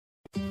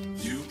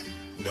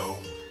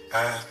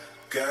I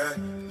got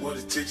what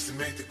it takes to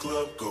make the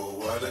club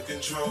go out of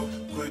control.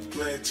 Quit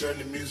playing, turn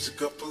the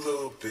music up a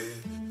little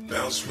bit.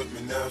 Bounce with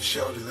me now,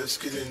 shawty, let's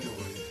get into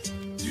it.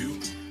 You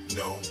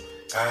know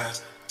I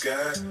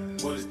got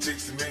what it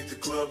takes to make the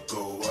club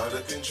go out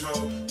of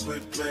control.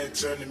 Quit playing,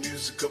 turn the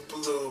music up a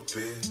little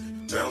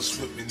bit. Bounce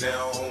with me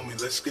now,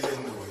 homie, let's get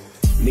into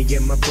it. Me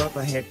and my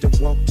brother had to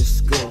walk to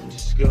school.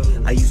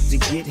 I used to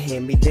get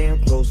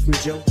hand-me-down clothes from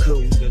Joe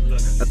Cool.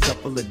 A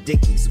couple of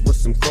Dickies with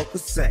some Coca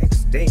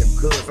sacks. Damn,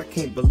 cuz I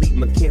can't believe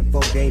my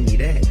kinfolk gave me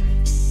that.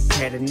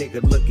 Had a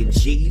nigga looking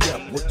G'd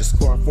up with the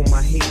scarf on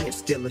my head,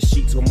 still a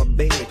sheets on my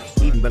bed,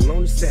 eating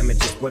bologna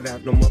sandwiches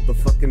without no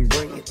motherfucking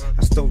bread.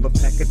 I stole a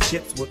pack of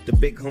chips with the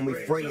big homie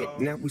Fred.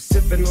 Now we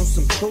sipping on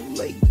some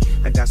Kool-Aid.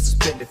 I got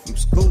suspended from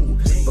school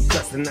for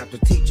cussing out the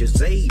teacher's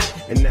aide,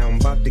 and now I'm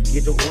about to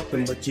get a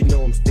whooping, but you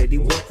know I'm steady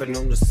working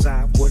on the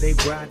side where they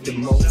ride the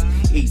most.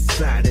 East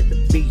side of the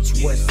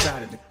beach, west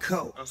side of the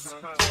coast,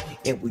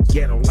 and we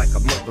get on like a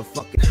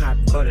motherfucking hot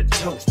butter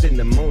toast in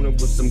the morning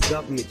with some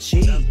government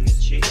cheese.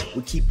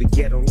 We keep it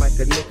ghetto like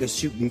a nigga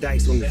shooting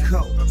dice on the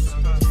coast.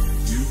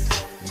 You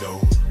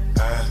know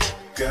I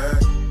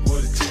got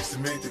what it takes to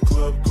make the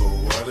club go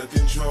out of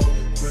control.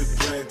 Quit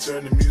playing,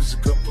 turn the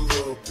music up a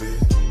little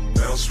bit.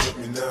 Bounce with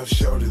me now,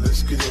 shawty,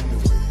 let's get into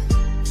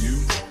it.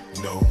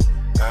 You know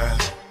I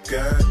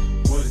got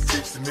what it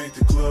takes to make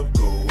the club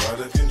go out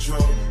of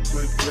control.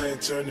 Quit playing,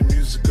 turn the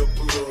music up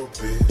a little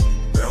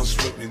bit. Bounce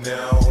with me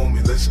now,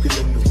 homie, let's get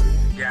into it.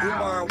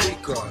 Woman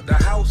weaker, the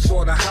house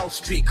or the house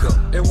speaker.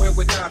 And when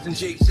with Nas and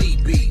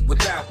Jay-Z be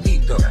without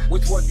either.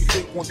 Which one you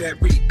think want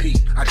that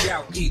repeat? I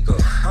doubt either.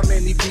 How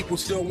many people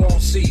still won't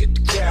see it?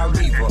 The cow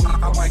lever.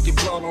 I might get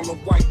blood on the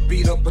white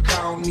beater, but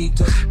I don't need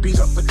to beat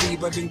up a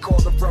diva, then call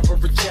the brother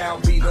a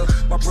child beater.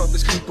 My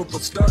brother's keeper,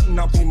 but stuntin',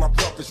 I'll be my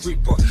brother's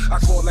reaper. I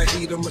call that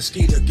heater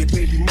mosquito, get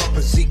baby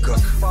mother Zika.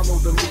 Follow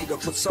the leader,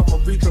 put some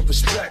Aretha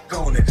respect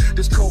on it.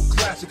 This cold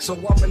classic, so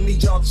I'ma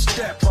need y'all to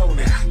step on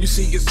it. You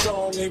see your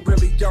song ain't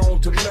really on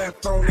to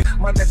left on it.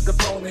 My next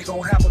opponent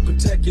gon' have a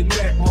protect your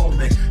neck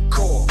moment.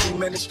 Core,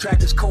 man, this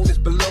track is cold, it's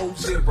below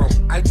zero.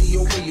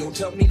 Ideal real,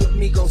 tell me the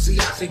Migo, see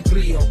I say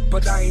Cleo.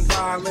 But I ain't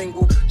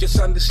bilingual, just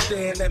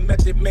understand that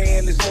Method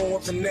Man is more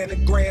of an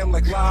anagram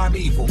like live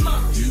evil.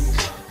 You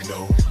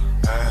know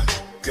I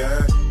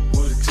got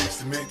what it takes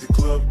to make the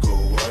club go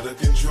out of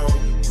control.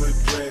 Quit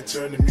playing,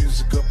 turn the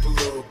music up a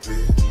little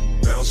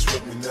bit. Bounce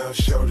with me now,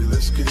 shawty,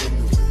 let's get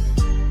into it.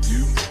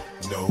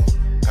 You know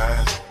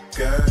I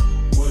got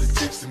what it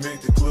takes to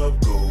make the club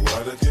go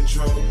out of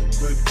control.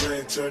 Quit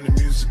playing, turn the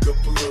music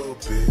up a little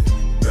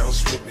bit.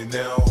 Bounce with me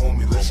now,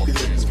 homie, let's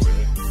get into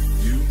it.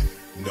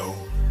 You know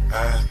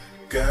I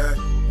got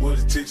what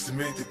it takes to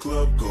make the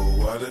club go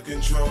out of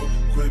control.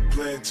 Quit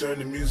playing, turn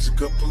the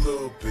music up a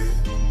little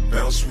bit.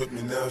 Bounce with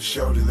me now,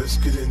 shawty, let's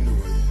get into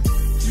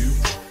it.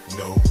 You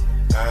know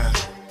I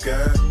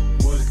got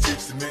what it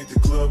takes to make the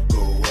club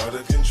go out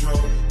of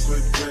control.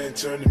 Quit playing,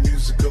 turn the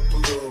music up a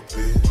little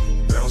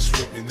bit. Bounce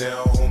with me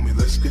now, homie,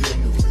 let's get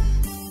into it.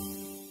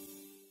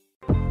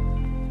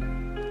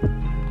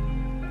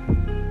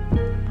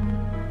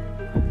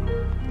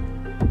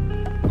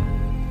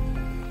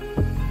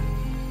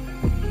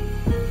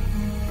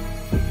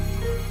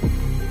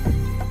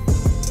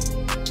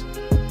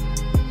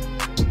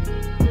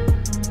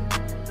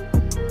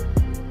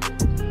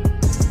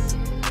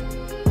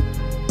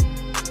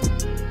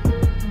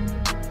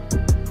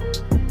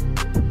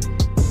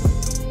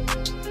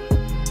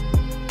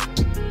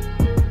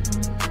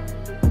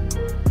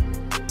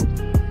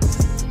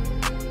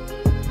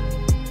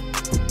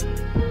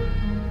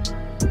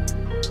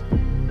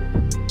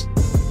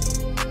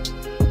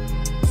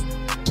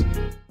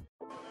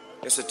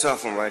 It's a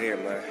tough one right here,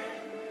 man.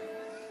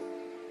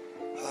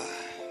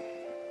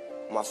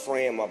 My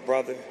friend, my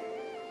brother,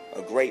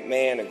 a great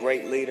man, a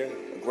great leader,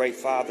 a great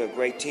father, a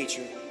great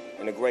teacher,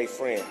 and a great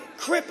friend.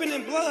 Crippin'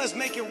 and Bloods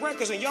making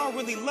records, and y'all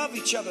really love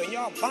each other, and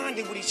y'all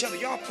bonding with each other.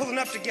 Y'all pulling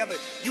up together.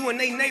 You in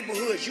they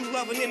neighborhoods, you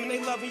loving them, and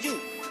they loving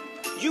you.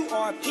 You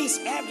are a peace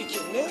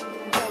advocate, nigga.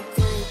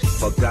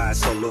 For God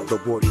so loved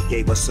the world, he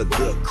gave us a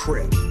good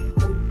crib.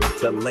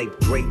 The late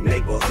great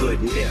neighborhood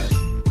nigga.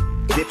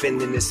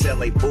 Dipping in this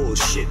LA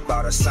bullshit,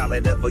 about as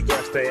solid of a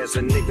youngster as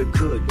a nigga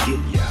could get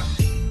ya.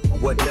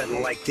 What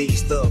nothing like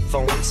these thug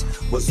phones,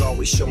 was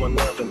always showing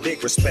love and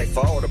big respect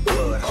for all the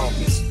blood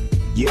homies.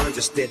 You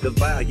understood the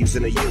values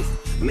in the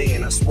youth.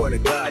 Man, I swear to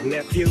God,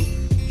 nephew,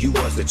 you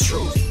was the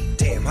truth.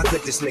 Damn, how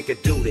could this nigga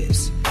do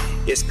this?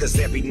 It's cause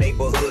every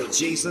neighborhood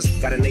Jesus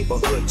got a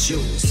neighborhood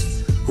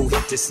Judas who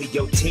hit to see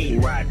your team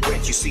ride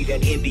rich. You see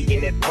that envy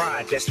and that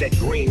pride, that's that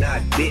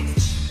green-eyed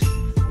bitch.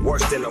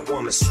 Worse than a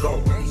woman's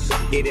scorn.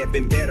 It had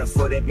been better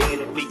for that man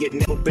if he had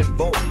never been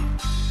born.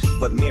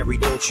 But Mary,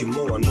 don't you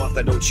mourn.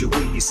 Martha, don't you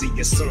weep. You see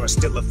your son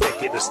still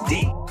affected us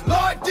deep.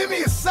 Lord, give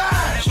me a sign.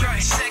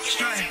 Right,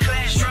 second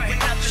class, right,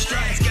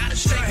 gotta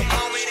take a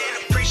moment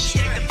and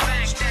appreciate the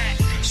fact that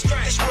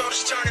this world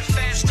is turning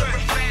faster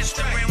and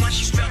faster. And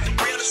once you felt the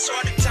real, it's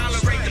hard to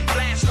tolerate the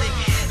plastic.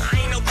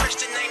 I ain't no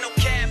Christian, ain't no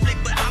Catholic,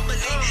 but I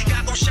believe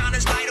God gon' shine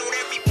his light on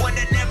everyone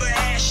that never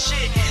had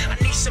shit. I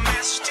need some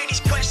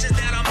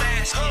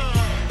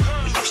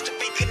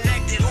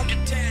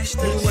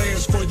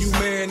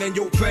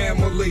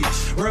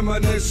mentally.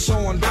 Reminisce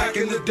on back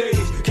in the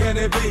days. Can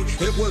it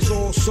be? It was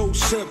all so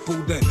simple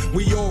then.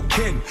 We all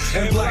kin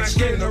and black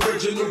skin.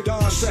 Original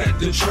Don set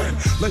the trend.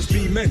 Let's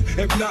be men.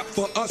 If not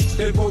for us,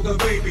 then for the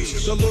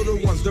babies, the little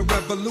ones. The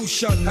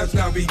revolution has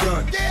now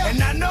begun.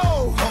 And I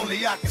know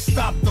only I can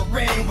stop the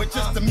rain with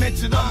just a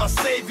mention of my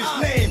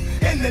Savior's name.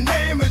 In the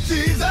name of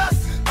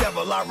Jesus.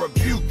 Devil, I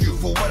rebuke you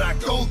for what I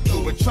go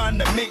through and trying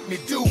to make me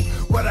do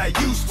what I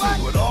used to.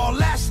 But all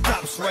that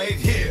stops right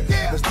here.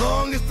 As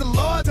long as the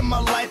Lord's in my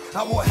life,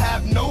 I will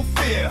have no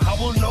fear. I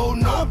will know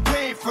no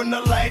pain from the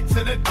light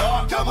to the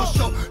dark. I will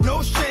show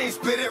no shame,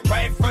 spit it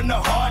right from the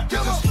heart.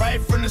 Cause it's right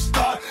from the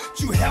start.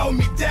 You held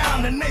me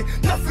down and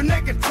ain't nothing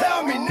they can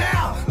tell me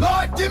now.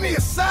 Lord, give me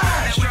a sign.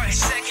 That's right,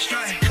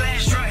 second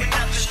class, nothing.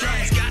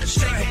 Gotta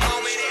take a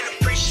moment and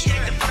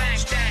appreciate the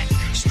fact that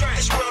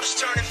this world is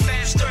turning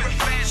faster and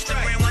faster.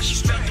 And once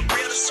you felt the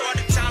real, it's hard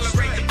to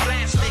tolerate the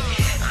plastic.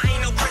 I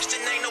ain't no Christian,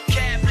 ain't no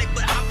Catholic,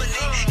 but I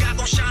believe God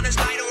gon' shine his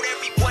light on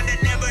everyone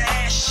that never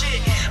had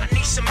shit. I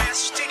need some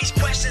answers to these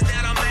questions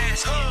that I'm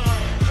asking.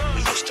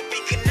 We used to be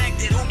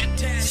connected, who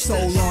detached us?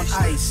 Soul on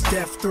ice,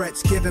 death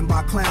threats given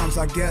by clowns,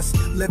 I guess.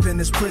 Live in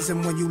this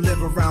prison when you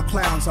live around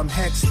clowns. I'm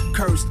hexed,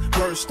 cursed,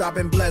 worst, I've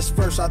been blessed.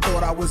 First I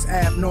thought I was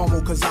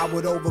abnormal, cause I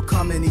would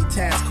overcome any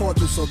task called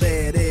to. So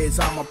there it is,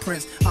 I'm a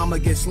prince, I'm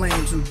against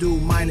lames who do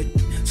minor.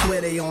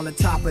 Swear they on the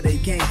top of their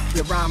game.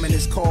 The rhyming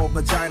is called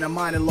vagina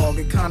monologue.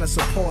 It kinda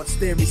supports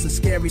theories and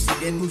scary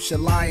again who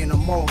should lie in the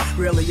mall.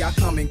 Really, I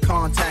come in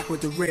contact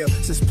with the real.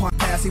 Since Punk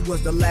Passy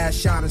was the last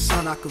shining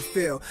sun I could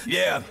feel.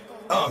 Yeah.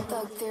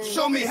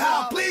 Show me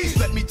how, please.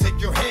 Let me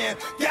take your hand,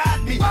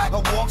 guide me. I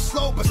walk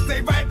slow, but stay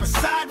right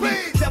beside me.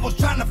 Devil's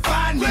trying to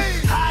find me,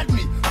 hide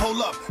me.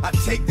 Hold up, I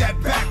take that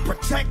back.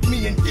 Protect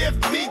me and give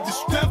me the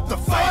strength to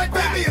fight.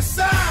 Give me a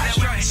sign.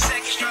 That's right,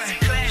 second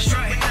class,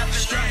 nothing.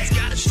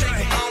 Gotta take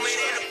a moment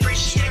and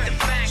appreciate the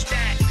fact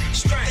that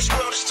this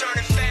world is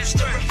turning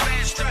faster and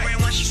faster.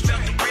 And once you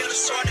felt the real,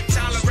 it's hard to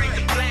tolerate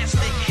the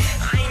plastic.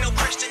 I ain't no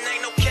Christian,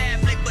 ain't no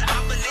Catholic, but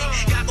I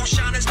believe God gon'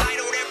 shine his light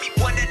on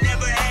everyone that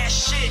never had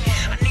shit.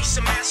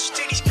 Some answers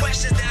to these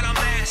questions that I'm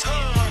asking.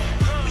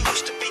 We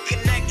used to be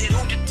connected,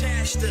 who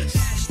detached us?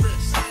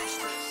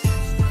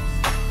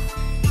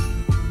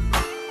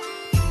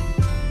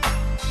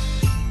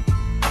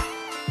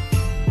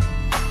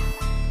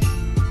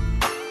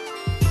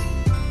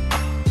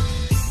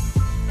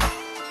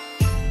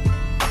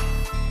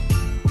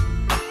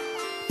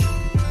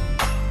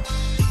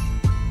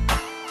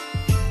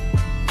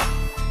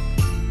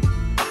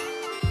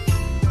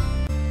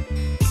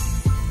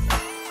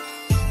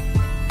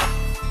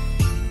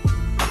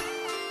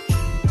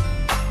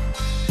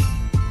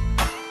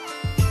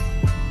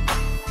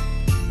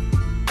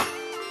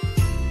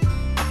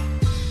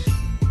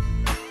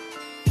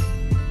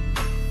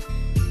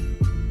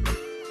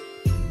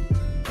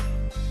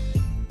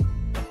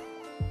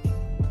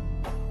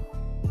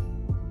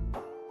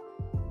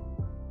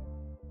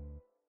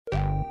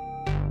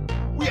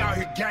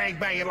 Gang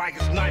banging like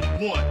it's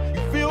 91.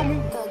 You feel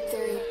me?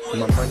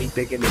 My money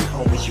bigger than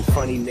homies, you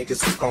funny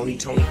niggas are phony.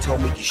 Tony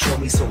told me you show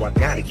me, so I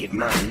gotta get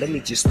mine. Let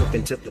me just slip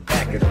into the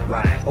back of the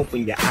ride.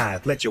 Open your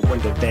eyes, let your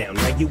window down.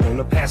 Now you on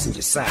the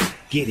passenger side.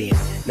 Get in,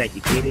 now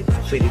you get it,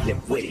 fit it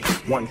and with it.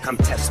 One come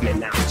test me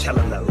now,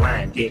 tellin' the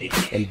line did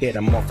it. And bet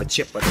I'm off a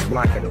chip of the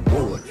block of the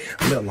wood.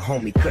 Little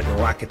homie couldn't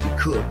rock if he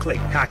could. Click,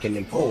 cockin'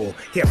 and pull.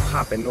 Hip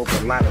hopping over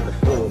a lot of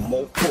the bull,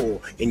 more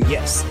full. And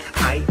yes,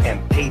 I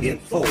am paid in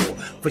full.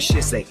 For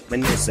shit's sake,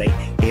 manizze,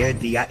 air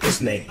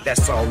D-I-S-N-A.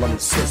 That's all I'm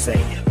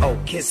say. Oh,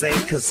 kiss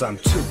ain't cause I'm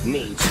too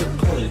mean, too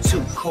clean,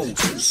 too cold,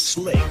 too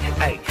slick.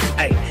 Hey,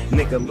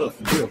 nigga look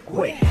real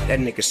quick. That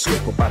nigga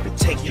Snoop about to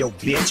take your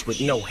bitch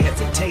with no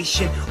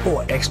hesitation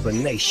or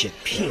explanation.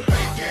 Pure.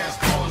 Gas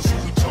ballers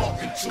who we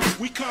talking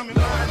to. We coming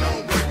lying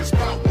on records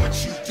about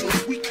what you do.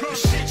 We come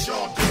shit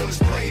y'all doing is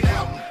played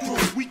out and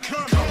through. We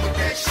come with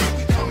that shit,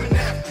 we coming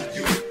after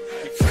you.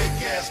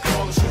 Fake ass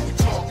ballers who we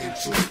talking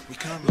to. We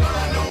come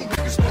lying on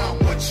records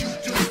about what you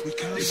do. We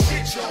come the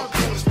shit y'all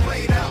doing is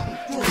played out and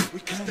through. We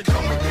come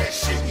with that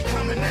shit, we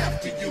coming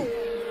after you.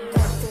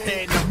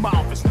 Head in the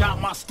mouth, it's not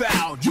my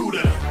style. You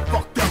done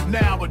fucked up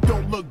now, but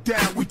don't look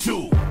down. We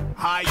too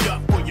high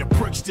up for your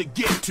pricks to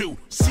get to.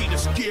 See the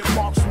skid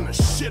marks from the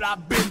shit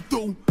I've been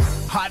through.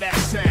 How that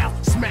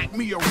sound? Smack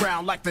me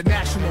around like the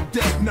national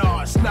debt.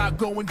 Nah, it's not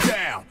going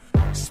down.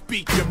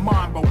 Speak your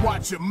mind, but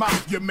watch your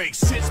mouth. You make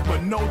sense,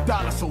 but no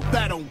dollar, so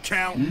that don't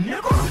count.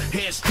 Never.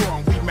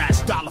 Headstrong, we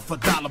match dollar for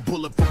dollar,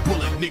 bullet for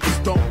bullet.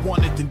 Niggas don't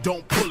want it, then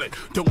don't pull it.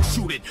 Don't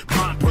shoot it,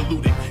 mind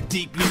polluted,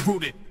 deeply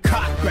rooted.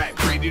 Cock back,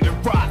 ready to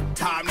rock,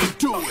 time to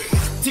do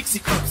it. Dixie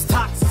cups,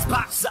 toxins,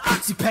 boxes of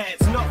oxy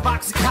pads, enough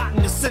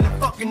oxycontin to send a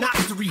fucking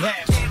ox to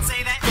rehab. Can't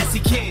say that. Yes,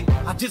 yes he can.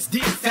 I just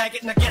did,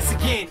 faggot, and I guess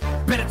again.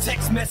 Better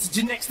text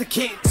message next to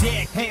kin.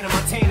 Tag, Hannah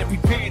Montana,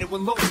 prepared it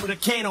with load with a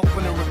can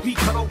opener. A beat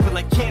cut open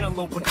like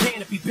cantaloupe with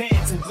canopy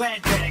bands and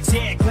glad bags.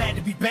 Yeah, glad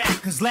to be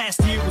back, cause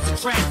last year was a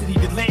tragedy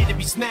that landed to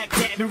be smack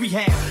dab in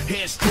rehab.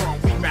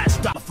 Headstrong, we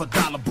match dollar for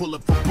dollar,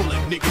 bullet for bullet.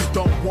 Niggas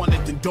don't want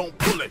it, then don't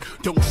pull it.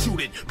 Don't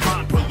shoot it,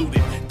 mind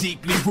polluted,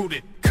 deeply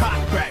rooted. Cock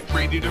back,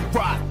 ready to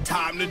rock,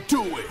 time to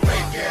do it.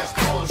 Fake ass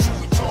callers,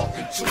 who we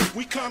talking to?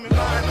 We coming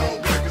lying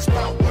on records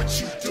about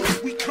what you do.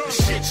 We come. The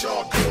shit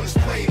y'all doing is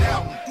played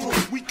out and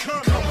through. We come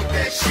with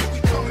that shit, we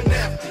coming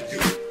after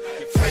you.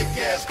 Fake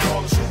ass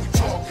callers, who we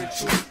talking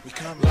to? We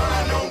coming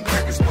lying on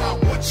records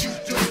about what you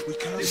do. We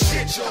come. The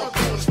shit y'all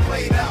doing is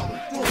played out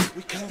and through.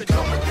 We come with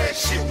that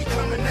shit, we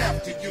coming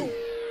after you.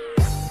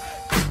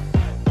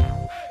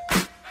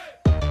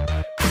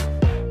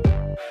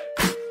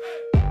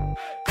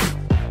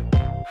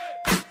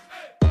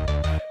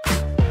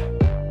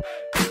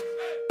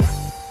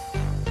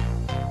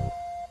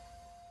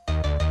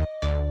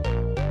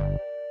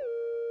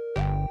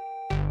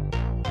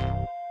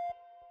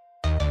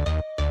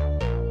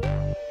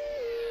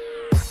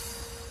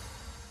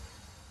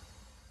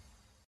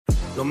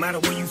 No matter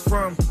where you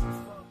from,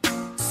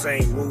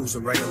 same rules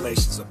and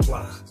regulations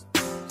apply.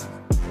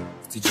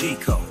 It's the G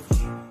code.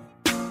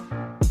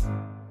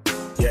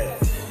 Yeah.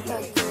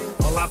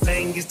 All I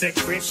bang is that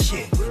grip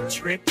shit.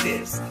 Trip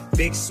this.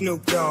 Big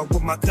Snoop Dogg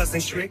with my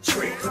cousin Trick.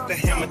 Put the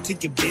hammer to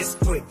your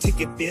biscuit, to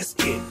your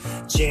biscuit.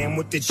 Jam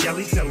with the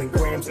jelly, selling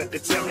grams at the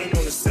telly. On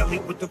the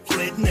celly with the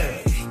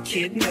flitner.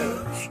 Kidney.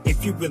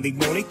 If you really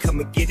want it,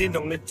 come and get it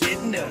on the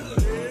dinner.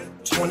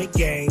 20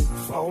 game,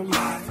 4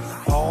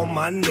 life. All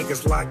my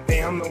niggas locked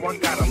down, no I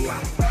got them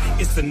locked.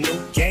 It's a new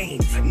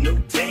game, a new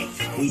day.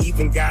 We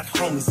even got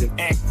homies in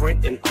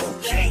Akron and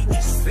OK.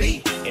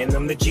 See, and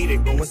I'm the G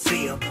that go and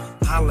see him.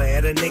 Holla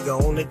at a nigga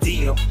on the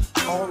deal.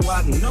 All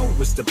I know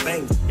is to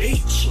bang the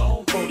beach.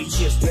 40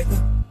 years,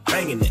 nigga.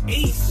 Banging the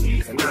east,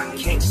 and I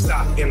can't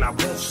stop and I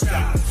won't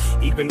stop.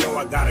 Even though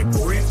I got a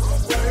grip,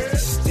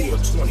 still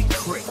 20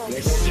 crit,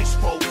 nigga.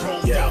 6-4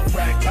 chromed out,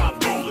 rag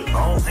top rolling.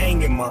 I don't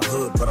hang in my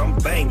hood, but I'm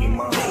banging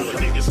my hood.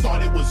 Niggas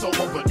thought it was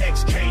over, but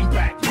X came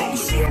back rolling.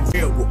 See, I'm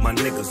real with my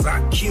niggas,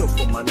 I kill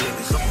for my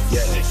niggas. Yeah.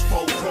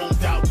 6-4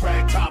 chromed out,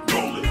 rag top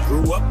rolling.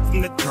 Grew up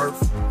from the turf,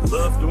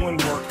 love doing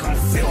work, I'm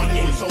feeling Thought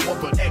it it. was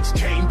over, but X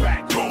came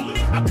back rolling.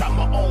 I got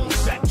my own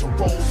set to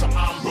roll, so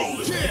I'm rolling.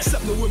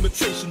 Accept no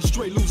imitation,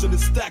 straight losing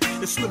his stack.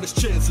 The slimmest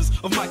chances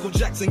of Michael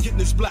Jackson getting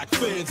his black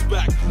fans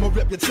back. My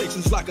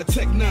reputation's like a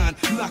Tech 9,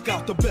 knock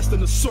out the best in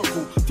the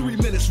circle. 3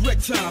 minutes wreck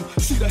time,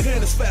 see the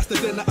hand is faster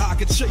than the eye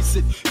can chase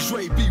it.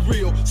 Dre, be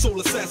real, soul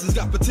assassins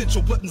got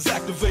potential buttons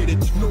activated.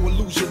 No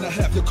illusion to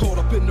have you caught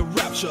up in the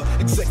rapture.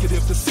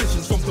 Executive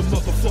decisions from the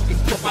motherfucking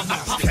puppet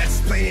master.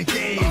 Cats playing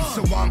games,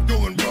 so I'm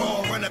doing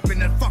wrong. Run up in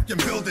that fucking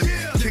building,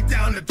 kick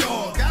down the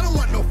dog. I don't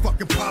want no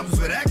fucking problems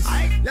with X.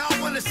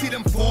 Y'all wanna see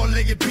them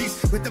four-legged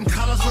beasts with them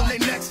collars on their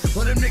necks,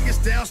 or them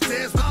niggas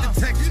downstairs with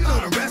the text. You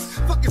know the rest.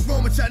 Fuck is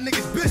wrong with y'all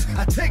niggas, bitch?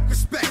 I take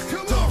respect.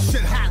 Dog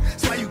shit hot,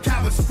 that's why you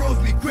cowards froze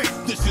me quick.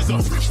 This is a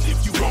bitch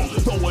if you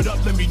rollin'. Throw it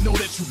up, let me know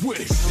that you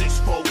with it.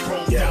 6-4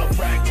 chromed out,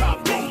 rag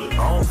top rolling.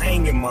 I don't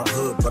hang in my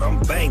hood, but I'm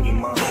banging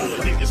my hood.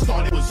 Niggas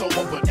thought it was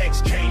over, but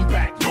X came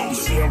back rolling.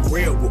 See, I'm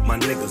real with my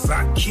niggas,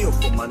 I kill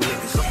for my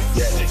niggas.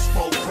 Yeah.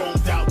 6-4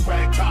 chromed out,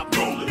 rag top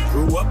rolling.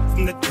 Grew up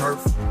from the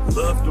turf,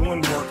 love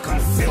doing work, I'm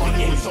Thought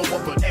feeling it it. was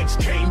over, but X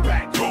came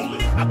back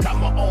rolling. I got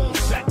my own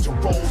set to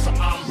roll, so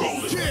I'm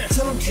rolling.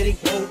 Till I'm hitting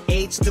old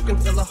age, looking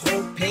till a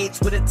whole page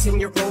with a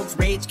 10-year-old's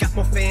rage. Got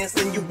more fans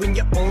than you in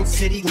your own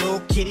city. Little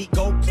kitty,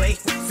 go play.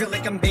 Feel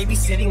like I'm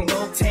babysitting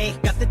Lil Tay.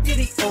 Got the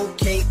ditty,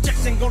 okay.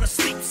 Jackson go to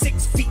sleep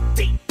 6 feet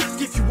deep.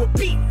 Give you a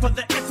beat for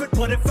the effort,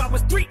 but if I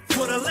was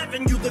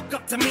 3'11", you look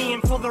up to me,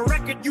 and for the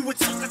record, you would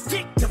suck a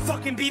dick to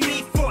fucking be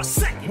me for a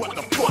second. What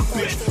the fuck,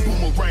 bitch?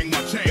 Boomerang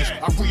my chains,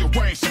 I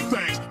rearrange some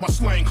things. My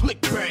slang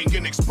click bang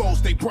and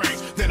expose they brains.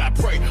 Then I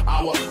pray,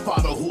 our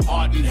Father who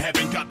art in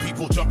heaven. Got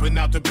people jumping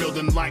out the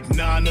building like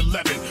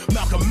 9/11.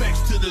 Malcolm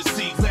X to the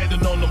Z,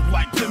 landing on them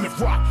like Plymouth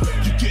Rock.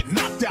 You get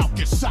knocked out,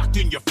 get socked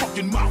in your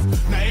fucking mouth.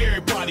 Now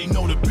everybody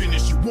know the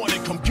business. You want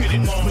it, come get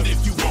it. But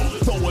if you roll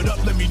it, throw it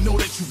up, let me know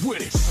that you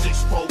with it.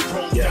 6-4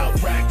 chromed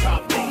out, rag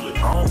top rolling.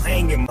 I don't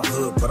hang in my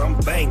hood, but I'm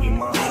banging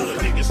my hood.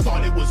 Niggas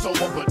thought it was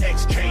over, but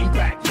X came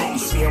back rolling.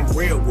 See, I'm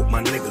real with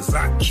my niggas,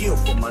 I kill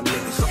for my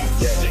niggas.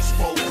 Yeah.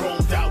 6-4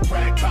 chromed out,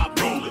 rag top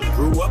rolling.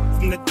 Grew up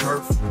from the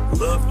turf,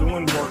 love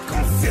doing work,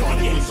 I'm Thought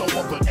feeling it it. was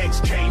over, but X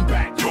came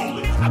back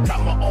rolling. I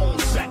got my own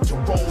set to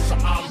roll, so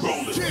I'm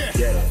rolling.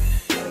 Yeah.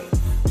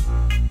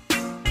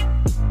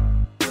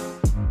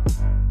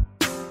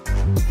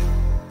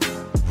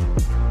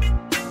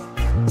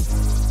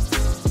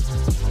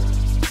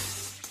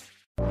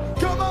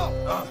 Come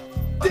on,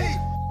 D,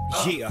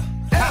 Yeah.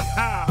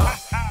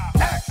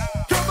 X,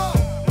 come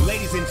on.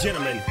 Ladies and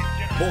gentlemen,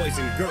 boys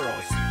and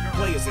girls,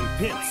 players and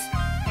pimps,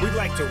 we'd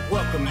like to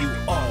welcome you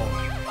all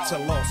to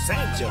Los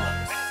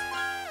Angeles.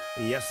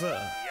 Yes, sir.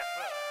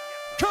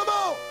 Come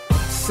on.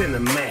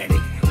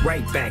 Cinematic,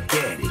 right back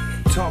at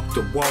it. talk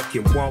the walk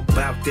and walk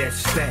about that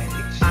static.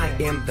 I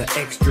am the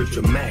extra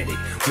dramatic.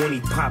 When he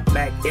popped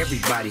back,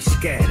 everybody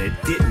scattered.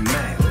 Didn't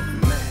matter.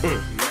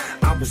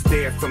 I was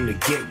there from the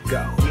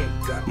get-go.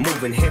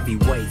 Moving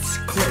heavyweights,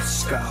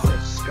 Clisco.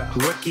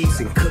 Rookies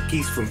and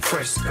cookies from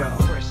Frisco.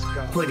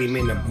 Put him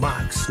in a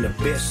box,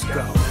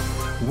 Nabisco.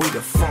 We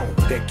the funk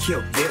that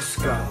killed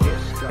disco.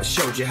 I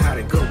showed you how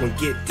to go and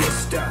get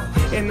this though.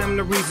 And I'm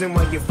the reason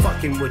why you're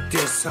fucking with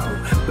this hoe.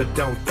 But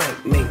don't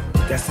thank me,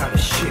 that's how the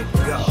shit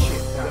go.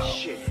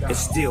 And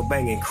still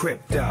banging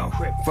crypto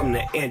from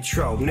the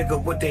intro.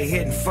 Nigga, what they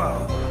hitting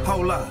for?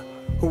 Hold up,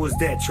 who was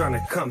that trying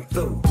to come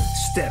through?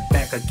 Step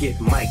back or get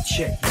mic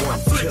check 1,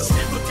 2.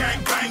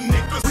 Gang bang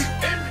niggas.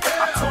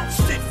 I talk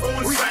shit for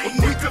insane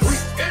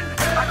niggas.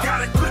 I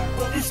got a clip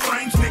for these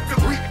strange niggas.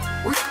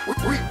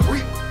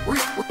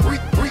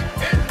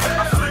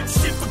 I flip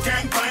shit for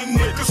gang bang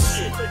niggas.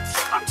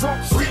 I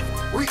talk shit.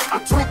 I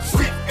talk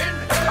shit.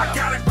 I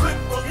got a clip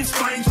for these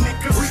strange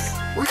niggas.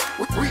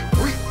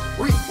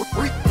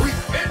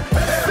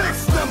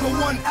 6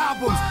 #1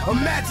 albums,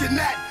 imagine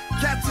that.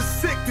 Cats are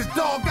sick, this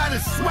dog got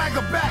his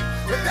swagger back.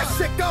 If that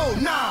shit go,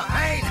 nah,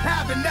 I ain't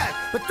having that.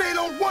 But they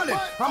don't want it,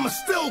 I'ma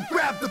still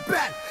grab the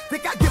bat.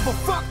 Think I give a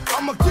fuck,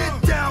 I'ma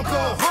get down,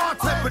 go hard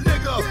type of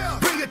nigga.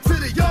 Bring it to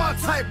the yard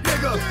type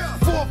nigga.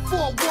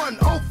 441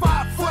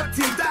 05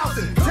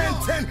 14,000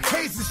 1010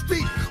 Hazen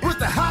Street with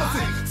the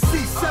housing.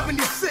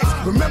 C76,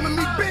 remember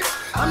me, bitch?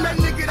 I'm that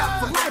nigga that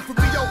for life will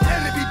be your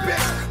enemy,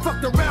 bitch.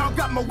 Fucked around,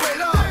 got my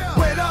weight up,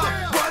 what up?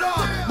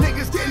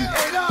 Niggas getting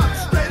ate up,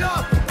 straight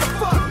up.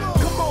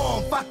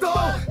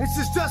 This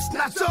is just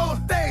not your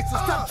day, so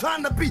stop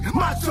trying to be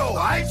macho,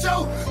 alright,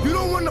 yo? You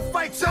don't wanna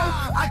fight, yo?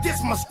 I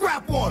guess my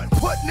scrap on,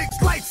 put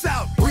niggas lights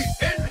out.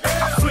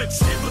 I flip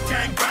shit with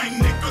gang bang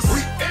niggas.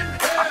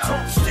 I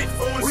talk shit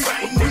for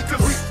insane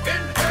niggas.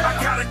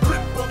 I got a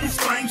clip for these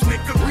strange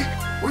niggas.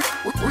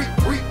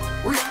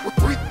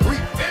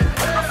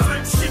 I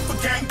flip shit for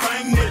gang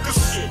bang niggas.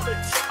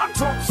 I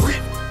talk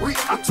shit.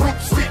 I talk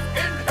shit.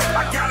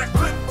 I got a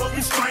clip for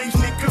these strange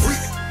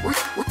niggas.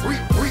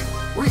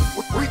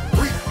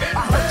 I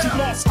heard you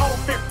lost all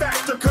fear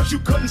factor, cause you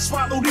couldn't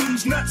swallow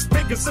these nuts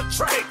big as a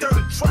tractor.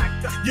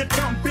 You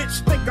dumb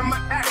bitch think I'm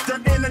an actor,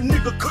 and a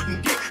nigga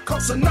couldn't get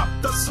close enough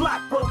to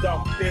slap, bro.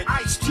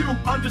 Ice Cube,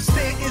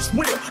 understand it's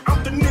real.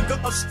 I'm the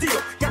nigga of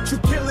steel. Got you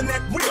killing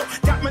that wheel.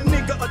 Got my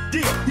nigga a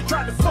deal. He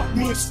tried to fuck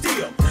me and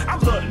steal. I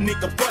love the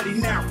nigga, buddy,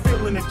 now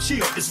feeling the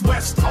chill. It's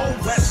West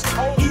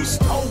Coast,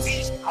 East Coast,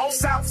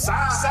 South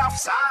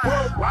Side,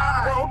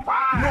 worldwide,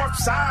 North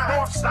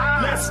Side.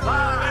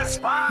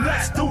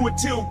 Let's do it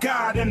till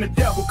God and the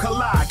devil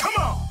collide. Come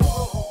on.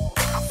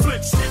 I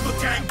flip shit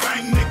with gang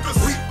bang niggas.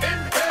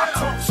 I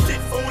talk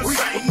shit for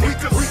insane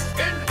niggas.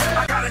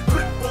 I got a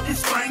clip for these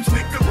strange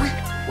niggas.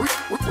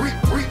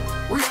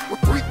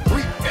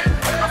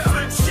 I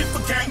flip shit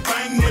for gang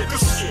bang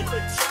niggas.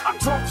 I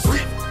talk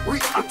shit.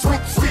 I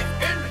talk shit.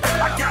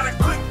 I got a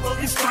clip for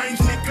these strange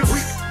niggas.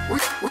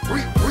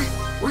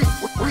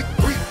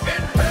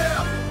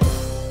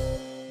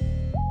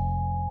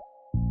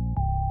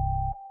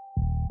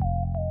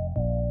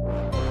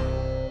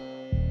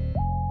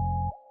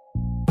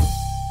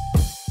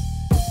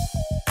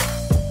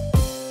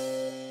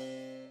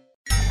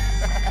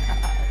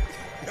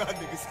 Y'all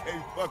niggas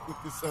can't fuck with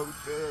this old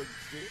thug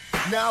shit.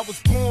 Now I was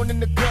born in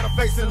the gutter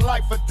facing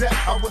life or death.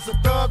 I was a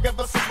thug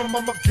ever since my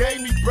mama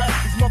gave me breath.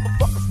 These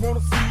motherfuckers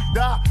wanna see me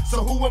die,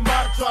 so who am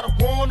I to try to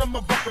warn them?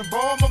 I fucking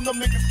bomb them, them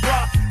niggas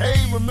fly.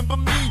 Hey, remember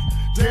me?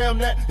 Damn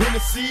that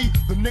Hennessy,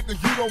 the nigga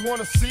you don't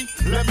wanna see.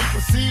 Let me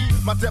proceed.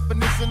 My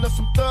definition of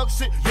some thug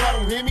shit, y'all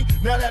don't hear me?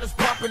 Now that it's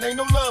poppin', ain't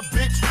no love,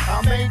 bitch.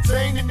 I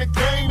maintain in the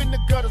game, in the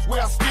gutters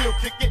where I still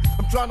kick it.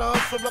 I'm tryna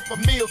hustle up a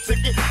meal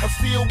ticket. I'm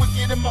still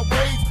wicked in my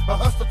ways, a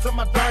hustler to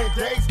my dying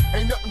days.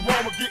 Ain't nothing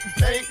wrong with getting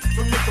paid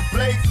from nigga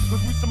blades. Cause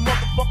we some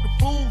motherfucking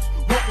fools,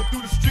 walking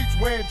through the streets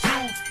wearing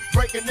jewels.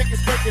 Breaking niggas,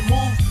 making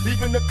moves,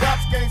 even the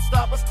cops can't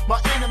stop us. My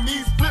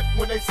enemies flip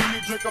when they see me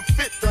drink a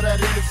fit of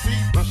that Hennessy.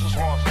 This is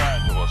Los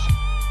Angeles.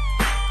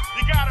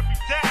 You gotta be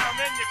down,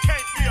 man, you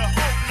can't be a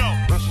hoe, no.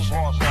 This is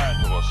Los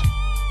Angeles.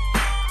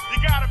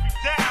 You gotta be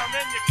down,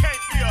 man, you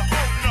can't be a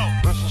hoe, no.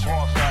 This is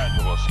Los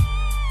Angeles.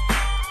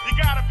 You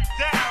gotta be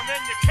down,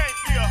 man, you can't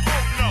be a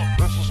hoe, no.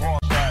 This is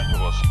Los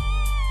Angeles.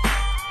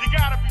 You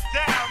gotta be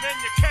down, man,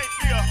 you can't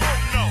be a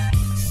hoe, no.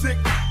 Sick,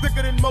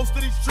 thicker than most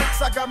of these tricks.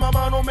 I got my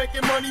mind on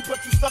making money,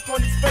 but you stuck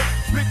on these fake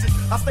bitches.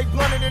 I stay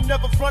blunted and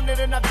never fronted,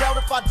 and I doubt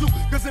if I do.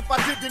 Cause if I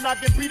did, then I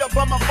get beat up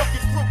by my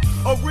fucking crew.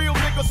 A real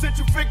nigga since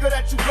you figure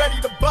that you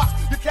ready to box.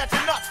 You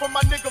catching knots from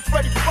my nigga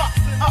Freddie Fox.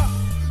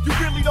 You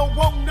really don't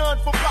want none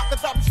for block,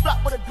 cause I be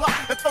strapped with a Glock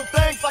and throw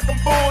things like I'm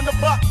born to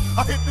box.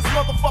 I hit this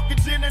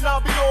motherfucking gin and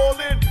I'll be all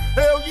in.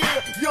 Hell yeah,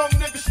 young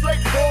nigga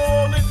straight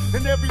ballin'.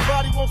 And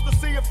everybody wants to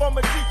see if I'm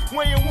a G,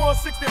 weighing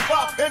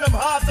 165, and I'm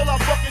high till I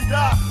fucking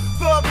die.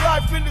 Thug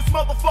life in this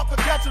motherfucker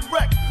catching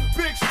wreck.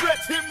 Big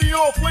stretch hit me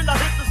off when I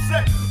hit the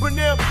set. But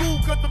now I'm cool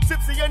cause I'm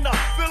tipsy and I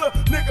feel a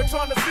nigga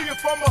trying to see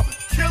if I'm a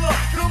killer.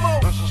 Come on.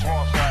 This is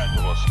Los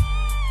Angeles.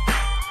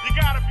 You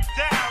gotta be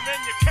down, man,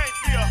 you can't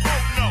be a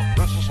hoe, no.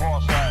 This is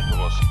Los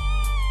Angeles. Angeles.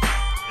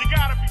 You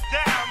gotta be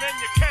down, man,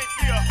 you can't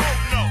be a hoe,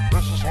 no.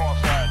 This is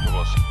Los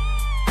Angeles.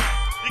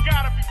 You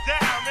gotta be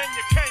down, man,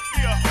 you can't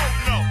be a hoe,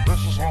 no.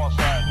 This is Los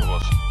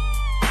Angeles.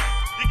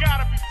 You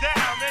gotta be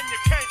down, man, you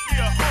can't be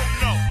a hoe,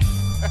 no.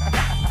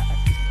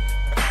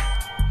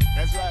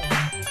 That's right.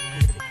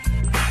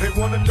 They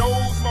wanna know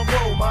who's my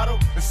role model.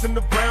 It's in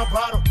the brown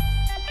bottle.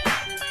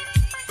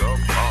 The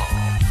bomb.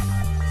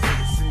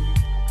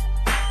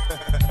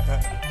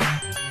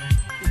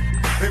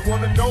 They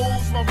wanna know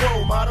who's my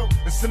role model.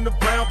 It's in the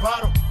brown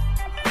bottle.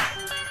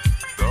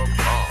 The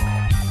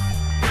bomb.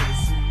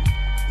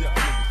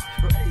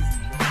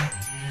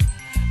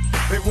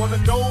 They wanna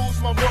know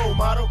who's my role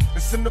model.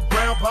 It's in the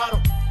brown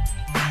bottle.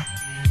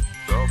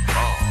 The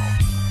bomb.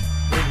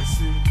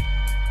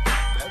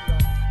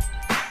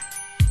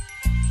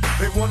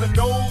 They wanna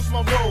know who's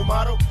my role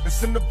model.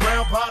 It's in the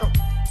brown bottle.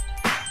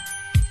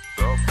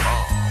 The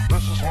bomb.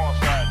 This is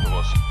Los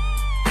Angeles.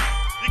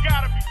 You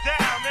gotta be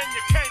down, man,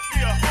 you can't be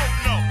a hoe,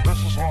 no. This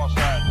is Los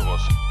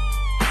Angeles.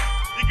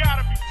 You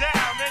gotta be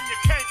down, man, you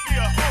can't be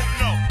a hoe,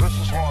 no. This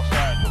is Los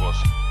Angeles.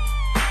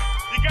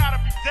 You gotta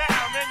be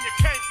down, man, you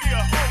can't be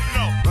a hoe,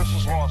 no. This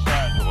is Los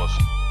Angeles.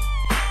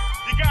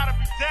 You gotta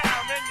be down,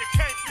 man, you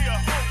can't be a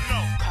hoe, no.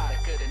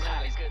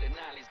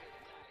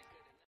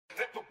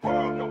 Let the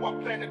world know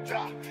I plan to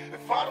die.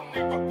 If I don't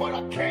leave with what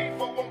I came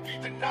for, won't be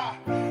denied.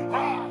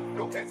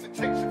 No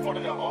hesitation for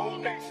the whole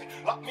nation.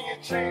 Lock me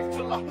in chains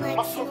till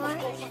my circle's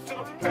closer to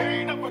the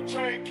pain of a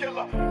train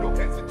killer. No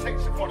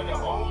hesitation for the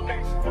whole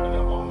nation. For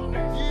the whole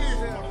nation.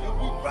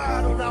 Yeah, we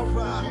ride on our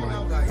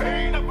ride.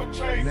 Pain of a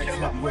train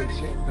killer.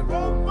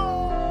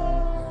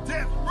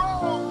 Death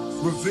row.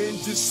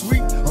 Revenge is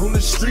sweet on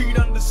the street,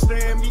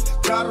 understand me.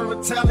 Gotta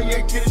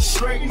retaliate, get it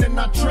straight, and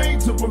I train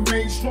to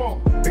remain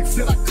strong. They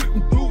said I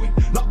couldn't do it,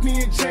 lock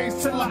me in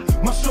chains till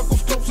my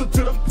struggle's closer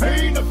to the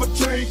pain of a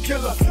train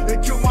killer. They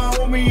kill my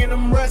homie and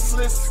I'm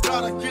restless,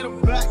 gotta get him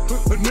back.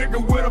 A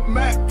nigga with a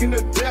Mac and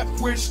a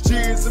death wish,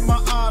 tears in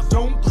my eyes,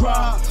 don't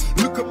cry.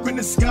 Look up in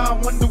the sky,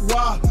 wonder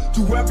why.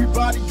 Do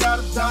everybody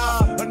gotta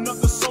die?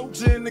 Another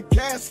soldier in the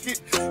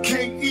casket,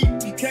 can't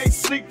eat, he can't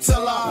sleep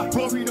till I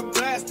bury the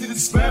bastard.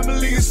 His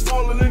family is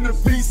falling into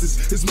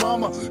pieces. His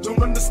mama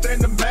don't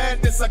understand the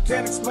madness. I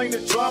can't explain the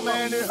drama,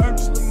 and it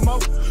hurts the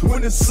most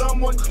when it's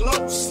someone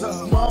close.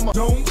 Mama,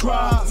 don't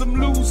cry. I'm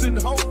losing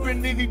hope,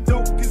 and any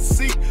dope can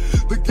see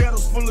the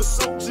ghetto's full of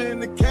soldier in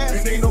the cast.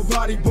 And ain't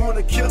nobody born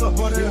a killer,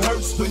 but it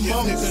hurts the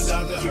most.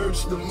 It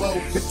hurts the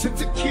most. Intent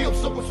to kill,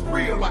 so it's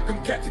real, like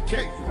I'm catching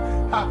cases.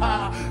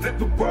 Let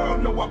the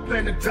world know I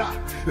plan to die.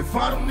 If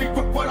I don't leave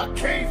with what I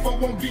came for,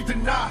 won't be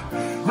denied.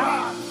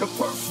 The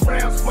first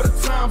rounds for the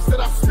times that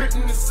I spit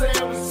in the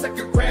cell. The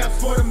second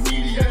rounds for the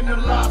media and the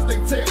lies they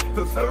tell.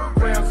 The third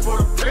rounds for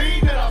the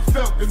pain that I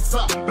felt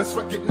inside. Let's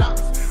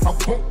recognize I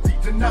won't be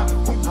denied.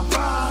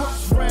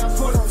 First rounds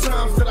for the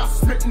times that I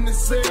spit in the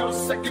cell. The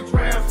second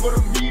rounds for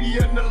the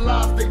media and the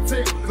lies they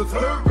tell. The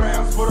third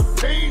rounds for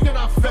the pain that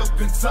I felt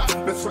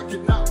inside. Let's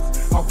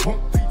recognize I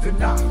won't be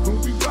denied. When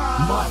we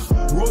ride,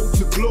 my road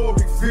to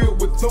glory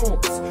filled with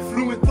thorns.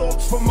 Fluid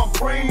thoughts from my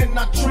brain and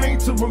I trained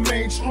to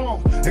remain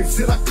strong. They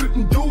said I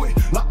couldn't do it,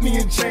 locked me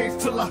in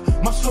chains till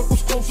my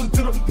struggle's closer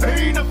to the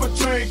pain of a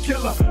train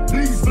killer.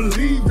 Please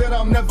believe that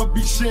I'll never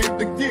be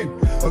shamed again.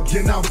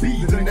 Again, I'll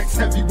be the next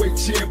heavyweight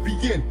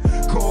champion.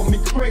 Call me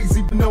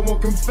crazy, but no one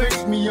can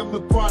face me. I'm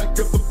the product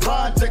of the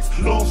projects,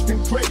 lost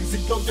and crazy.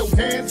 Throw your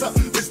hands up,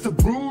 Mr.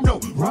 Bruno.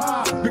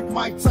 Ride, Big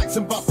Mike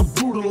Tyson about to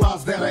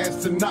brutalize that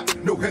ass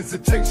tonight. No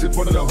hesitation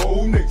for the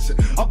whole nation.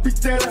 I'll beat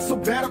that ass so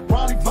bad I'll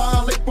probably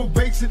violate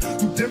probation.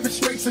 Through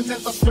demonstration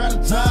as I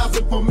strategize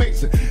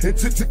information.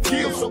 Intent to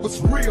kill, so it's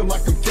real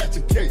like I'm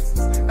catching cases.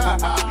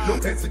 No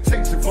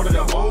hesitation for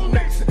the whole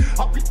nation.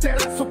 I'll beat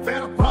that ass so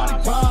bad I'll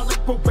probably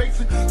violate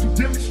probation. Through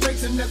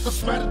demonstration as I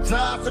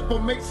strategize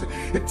information.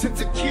 Intent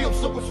to kill,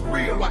 so it's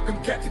real like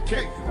I'm catching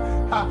cases.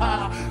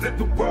 Let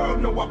the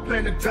world know I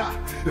plan to die.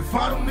 If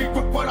I don't leave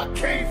with what I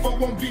came for,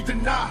 won't be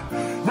denied.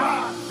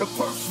 The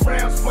first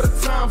rounds for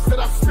the times that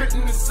I spit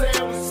in the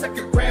cell. The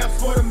second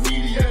rounds for the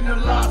media and the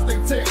lies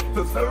they tell.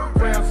 The third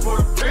rounds for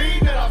the pain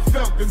that I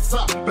felt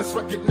inside. Let's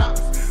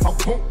recognize I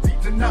won't be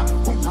denied.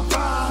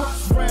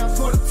 First rounds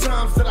for the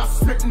times that I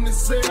spit in the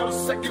cell. The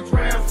second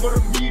rounds for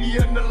the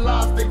media and the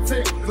lies they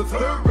tell. The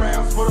third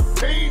rounds for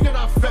the pain that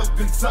I felt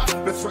inside.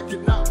 Let's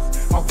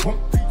recognize I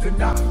won't be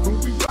denied. When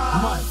we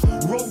ride, my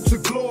road to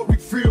glory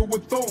filled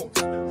with thorns.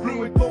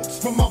 Fluid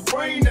thoughts from my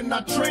brain and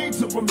I trained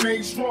to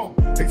remain strong.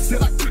 They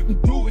said I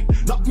couldn't do it,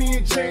 locked me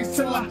in chains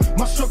till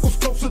my struggle's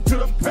closer to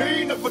the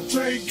pain of a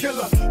train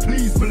killer.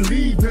 Please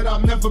believe that I'll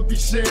never be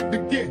shamed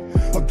again.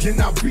 Again,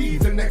 I'll be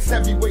the next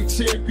heavyweight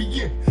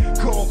champion.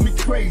 Call me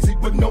crazy,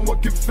 but no one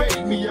can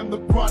fade me. I'm the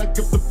product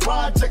of the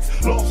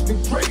projects, lost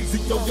and crazy.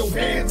 Throw your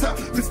hands up,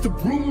 Mr.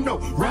 Bruno.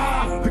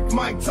 Ride, Big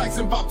Mike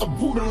Tyson about to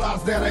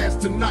brutalize that ass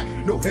tonight.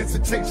 No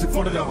hesitation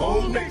for the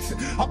whole nation.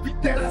 I'll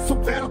beat that ass so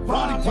bad I'll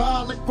probably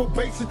violate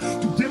probation.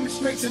 Through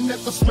demonstration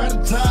as I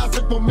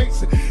strategize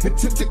information.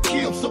 Intent to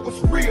kill, so it's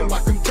real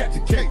like I'm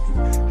catching cases.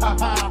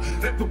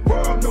 Let the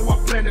world know I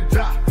plan to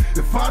die.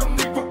 If I don't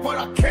leave with what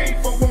I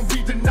came for, won't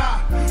be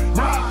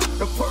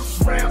The first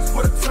round's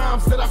for the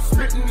times that I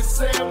spit in the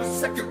cell. The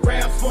second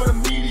round's for the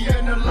media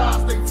and the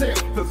lies they tell.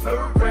 The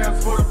third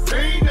round's for the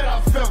pain that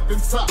I felt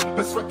inside.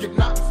 Let's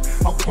recognize,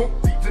 I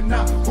won't be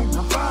denied.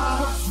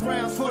 First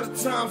round's for the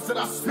times that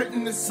I spit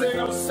in the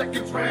cell. The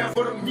second round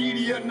for the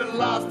media and the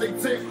lies they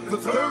tell. The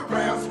third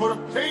round's for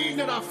the pain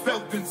that I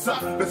felt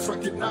inside. Let's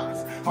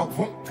recognize, I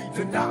won't be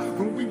denied.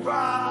 When we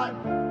ride,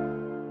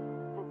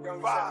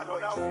 ride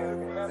on out here.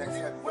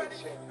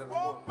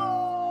 One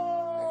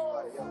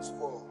more. Everybody else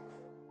spoiled.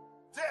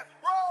 Death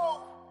Row.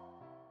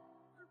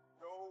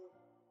 No.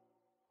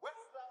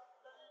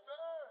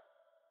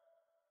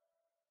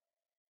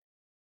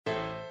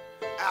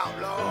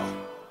 Outlaw.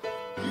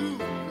 You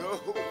know.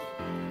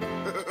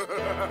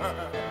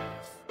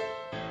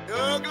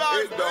 Young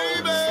life,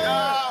 baby.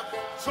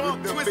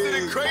 Trump twisted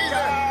and crazy.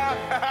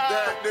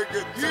 That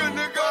nigga, you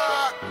nigga.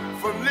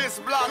 From this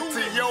block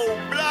to your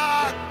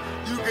block.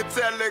 You can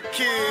tell the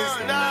kids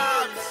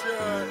not.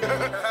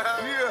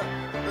 Yeah.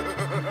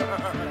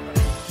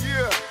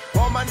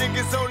 All my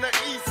niggas on the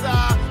east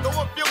side.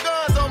 Throw up your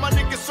guns, all my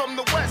niggas from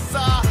the west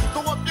side.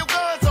 Throw up your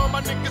guns, all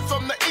my niggas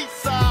from the east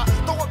side.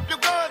 Throw up your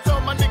guns,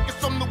 all my niggas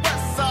from the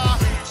west side.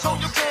 Throw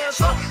your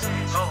guns up.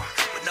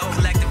 With no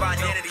collective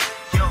identity.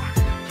 Yo,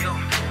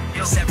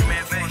 every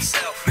man for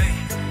himself. Me.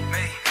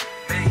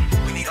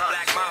 We need a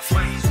black mafia.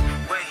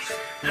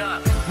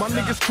 My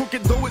niggas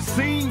crooked though it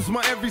seems.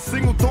 My every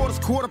single thought is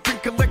caught up in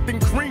collecting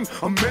cream.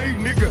 I'm made,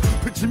 nigga.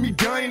 Picture me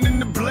dying in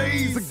the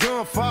blaze of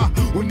gunfire.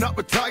 Will not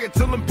retire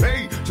till I'm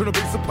paid. Turn the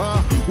bass up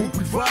high. When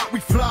we ride, we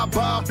fly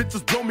by.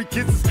 Bitches blow me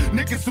kisses.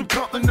 Niggas from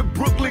Compton to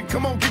Brooklyn.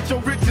 Come on, get your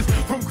riches.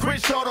 From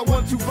Crenshaw to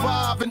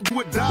 125 and do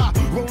or die.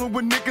 Rolling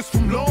with niggas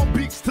from Long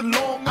Beach to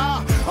Long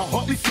Island. I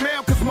hardly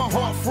smile cause my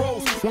heart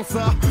froze. Once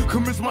I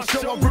commence my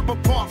show, I rip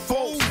apart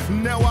foes.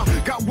 Now I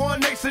got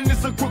one nation.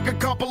 It's a crooked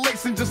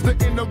compilation just to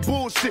end the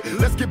bullshit.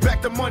 Let's get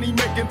back to money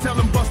making,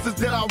 telling busters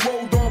that I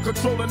rolled on,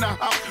 controlling the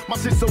house. My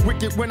shit's so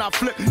wicked when I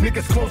flip,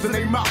 niggas closing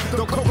their mouth.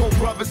 The Coco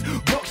Brothers,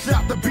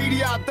 Buckshot, the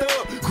BDI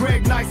Thug,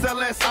 Greg Nice,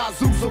 LS,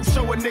 Azuso,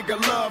 show a nigga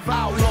love,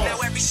 outlaw. Now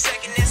every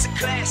second is a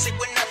classic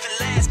when nothing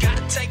lasts.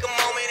 Gotta take a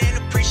moment and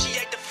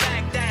appreciate the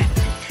fact that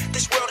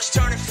this world is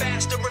turning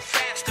faster and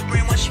faster.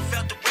 And once you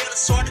felt the real,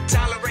 it's hard to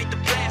tolerate the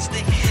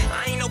plastic.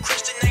 I ain't no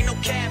Christian, ain't no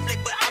Catholic,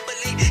 but I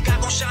believe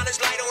God gon' shine his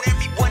light on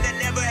everyone that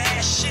never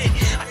had shit.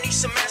 I need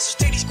some answers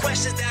to these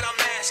questions that I'm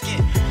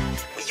asking.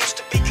 We used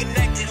to be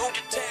connected, who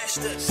detached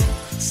us?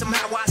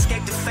 Somehow I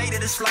escaped the fate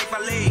of this life I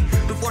lead.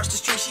 Divorced the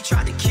street, she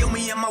tried to kill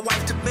me and my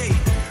wife to be.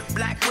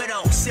 Black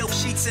widow, silk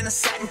sheets and a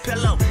satin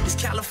pillow. This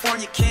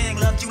California king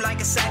loved you like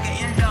a sack of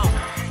Indo.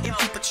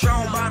 Empty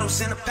Patron bottles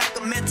and a pack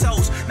of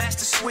Mentos.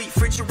 Master Suite,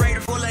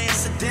 refrigerator full of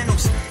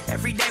incidentals.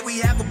 Every day we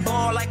have a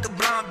ball like a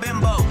blonde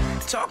bimbo.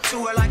 Talk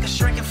to her like a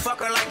shrink and fuck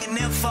her like an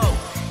info.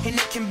 And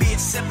it can be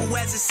as simple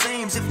as it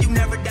seems if you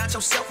never doubt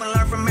yourself and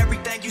learn from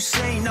everything you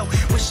seen. No,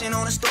 wishing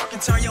on a star can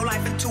turn your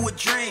life into a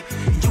dream.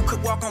 You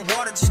could walk on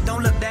water, just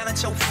don't look down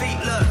at your feet.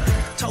 Look,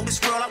 told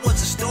this world I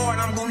was a star and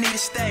I'm gonna need a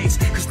stage.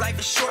 Cause life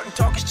is short and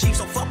talk is cheap,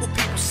 so fuck what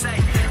people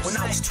say. When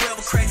I was 12,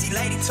 a crazy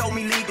lady told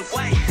me lead the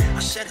way. I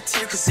shed a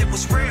tear cause it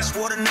was real,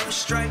 swore to never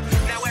stray.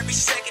 Now every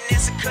second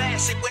is a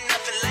classic when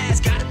nothing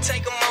lasts. Gotta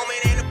take a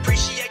moment and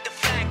appreciate the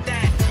fact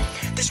that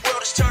this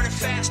world is turning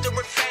faster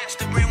and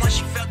faster. And once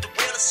you felt the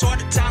real, it's hard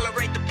to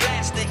tolerate the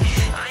plastic.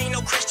 I ain't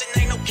no Christian,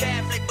 ain't no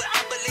Catholic, but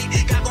I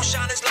believe God gon'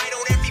 shine his light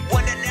on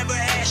everyone that never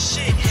had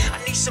shit. I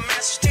need some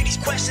answers to these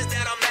questions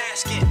that I'm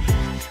asking.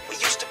 We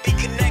used to be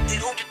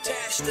connected, who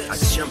detached us? I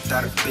jumped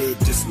out of bed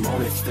this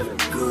morning, feeling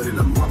good in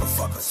a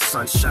motherfucker.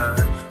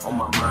 Sunshine on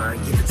my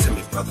mind, give it to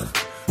me, brother.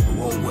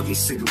 Roll with me,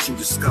 see what you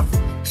discover.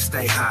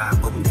 Stay high,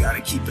 but we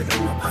gotta keep it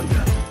on the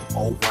under.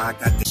 Oh, I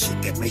got the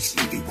shit that makes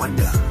me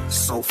wonder.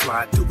 So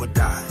fly, do or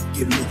die,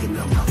 give me your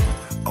number.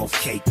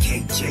 Okay,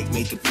 KJ,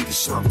 made the beat a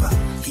slumber.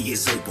 He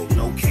is able,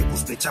 no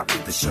cables, bitch, I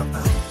beat the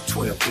shovel.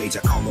 12 gauge,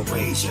 I call a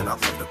rage, and I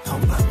love the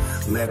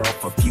pumper. Let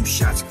off a few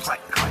shots, clack,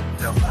 clack,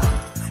 double.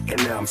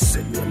 And now I'm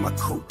sitting in my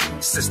coupe,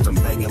 system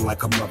banging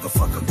like a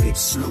motherfucker, big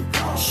Snoop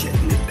Dogg,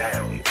 shitting it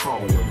down,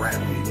 crawling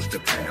around with the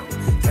pound.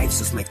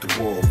 Gangsters make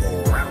the world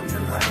go around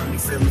and round. You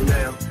feel me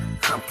now?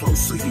 Come close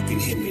so you can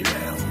hear me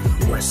now.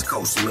 West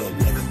Coast little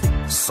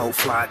nigga, so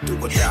fly, do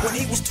or die. When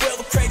he was 12,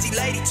 a crazy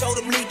lady told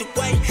him lead the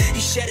way. He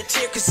shed a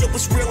tear cause it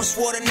was real and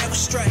swore to never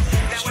stray.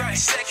 Now every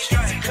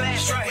second is a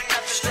class, when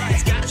nothing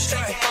lasts. Gotta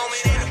take a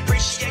moment and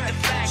appreciate the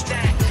fact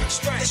that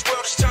this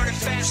world is turning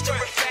faster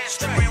and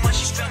faster. And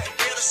once you felt the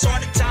real, it's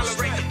hard to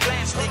tolerate the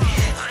plastic.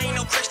 I ain't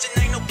no Christian,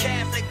 ain't no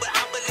Catholic, but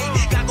I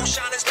believe God gon'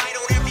 shine his light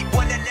on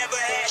everyone that never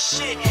had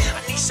shit.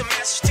 I need some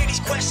answers to these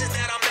questions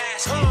that I'm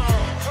asking.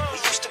 We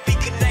used to be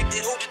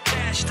connected, who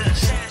detached us?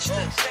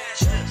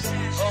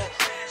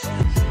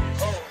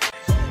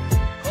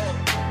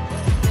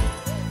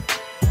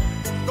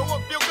 Throw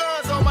up your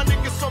guns, all my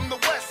niggas from the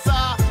west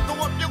side.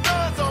 Throw up your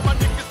guns, all my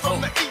niggas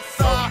from the east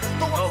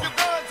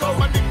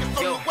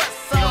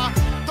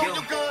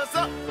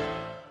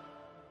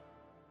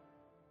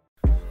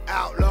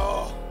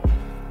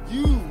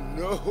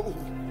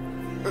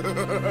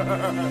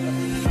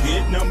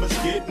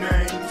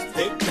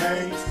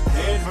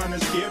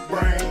Headhunters get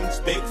brains,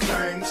 big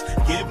things,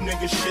 give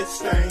niggas shit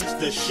stains,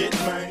 the shit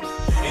man.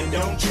 And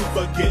don't you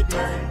forget,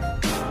 man,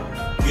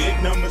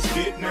 get numbers,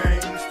 get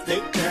names,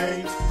 thick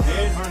names.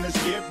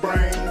 Headhunters get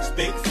brains,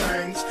 big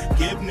things,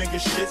 give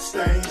niggas shit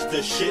stains,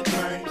 the shit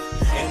man.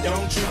 And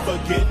don't you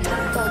forget,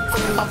 man.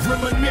 I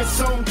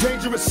reminisce on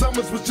dangerous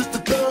summers, was just a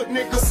thug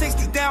nigga.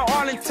 60 down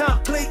Arlington,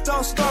 please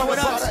don't start with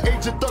us. By the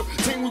age of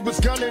 13 we was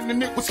gunning,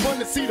 and it was fun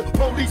to see the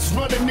police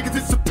running. Niggas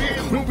disappear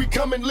when we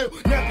come and live.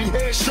 Nappy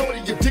head shorty,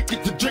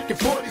 addicted to drinking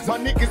 40s. My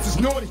niggas is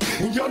naughty,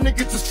 and y'all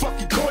niggas is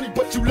fucking corny.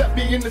 But you left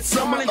me in the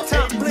summer of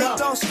Arlington, 89. please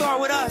don't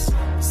start with us.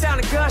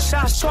 Sound of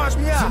gunshots, charge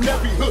me up. In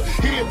every hood,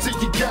 here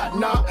till you got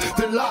knocked.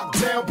 The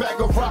lockdown,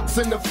 bag of rocks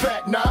in the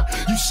fat knot.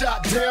 You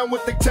shot down,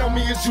 what they tell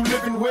me is you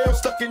living well.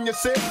 Stuck in your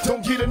cell,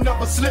 don't get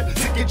another slip.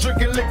 Sick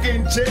drinking liquor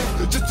in jail.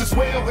 Just as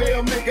well,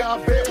 hell nigga,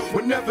 I bail.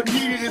 Whenever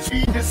needed is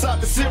eating inside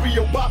the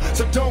cereal box.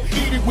 So don't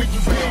eat it when you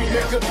big,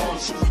 nigga. Who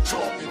we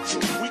talking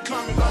to? We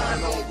coming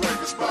lying on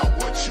records about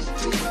what you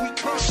do. We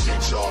come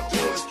shit y'all do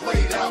is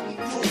played out and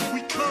proof.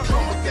 We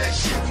come with that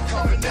shit, we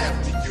coming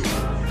after you.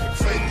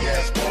 Fake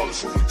ass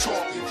ballers, who we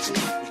talking to?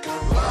 We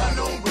come lying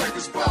on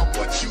records about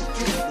what you do.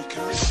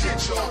 The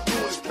shit y'all do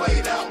is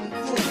played out and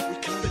proof.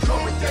 We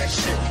come with that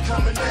shit, we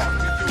coming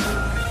after you.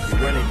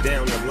 Running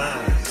down the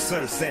line,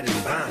 sunset and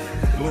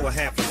vine. Blew a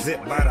half a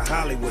zip by the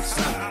Hollywood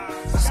side.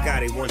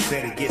 Scotty once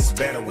said it gets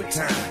better with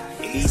time.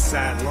 East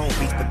side Long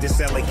Beach, but this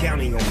LA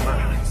County on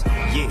mine.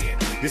 Yeah,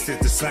 this is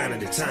the sign of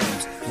the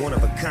times. One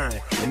of a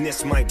kind, and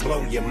this might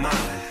blow your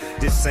mind.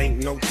 This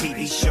ain't no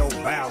TV show,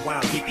 bow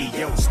wow, hippie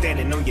yo,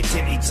 standing on your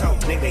tippy toe,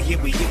 nigga, here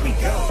we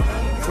go.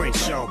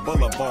 Crenshaw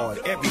Boulevard,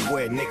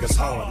 everywhere niggas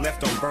hard,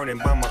 left on burning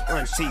by my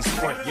auntie's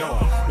front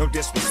yard. No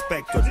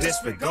disrespect or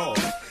disregard.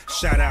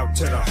 Shout out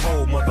to the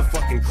whole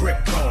motherfucking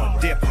grip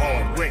card. Dip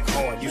hard, brick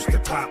hard, used to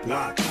pop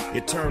lock.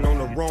 You turn on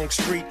the wrong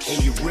street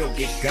and you will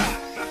get got.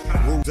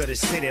 Rules of the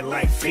city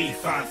like fee,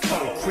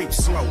 5-4, creep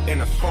slow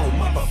in a phone,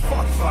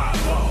 motherfuck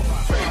 5-4.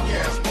 Fake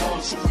ass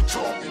ballers, who we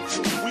talking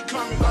to? We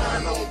coming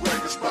lying on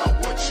records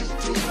about what you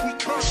do. We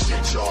come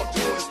shit y'all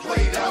do is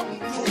played out and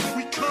proof.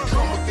 We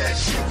come with that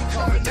shit, we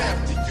coming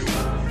after you.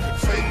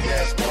 Fake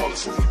ass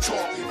ballers, who we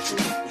talking to?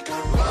 We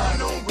come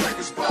lying on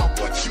records about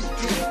what you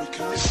do.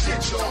 The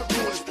shit y'all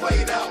do is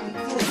played out and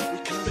proof.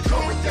 We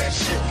come with that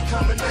shit, we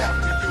coming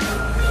after you.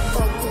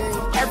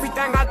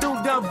 Everything I do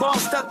done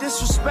bossed up,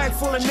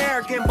 disrespectful and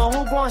arrogant, but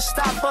who gonna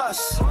stop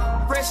us?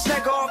 Rich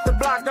nigga off the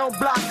block, don't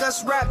block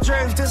us. Rap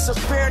dreams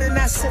disappeared and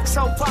that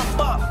 6-0 pop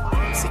up.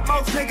 See,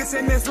 most niggas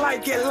in this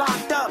life get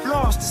locked up,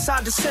 lost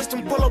inside the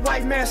system, pull a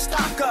white man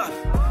stock up.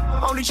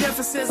 Only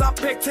difference I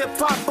picked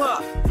hip-hop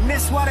up, and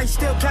this why they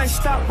still can't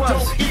stop us.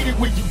 Don't eat it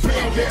when you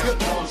big, nigga.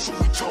 Who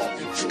we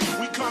talking to?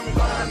 We coming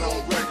lying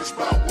on records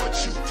about what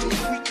you do.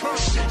 We come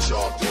shit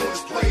y'all do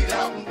is played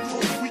out and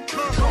proof. We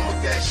come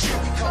with that shit,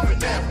 we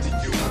coming after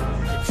you.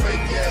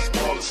 Fake ass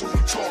ballers, who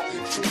we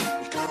talking to?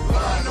 We come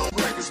lying on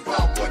records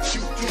about what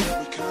you do.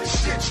 The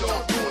shit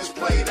y'all do is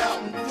played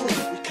out and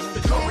proof.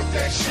 We come with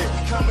that shit,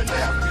 we coming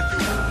after you.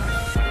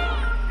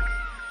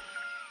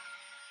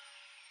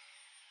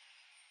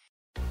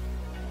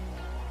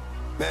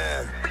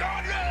 Man,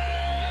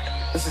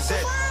 this is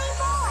it.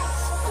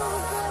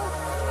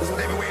 This is what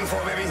they've been waiting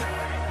for, baby.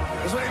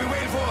 This is what they've been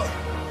waiting for.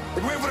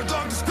 They've been waiting for the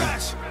dog to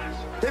scratch.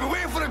 They've been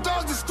waiting for the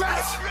dog to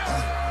scratch.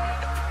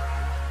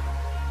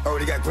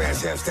 Already got Grand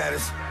Slam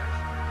status.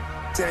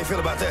 See how you feel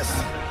about this?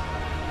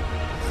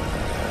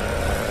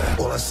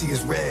 All I see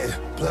is red,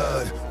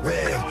 blood,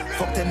 red.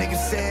 Fuck that nigga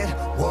said,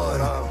 one,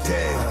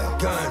 dead.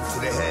 Gun to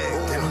the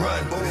head, then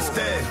run, but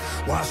instead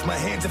wash my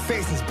hands and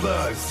face in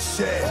blood,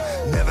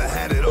 shed. Never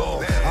had it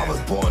all, I was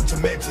born to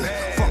mention.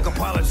 Fuck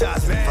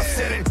apologizing, if I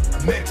said it,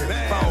 I meant it.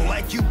 If I don't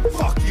like you,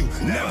 fuck you,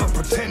 never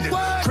pretended.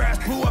 Crash,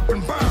 blew up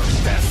and burned,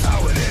 that's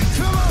how it ends.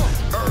 Come on!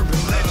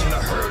 Urban legend,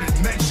 I heard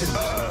it mentioned.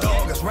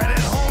 Dog is right at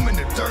home in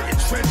the dirt and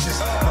trenches.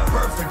 My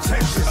birth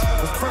intentions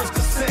was first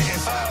a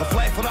sentence of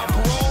life without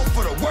parole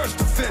for the worst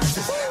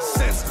offenses.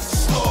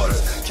 Senseless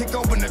slaughters, kick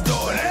open the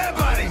door and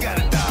everybody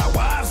gotta die.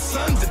 Wives,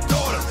 sons, and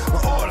daughters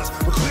with orders.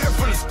 We're clear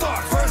from the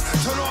start. First,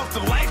 turn off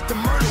the light, the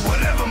murder,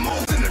 whatever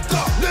moves in the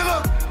dark.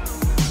 Nigga!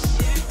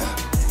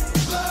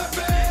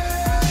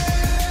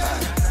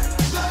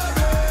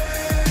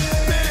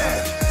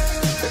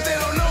 If they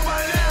don't know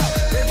by now,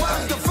 they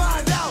about to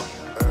find out.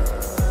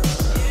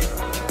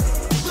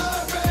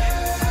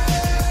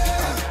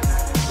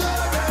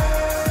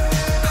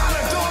 How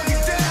the dog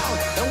is down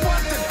and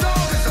what the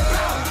dog is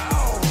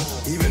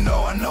about. Even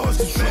though I know it's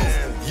the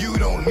truth, you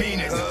don't mean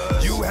it.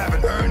 You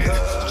haven't earned it.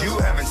 You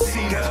haven't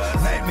seen it.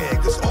 Nightmare,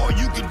 cause all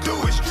you can do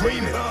is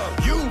dream it.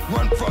 You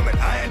run from it,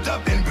 I end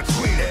up in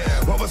between it.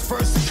 What was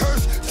first a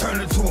curse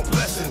turned into a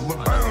blessing.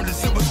 What burned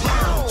as it was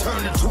learned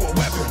turned into a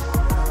weapon.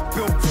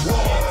 Built the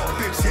wall,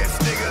 bitch ass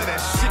nigga. That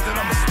shit that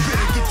I'ma spit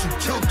and get you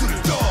killed through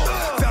the door.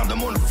 Found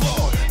him on the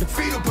floor, the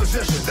fetal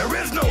position. There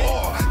is no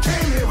awe.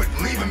 Came here with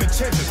leaving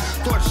intentions.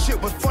 Thought shit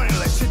was funny,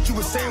 like shit you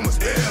were saying was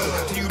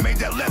ill. Till you made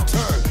that left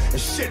turn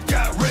and shit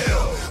got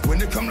real.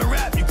 When it come to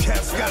rap, you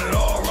cats got it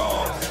all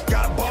wrong.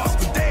 Got bars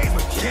for days,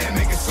 but can't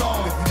make a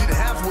song. If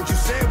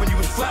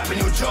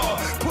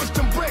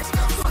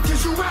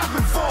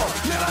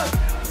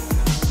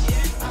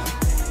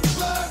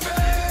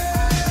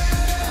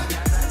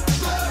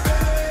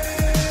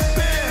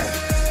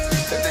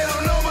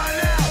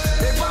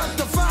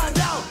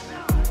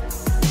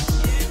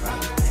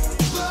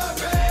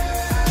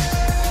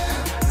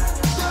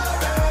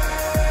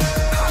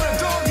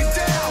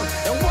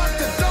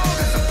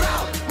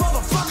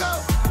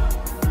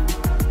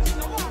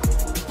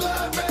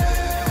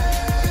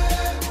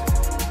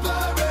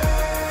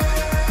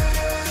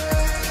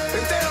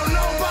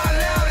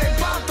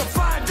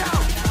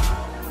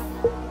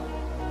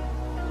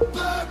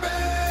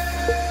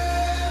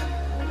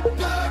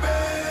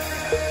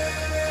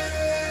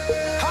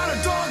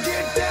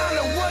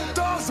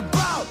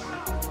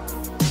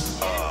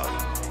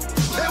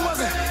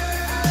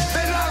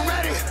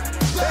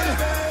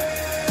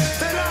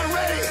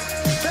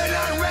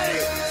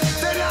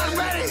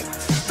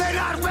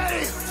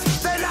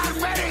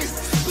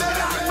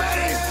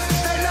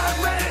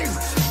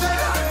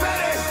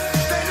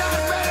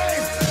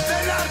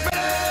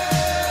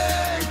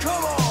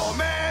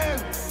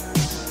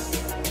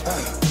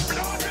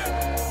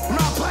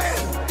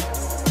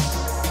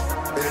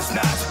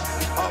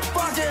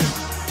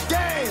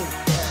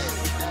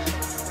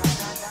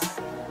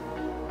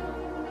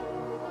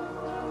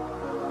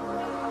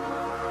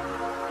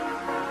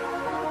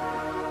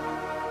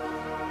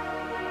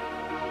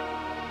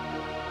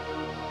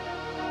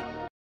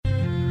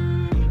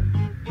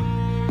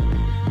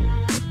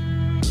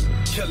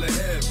killer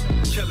him,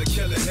 killer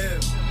him,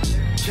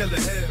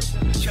 killer him,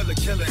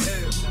 killer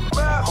him.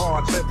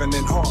 Hard living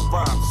and hard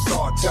rhymes, it's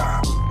hard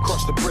time.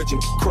 Cross the bridge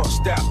and get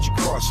crossed out, you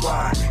cross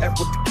line. F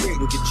with the king,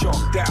 get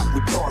chalked out,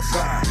 we cross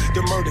line.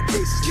 The murder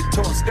cases get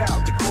tossed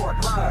out, the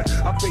court line.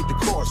 I paid the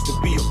cost to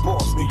be a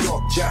boss, New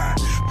York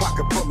giant.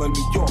 Pocket full of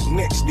New York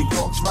Knicks, New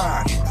York's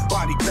fine.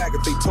 Body bag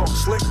if they talk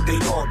slick, they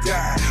all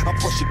die. I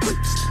push your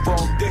grips,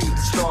 wrong day to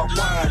start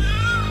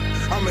whining.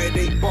 I'm at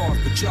 8 bars,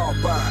 but y'all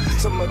buy.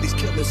 Some of these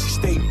killers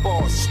stay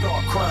bars,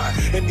 start crying.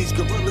 And these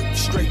gorillas be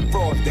straight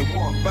frauds, they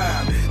walk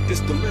by. This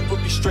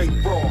delivery straight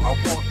raw, I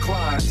want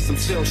clients. I'm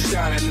still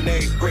shining and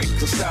they break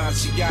the sign.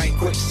 See, I ain't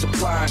quit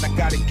supplying. I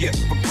got a gift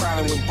for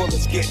grinding when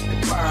bullets get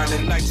defined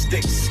and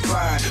nightsticks is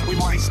fine. We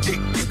might stick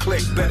to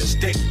click, better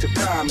stick to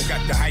time. I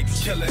got the hype,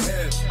 killer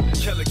him,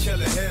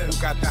 killer him.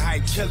 Got the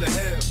hype, killer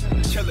him,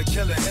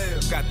 killer him.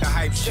 got the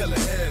hype,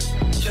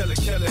 Killer him,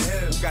 killer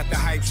him. got the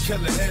hype,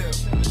 Killer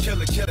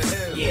him, killer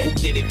him. Yeah, who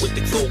did it with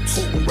the folks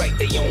who write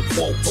their own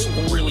quotes?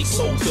 Who really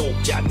so dope?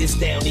 Jot this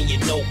down in your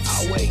notes.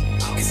 I'll wait.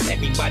 Cause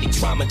everybody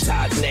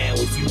traumatized now.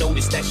 If you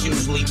notice, that's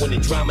usually when the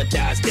drama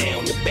dies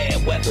down. The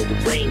bad weather, the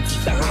rain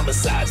keep the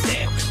homicides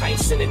down. I ain't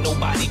sending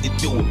nobody to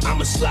do it,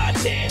 I'ma slide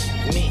down.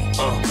 Me,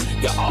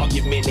 your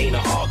argument ain't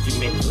an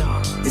argument.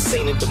 Nah, this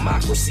ain't a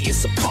democracy,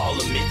 it's a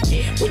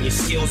parliament. When your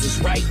skills is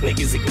right,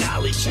 niggas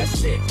acknowledge.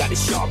 That's it. Gotta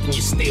sharpen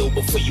your steel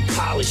before you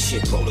polish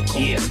it.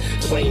 Protocol. Yeah,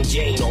 plain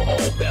Jane on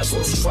all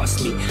bezels.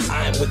 Trust me,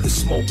 I am with the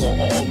smoke on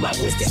all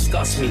levels.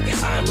 Disgust me,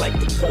 I am like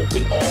the Pope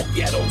in all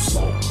ghettos.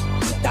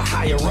 The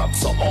higher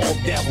ups are all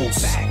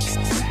devils.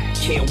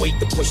 Can't wait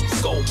to push the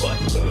go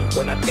button.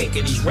 When I think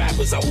of these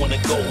rappers, I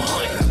wanna go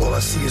hunt. All I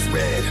see is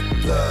red,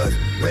 blood,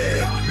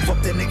 red.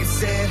 Fuck that nigga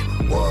said,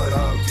 what,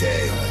 I'm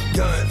dead.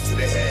 Gun to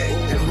the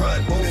head and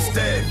run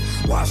instead.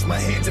 Wash my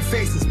hands and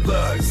faces,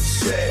 blood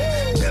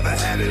shed. Never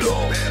had it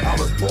all, I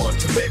was born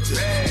to bitches.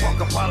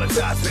 Fuck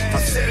apologizing, I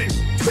said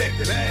it.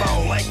 If I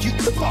don't like you,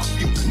 fuck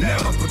you.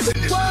 Never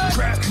pretended.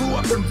 Crash blew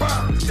up and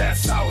burned.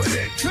 That's how it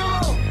is.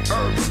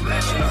 Urban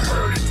legend, I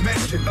heard it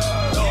mentioned.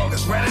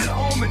 Dogs ran at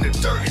home in the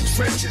dirty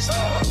trenches.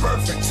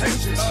 Perfect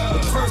intentions.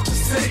 The first to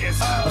say is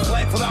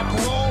life without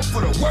parole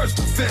for the worst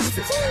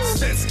offenses.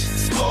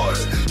 Senses,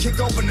 slaughters. Kick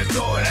open the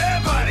door and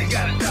everybody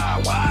gotta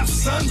die.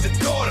 Wives, sons, and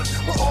daughters.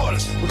 With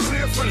orders, we're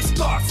clear from the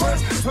start.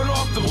 First, turn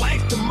off the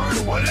lights to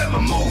murder whatever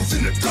moves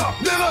in the dark.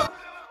 Nigga!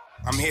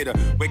 I'm here to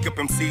wake up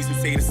MCs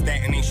who say the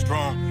statin ain't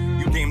strong.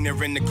 You damn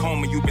near in the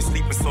coma, you been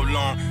sleeping so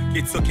long.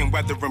 Get took in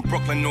whether in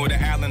Brooklyn or the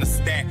island of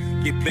Stat.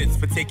 Get blitzed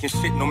for taking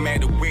shit no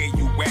matter where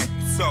you at.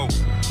 So,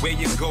 where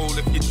you go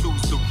if you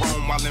choose to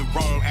roam while in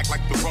Rome? Act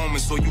like the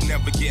Romans so you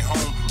never get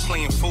home.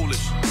 Playing foolish,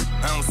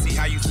 I don't see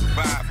how you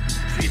survive.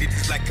 Treated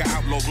just like an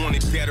outlaw,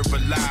 wanted dead or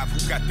alive.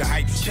 Who got the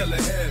hype? Killer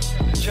him,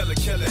 killer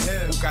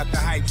him. Who got the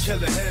hype?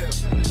 Killer him,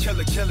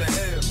 killer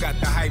him. Got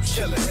the hype?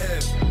 Killer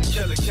him,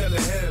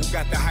 killer him.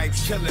 Got the hype?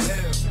 Killer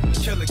him,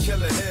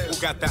 killer him.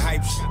 Who got the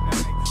hype?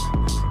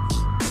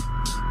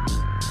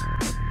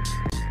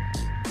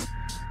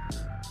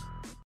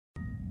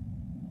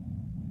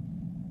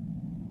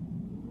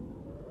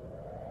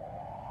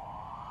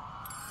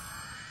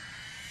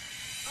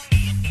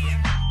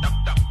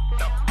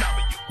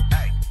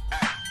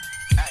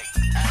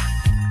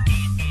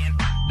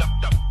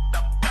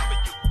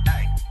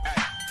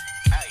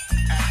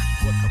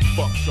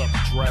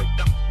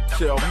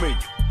 Tell me,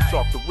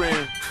 talk the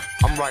ring.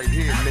 I'm right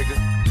here, nigga.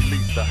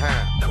 Release the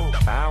hound.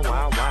 Wow.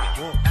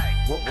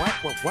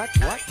 What?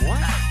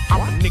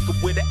 I'm a nigga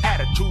with an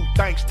attitude,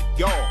 thanks to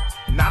y'all.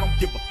 And I don't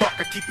give a fuck,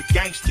 I keep it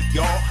gangsta,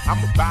 y'all. I'm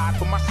a ride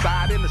for my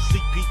side in the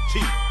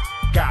CPT.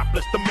 God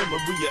bless the memory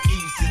of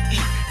Eazy-E.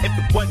 If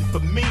it wasn't for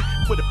me,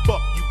 where the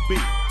fuck you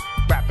be?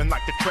 Rapping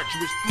like the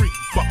treacherous 3,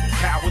 you fucking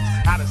cowards.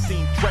 I done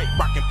seen Dre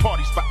rocking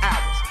parties for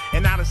hours.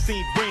 And I done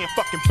seen Ren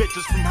fucking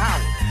bitches from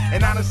Howard.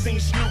 And I done seen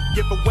Snoop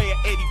give away an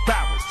 80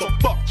 barrels. So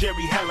fuck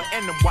Jerry Heller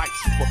and them white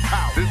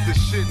superpowers. This the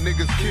shit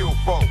niggas kill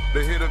for.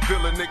 The hit a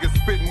villain niggas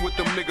spitting with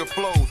them nigga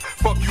flows.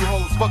 Fuck you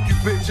hoes, fuck you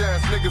bitch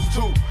ass niggas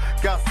too.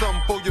 Got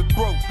something for your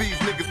throat. These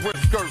niggas wear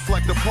skirts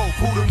like the Pope.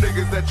 Who the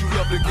niggas that you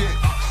love to get?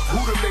 Who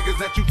the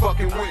niggas that you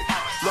fucking with?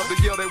 Love to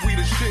yell that we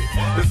the shit.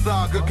 The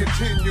saga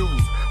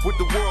continues with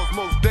the world's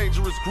most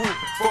dangerous group.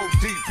 4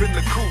 deep in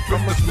the coop.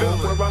 I'ma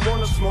smoke where I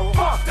wanna smoke.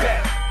 Fuck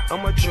that.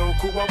 I'ma choke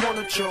who I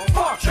wanna choke.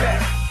 Fuck that.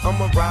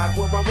 I'ma ride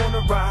where I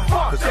wanna ride.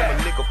 Fuck Cause that. I'm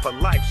a nigga for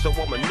life, so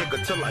I'm a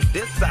nigga till I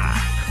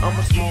decide.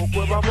 I'ma smoke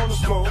where I wanna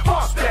smoke.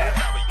 Fuck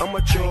that. I'ma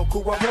choke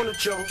who I wanna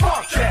choke.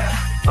 Fuck that.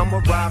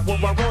 I'ma ride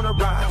where I wanna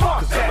ride. Fuck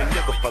Cause I'm a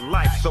nigga for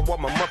life, so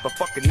I'm a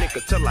motherfucking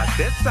nigga till I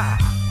decide.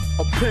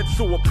 A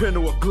pencil, a pen,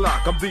 or a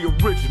Glock. I'm the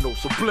original,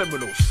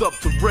 subliminal,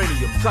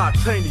 subterranean,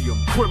 titanium,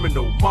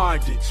 criminal,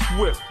 minded,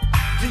 swift.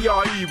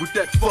 DRE with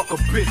that fuck a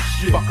bitch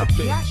shit.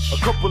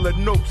 A couple of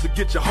notes to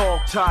get your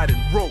hog tied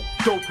and rope.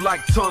 Dope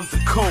like tons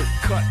of coke.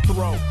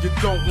 Cutthroat. You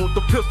don't want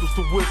the pistols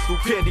to whistle.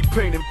 Candy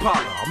paint and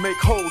Impala. I make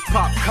hoes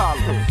pop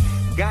collars.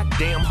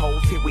 Goddamn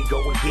hoes, here we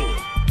go again.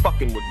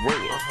 Fucking with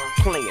Ren,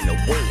 playing the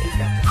win.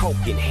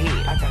 Coke in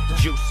hand,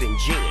 juice and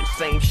gin.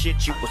 Same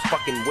shit you was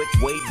fucking with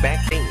way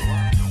back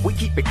then. We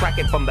keep it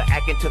cracking from the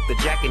acting to the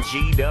jacking.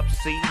 G'd up,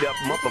 C'd up,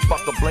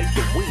 motherfucker, blaze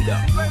the weed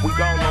up. We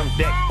all on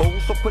deck, fool,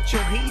 so put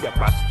your heat up.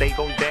 I stay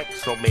on deck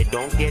so me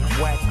don't get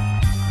wet.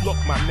 Look,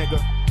 my nigga,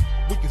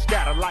 we can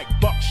scatter like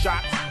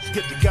buckshots. Let's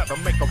get together,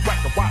 make a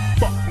record. Why the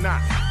fuck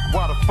not?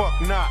 Why the fuck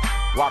not?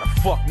 Why the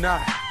fuck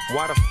not?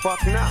 Why the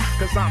fuck not?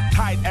 Cause I'm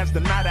tight as the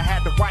night I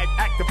had the right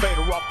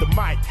activator off the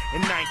mic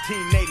in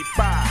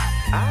 1985.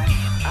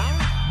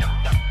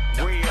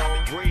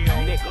 Real,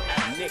 nigga.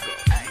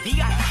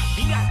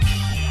 B.I.G.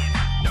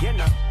 You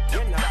know.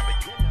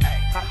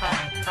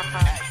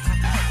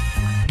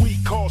 We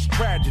cause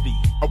tragedy,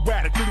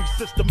 erratically,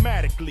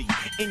 systematically.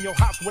 In your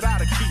house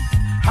without a key.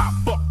 How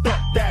fucked up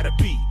that'll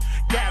be?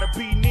 Gotta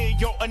be near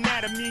your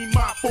anatomy,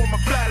 my form of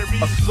flattery.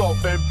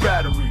 Assault and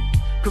battery,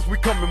 cause we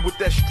coming with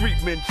that street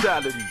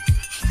mentality.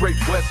 Straight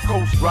West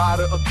Coast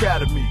Rider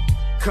Academy.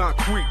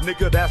 Concrete,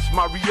 nigga, that's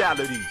my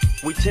reality.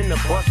 We tend to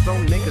bust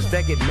on niggas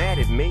that get mad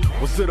at me.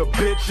 Was it a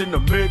bitch in the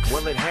mix?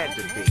 Well, it had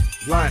to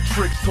be. Lying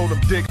tricks told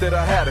them dick that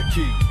I had a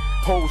key.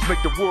 Hoes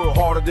make the world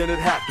harder than it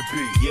had to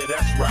be. Yeah,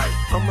 that's right.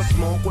 I'ma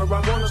smoke where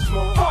I wanna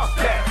smoke. Fuck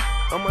that.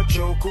 I'ma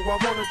choke who I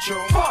wanna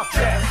choke. Fuck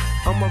that.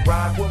 I'ma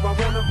ride where I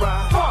wanna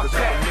ride. Fuck Cause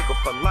that. I'm a nigga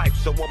for life,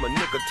 so I'm a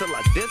nigga till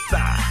I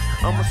decide.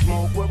 I'ma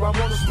smoke where I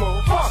wanna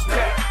smoke. Fuck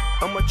that.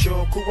 I'ma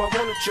choke who I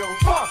wanna choke.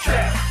 Fuck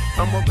that.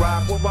 I'ma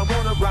ride where I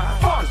wanna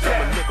ride. Fuck Cause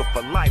that. I'm a nigga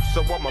for life,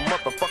 so I'm a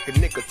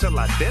motherfucking nigga till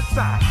I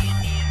decide.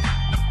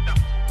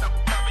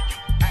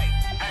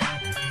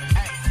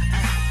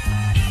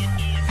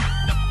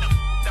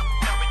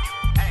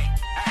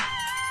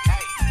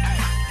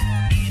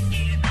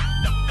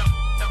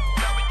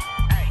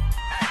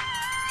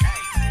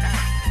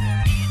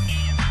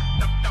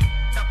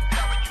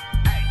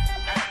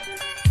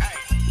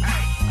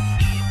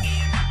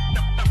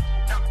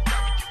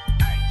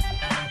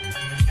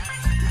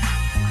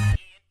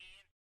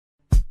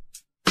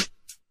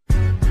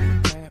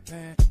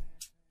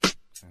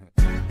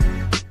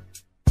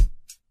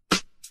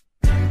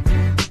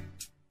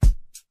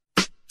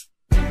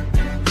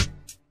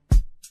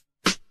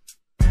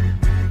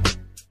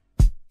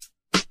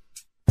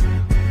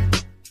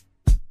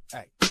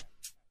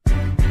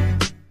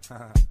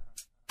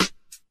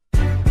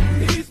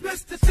 He's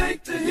Mr.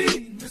 Take the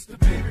Heat, Mr.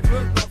 Baby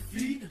Rub My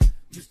Feet,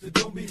 Mr.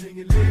 Don't Be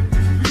Hanging Late in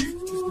the Street,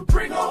 Mr.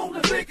 Bring On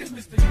the Bacon,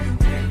 Mr.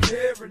 You Ain't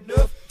There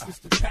Enough,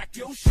 Mr. Pack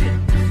Your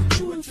Shit, Mr.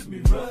 Do It To Me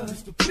Run,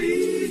 Mr.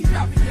 Please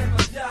Drop Me In My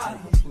Job,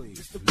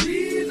 Mr.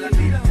 Please I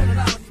Need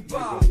 $100 to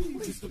buy,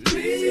 Mr.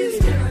 Please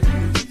Can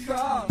I use your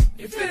car?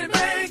 If any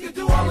man can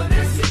do all of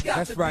this, he got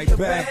that's to right, be a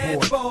bad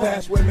boy. boy.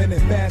 Fast women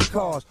and fast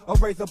cars. A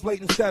razor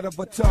blade instead of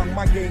a tongue.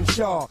 My game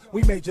sharp.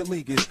 We major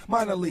leaguers,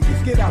 minor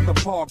leaguers. Get out the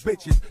park,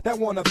 bitches that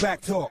wanna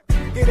back talk.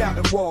 Get out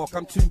and walk.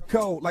 I'm too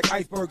cold like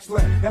iceberg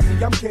slim. That's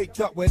see, I'm caked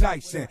up with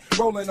ice and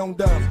rolling on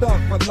dubs, thug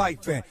for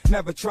life and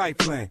never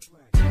trifling.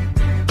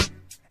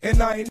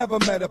 And I ain't never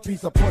met a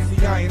piece of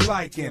pussy I ain't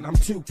liking. I'm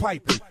too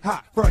piping,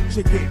 hot front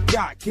chick get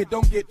got. Kid,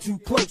 don't get too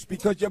close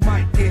because you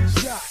might get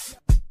shot.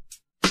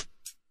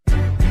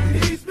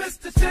 He's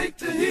Mr. Take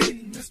the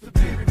Heat, Mr.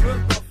 Baby Rub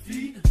My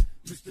Feet,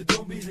 Mr.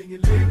 Don't Be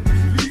Hanging Late in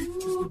the Street,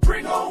 Mr.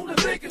 Bring On the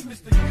Bacon,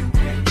 Mr. You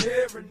Ain't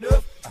There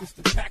Enough,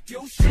 Mr. Pack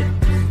Your Shit,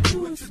 Mr.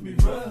 Do It To Me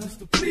Run,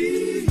 Mr.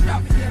 Please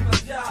Drop Me In My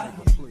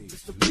Job,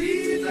 Mr.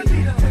 Please I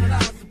Need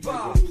 $100 to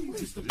buy,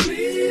 Mr.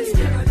 Please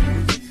Can I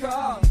use your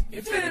car?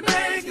 If any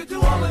man can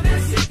do all of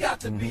this, he got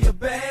to be a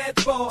bad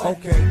boy.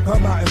 Okay,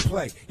 come out and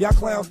play. Y'all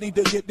clowns need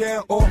to get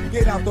down or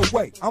get out the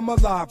way. I'm a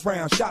live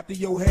round, shot to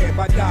your head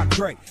by Doc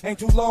Dre. Ain't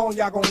too long,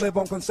 y'all gon' live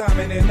on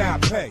consignment and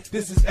not pay.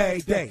 This is a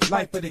day,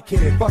 life of the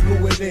kid. Fuck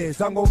who it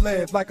is, I'm gon'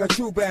 live like a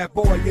true bad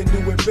boy and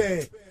do it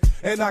big.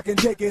 And I can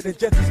take it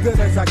just as good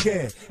as I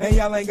can. And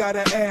y'all ain't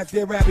gotta ask,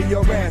 they're rapping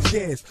your ass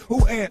kids.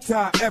 Who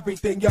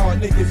anti-everything y'all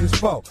niggas is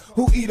for?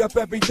 Who eat up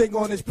everything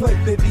on his plate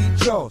that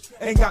eat yours?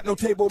 Ain't got no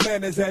table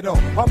manners at all.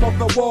 I'm off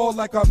the wall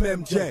like I'm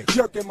MJ.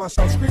 Jerking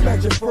myself, scream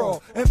at your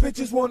fraud. And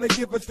bitches wanna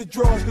give us the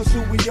draws, cause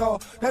who we are.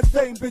 That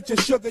same bitch of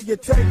sugar you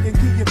take and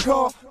keep your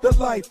car. The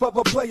life of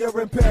a player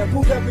impaired.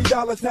 Who's every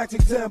dollar tax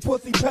exempt?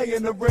 Pussy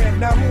paying the rent.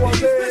 Now who I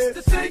live?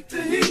 Mr. Take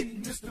the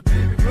Heat, Mr.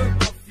 Baby Rub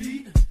My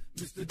Feet,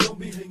 Mr. Don't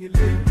Be Hanging Late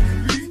in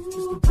the Street,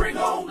 Mr. Bring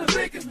On the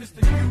Bacon,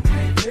 Mr. You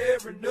Ain't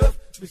There Enough,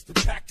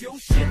 Mr. Pack Your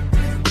Shit,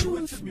 Mr. Do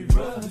It To Me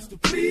Run,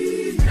 Mr.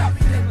 Please Drop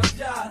Me In My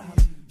Job,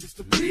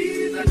 Mr.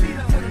 Please I Need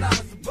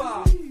 $100 to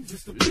buy,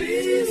 Mr.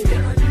 Please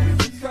Can I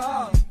use your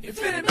car?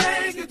 If any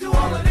man can do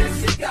all of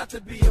this, he got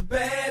to be a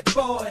bad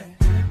boy.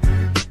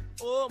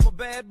 Oh, I'm a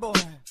bad boy.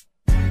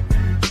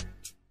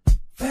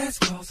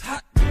 Fast cars,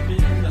 hot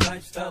women, the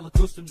lifestyle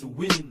accustomed to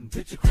winning.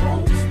 Picture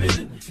chrome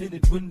spinning,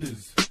 tinted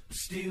windows.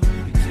 Still, you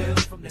can tell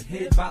from the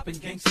head bopping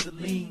gangster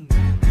lean.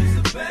 He's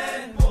a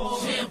bad boy.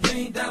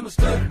 Champagne diamonds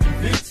studded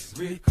events.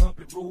 Red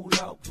carpet roll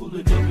out,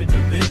 pulling up in the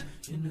vent.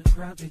 In the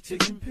crowd, they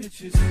taking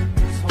pictures.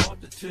 It's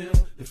hard to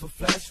tell if a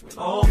flash went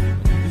off.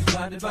 He was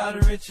blinded by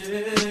the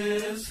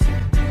riches.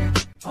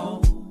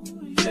 Oh,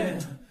 yeah.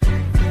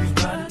 He was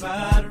blinded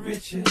by the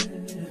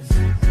riches.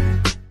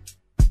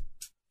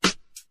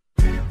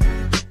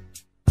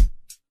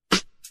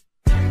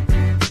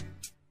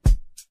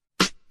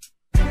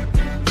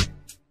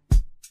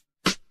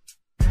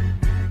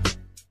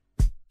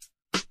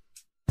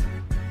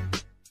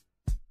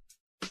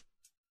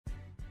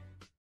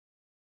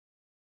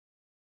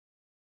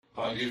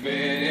 Are you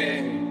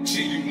ready?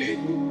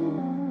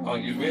 G-Unit. Are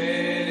you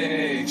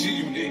ready?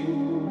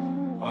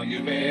 G-Unit. Are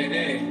you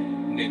ready?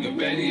 Nigga,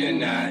 ready or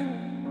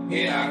not?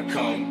 Here I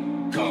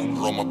come.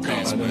 Roll my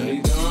pants, man. I don't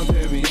need Dom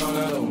Perignon,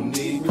 I don't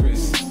need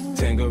Chris.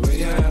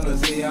 Tangeray,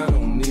 Alizé, I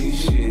don't need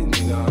shit.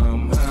 Nigga,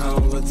 I'm high all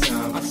the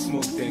time. I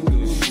smoke that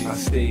good shit. I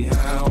stay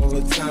high all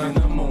the time.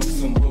 I'm on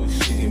some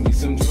bullshit. Give me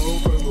some Joe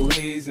Purple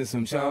Haze and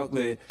some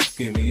chocolate.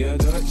 Give me a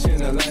Dutch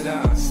and a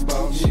lighter. I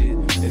spout shit.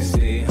 And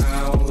stay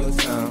high all the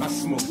time. I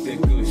smoke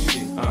that good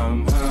shit.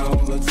 I'm high all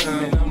the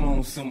time. And I'm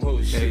on some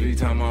bullshit. Every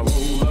time I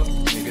roll up,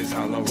 niggas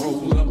holla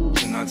roll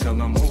up. And I tell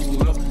them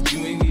hold up. You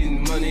ain't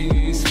getting money, you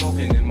ain't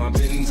smoking in my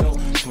Benzo.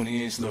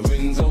 20-inch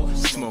Lorenzo,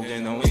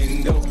 smoking on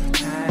window.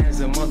 High as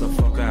a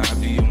motherfucker, I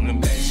be on the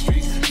back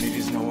streets.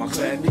 Niggas know I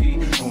clap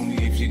heat.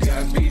 Only if you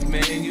got beef,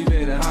 man, you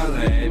better holla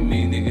at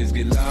me. Niggas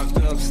get locked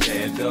up,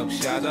 stabbed up,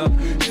 shot up.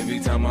 Every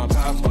time I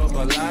pop up,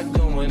 a lot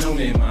going on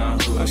in my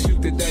hood. I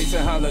shoot the dice,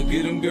 I holla,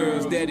 get them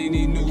girls. Daddy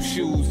need new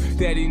shoes.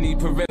 Daddy need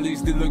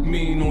Pirellis that look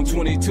mean on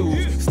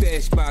 22s.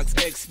 Stash box,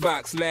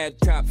 Xbox,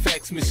 laptop,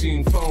 fax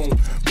machine, phone.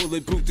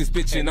 Bulletproof this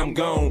bitch and I'm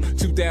gone.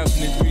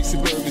 2003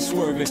 Suburban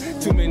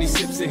swerving. Too many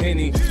sips of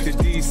Henny. The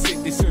D's sick,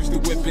 they searched the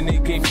whip and they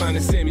can't find the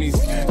semis.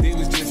 They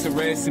was just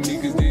harassing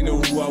me cause they know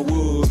who I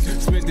was.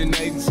 Spent the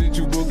night in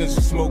Central Brooklyn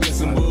smoking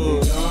some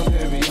bud. Dom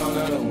Perignon,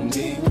 I don't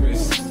need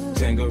Chris.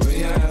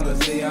 Tangeray,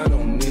 Alizé, I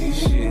don't need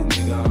shit.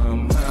 Nigga,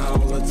 I'm high all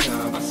the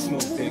time. I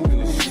smoke that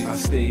good shit. I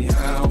stay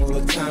high all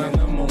the time.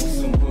 I'm on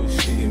some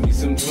bullshit. Give me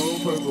some Joe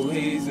Purple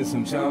Haze and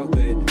some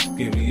chocolate.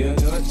 Give me a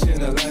Dutch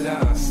and a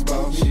lighter. I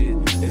spout shit.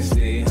 And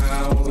stay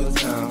high all the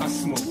time. I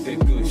smoke that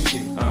good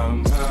shit.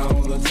 I'm high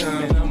all the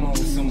time. And I'm on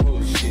some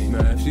bullshit.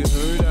 Now if you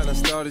heard I done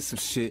started some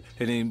shit,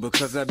 it ain't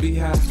because I be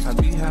high, I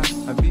be high,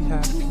 I be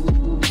high.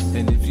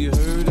 And if you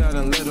heard I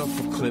done let off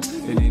a clip,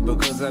 it ain't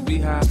because I be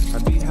high, I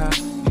be high.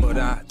 But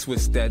I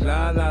twist that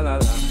la la la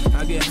la.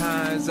 I get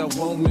high as I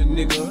want a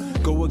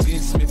nigga. Go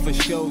against me for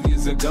show,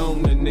 years ago,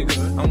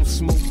 nigga. I don't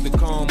smoke to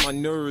calm my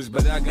nerves,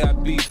 but I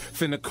got beef.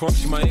 Finna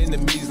crush my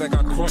enemies like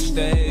I crushed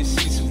the ass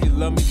sheets. If you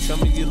love me, tell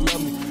me you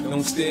love me.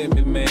 Don't stare at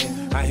me,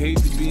 man. I hate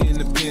to be in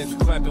the pins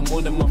clapping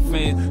one of my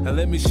fans. Now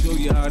let me show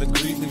you how to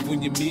greet me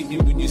when you meet me,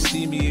 when you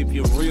see me. If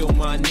you're real,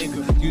 my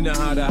nigga, you know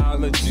how to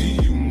holler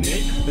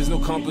G-Unit. There's no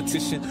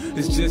competition,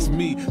 it's just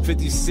me.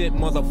 50 Cent,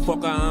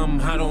 motherfucker, I'm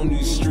hot on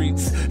these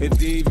streets. If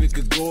David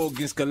could go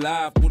against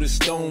Goliath with a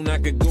stone, I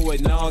could go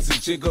at Nas and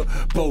Jigga,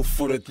 both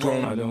for the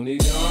throne. I don't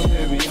need Dom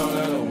Perignon,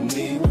 I don't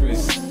need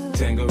Chris.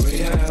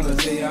 Tangeray,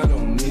 Alizé, I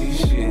don't need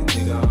shit.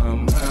 Nigga,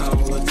 I'm high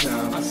all the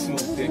time. I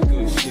smoke that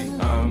good shit.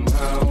 I'm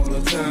high all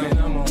the time, and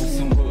I'm on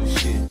some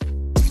bullshit.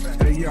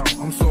 Hey yo,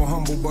 I'm so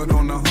humble, but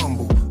on the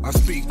humble. I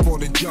speak for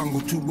the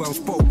jungle, too well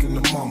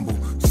spoken to mumble.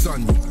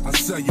 Son you, I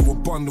sell you a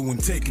bundle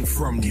and take it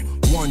from you.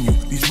 Won you,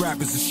 these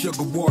rappers are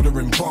sugar water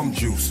and bum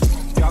juice.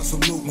 Y'all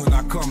salute when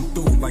I come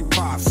through like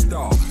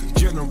 5-star.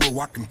 General,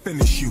 I can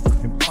finish you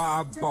in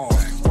 5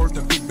 bars. Worth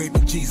a big baby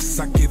Jesus,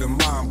 I get a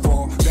mind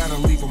ball. That'll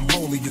leave them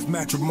holy as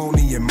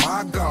matrimony and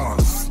my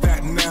God.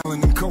 Staten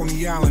Island and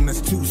Coney Island,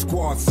 that's 2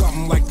 squads.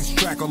 Something like this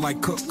track or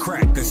like cook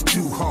crack, that's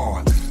too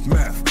hard.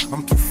 Meth,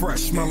 I'm too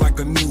fresh, smell like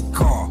a new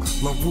car.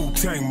 Love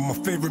Wu-Tang, my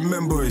favorite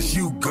member is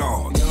you,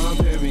 God. Dom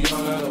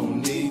Perignon, I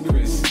don't need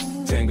Chris.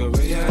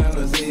 Tangeray,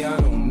 Alizé, I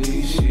don't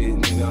need shit.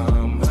 Nigga,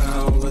 I'm high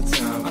all the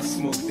time. I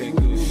smoke that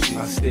good shit.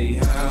 I stay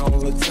high all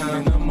the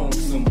time. I'm on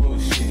some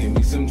bullshit. Give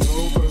me some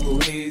Joe Purple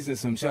Haze and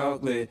some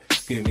chocolate.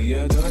 Give me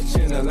a Dutch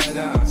and a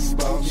lighter. I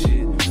spout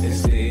shit. And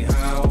stay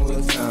high all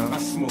the time. I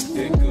smoke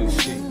that good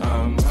shit.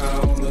 I'm high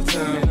all the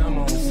time. And I'm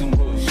on some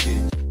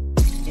bullshit.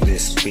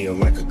 This feel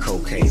like a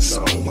cocaine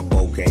song. My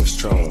bow game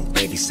strong.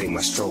 Baby say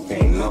my stroke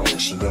ain't long.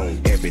 She on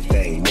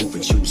everything. Move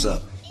and choose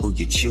up. Who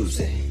you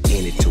choosing?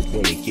 In it to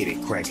win it, get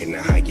it crackin',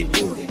 now how you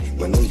do it?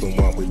 Maneuvering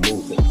while we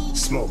moving,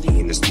 smoking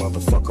in this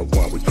motherfucker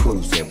while we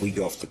cruising. We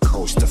off the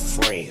coast of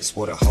France,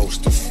 what a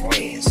host of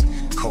friends.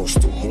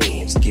 Coastal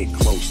winds, get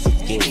close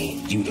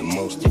again. You the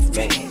most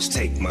advanced,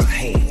 take my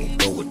hand,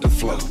 go with the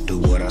flow. Do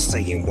what I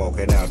say and walk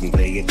it out and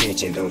pay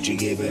attention, don't you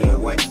give it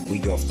away. We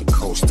off the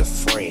coast of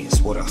France,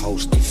 what a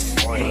host of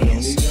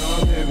friends.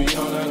 I don't need Dom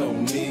Perignon, I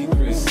don't need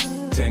Chris.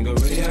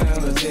 Tangeray,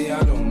 Alizé,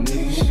 I don't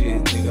need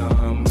shit. Nigga,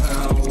 I'm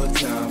high all the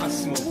time. I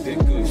smoke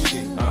that good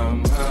shit.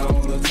 I'm high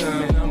all the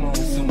time, and I'm on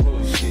some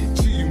bullshit.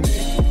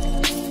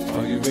 G-Unit,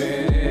 are you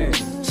ready?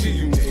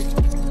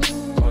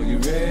 G-Unit, are you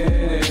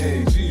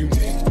ready?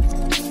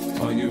 G-Unit,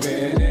 are you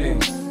ready?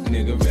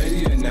 Nigga,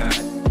 ready or not?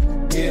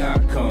 Here I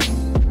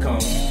come,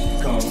 come.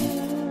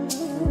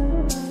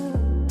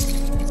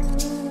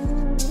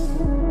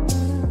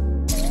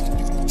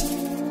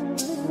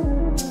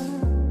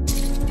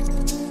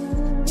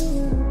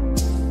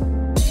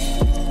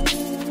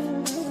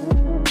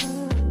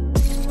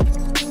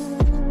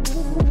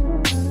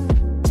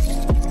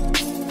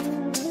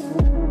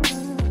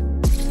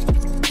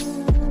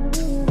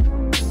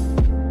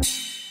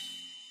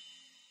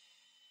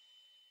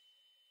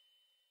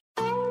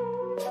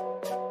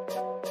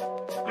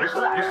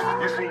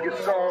 You see your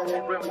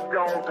song really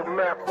gone to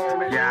map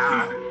on it?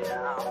 Yeah.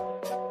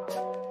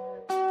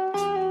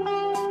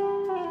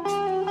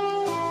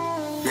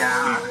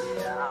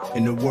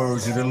 In the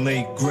words of the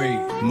late great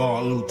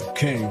Martin Luther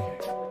King,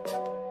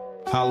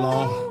 how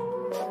long?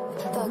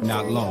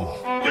 Not long.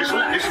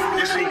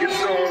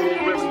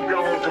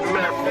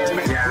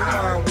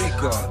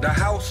 The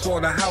house or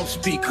the house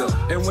speaker,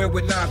 and where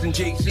would Nas and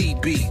Jay-Z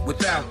be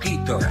without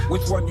ether?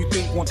 Which one you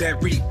think want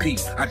that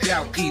repeat? I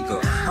doubt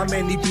either. How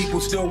many people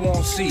still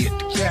won't see it?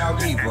 The cow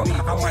lever.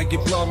 I might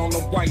get blood on the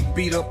white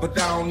beater, but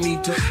I don't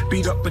need to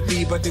beat up a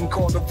diva, then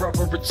call the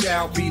brother a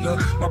child beater.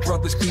 My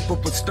brother's keeper,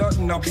 but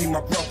stuntin', I'll be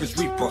my brother's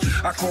reaper.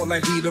 I call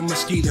that heater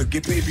mosquito,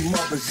 get baby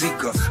mother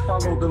Zika.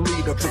 Follow the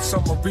leader, put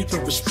some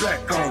Aretha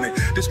respect on it.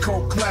 This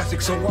cold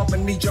classic, so I'ma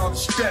need y'all to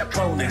step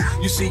on it.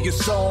 You see your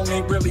song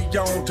ain't really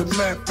on to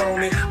meth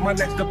on it. My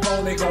next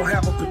opponent gon'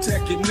 have a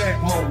protect your neck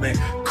moment.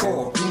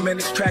 Core, man,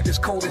 this track is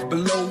cold as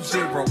below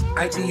zero.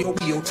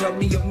 IDOBO, tell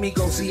me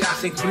amigo, see I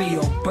say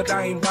Rio. But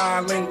I ain't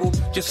bilingual,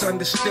 just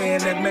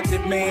understand that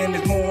Method Man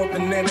is more of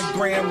an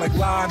anagram like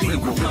Live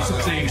Eagle.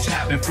 Some things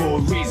happen for a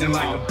reason,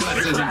 like a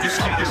blessing in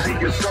disguise. You see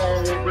your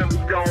song ain't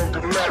really gone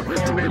to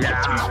meth on it.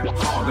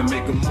 Hard to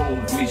make a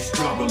move, we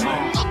struggling.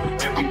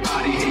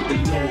 Everybody hate the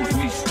news,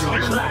 we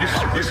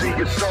struggling. You see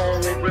your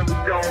song ain't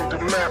really gone to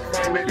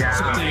meth on it.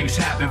 Some things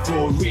happen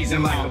for a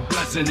reason, like a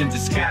blessing in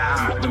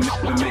disguise.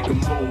 To make a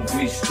move,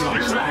 we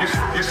struggling.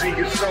 You see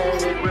your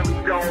song ain't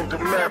really gone to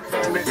meth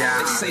on it.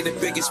 They say the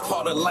biggest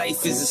part of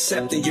life is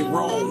accepting your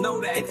own.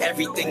 And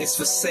everything is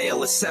for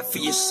sale except for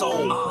your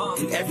soul.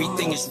 And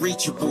everything is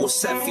reachable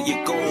except for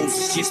your goals.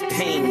 It's just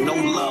pain, no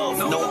love,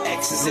 no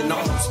X's and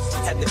O's.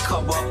 Had to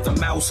cover up the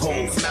mouse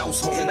holes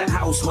in the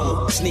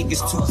household.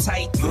 Sneakers too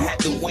tight, you had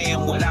to wear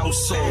them without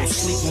soles.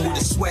 Sleeping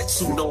with a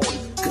sweatsuit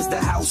on, cause the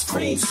house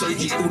clean.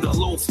 Searching through the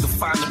loaf to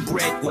find the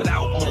bread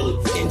without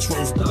mold.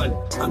 Intro's done,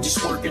 I'm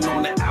just working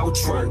on the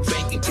outro.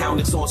 Bank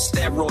account is on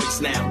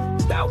steroids now.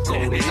 Without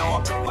going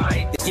on,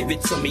 why they give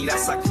it to me,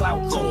 that's like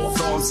clout though.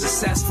 Though I'm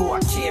successful, I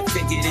can't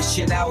figure this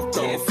shit out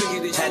though.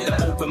 Had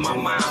to open my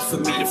mind for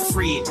me to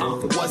free it.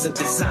 It wasn't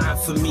designed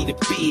for me to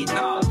be it.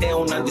 They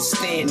don't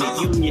understand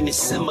the union is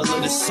similar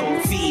to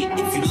Soviet.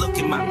 If you look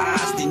in my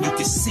eyes, then you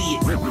can see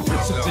it.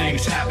 Some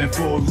things happen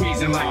for a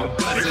reason, like a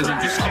blessing in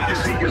disguise.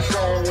 You see your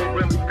song ain't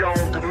really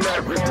gone to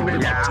meth on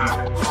it.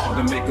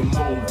 Hard to make a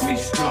move, we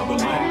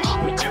struggling.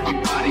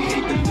 Everybody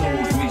hate the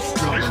news, we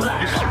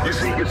struggling. You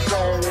see your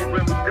song ain't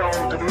really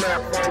gone to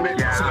meth on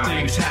it. Some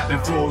things happen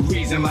for a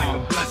reason, like a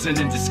blessing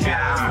in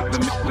disguise.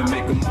 To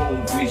make a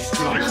move, we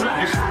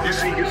struggling. You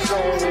see your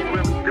song ain't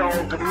really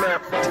gone to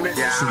meth on it.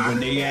 So when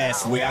they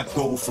ask where I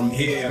go from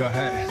here,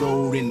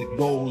 road and the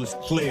goal is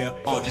clear,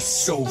 or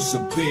just so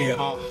severe.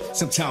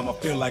 Sometimes I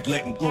feel like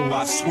letting go,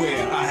 I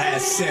swear. I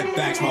had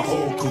setbacks my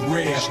whole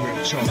career.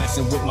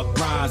 Messing with my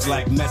grinds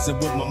like messing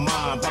with my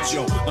mind. But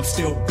yo, I'm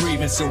still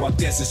breathing, so I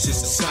guess it's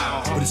just a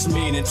sign. But it's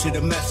meaning to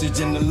the message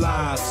in the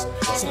lines.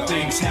 Some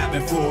things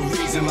happen for a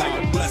reason,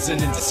 like a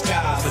blessing in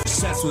disguise. The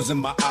success was in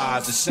my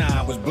eyes, the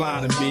shine was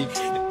blinding me.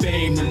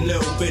 Fame, a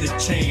little bit of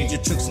change.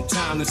 It took some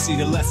time to see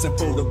the lesson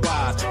for the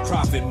rise.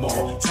 Profit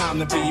more. Time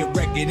to be a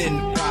record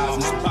enterprise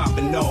and it's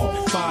popping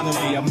off.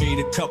 Finally, I made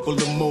a couple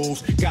of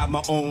moves. Got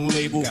my own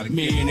label.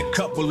 Me and a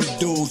couple of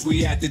dudes,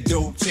 we at the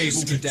dope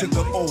table. Took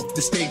an oath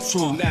to stay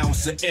true. Now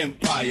it's an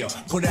empire.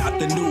 Put out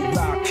the new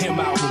rock, came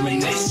out with me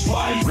next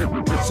fight.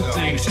 Some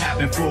things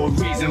happen for a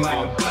reason,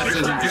 like a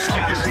blessing in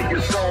disguise. You see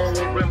your song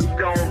ain't really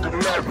gone to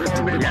meth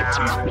on it.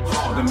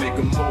 Hard to make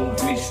a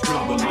move, we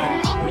struggling.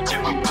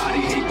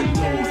 Everybody hate the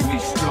news, we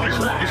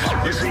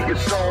struggling. You see your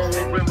song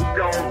ain't really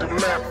gone to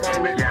meth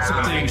on it.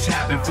 Some things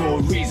happen for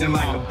a reason,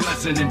 like a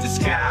blessing in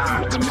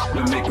disguise. To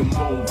make a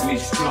move, we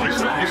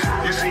struggling.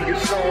 You see your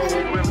song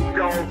ain't really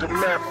gone to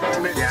meth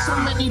on it. So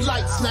many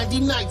lights, 90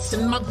 nights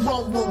in my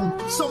grown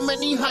room. So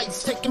many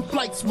heights, taking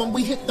flights when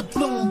we hit the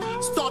bloom.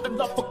 Started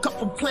off a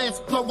couple plants,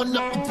 blowing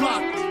up the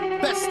block.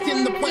 Best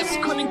in the West,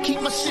 couldn't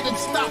keep my shit in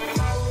stock.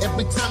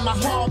 Every time I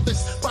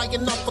harvest,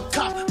 buying off a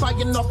cop,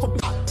 buying off a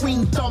block.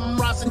 Green thumb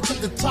rising to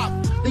the top.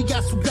 They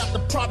ask who got the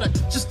product,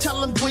 just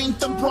tell them Green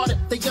Thumb brought it.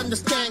 They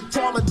understand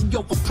quality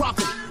over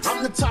profit.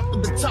 I'm the top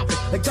of the topic.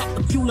 I got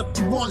the fuel if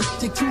you want it.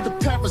 Take you to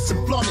Paris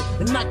and flaunt it,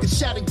 and I can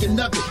shatter your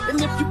nugget.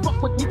 And if you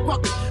fuck with me,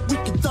 fuck it. We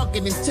can thug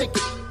it and take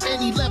it.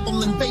 Any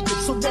level and bake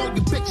it, so all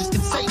you bitches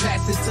can say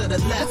pass it to the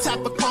left.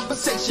 Type of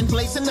conversation,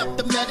 blazing up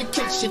the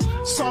medication.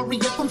 Sorry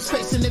if I'm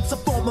spacing, it's a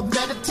form of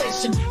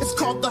meditation. It's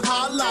called the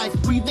high life.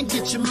 Breathe and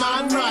get your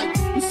mind right.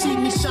 You see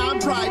me shine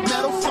bright,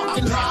 metal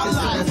fucking high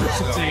life.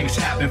 Some things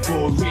happen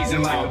for a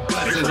reason, like a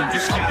blessing in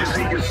disguise. You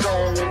see your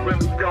song ain't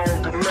really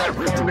gone to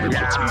meth on it.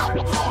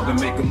 Hard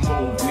to make a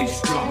move, we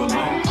struggling.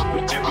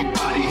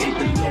 Everybody hate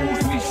the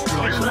news, we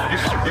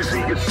struggling. You see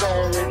your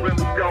song ain't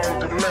really gone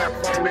to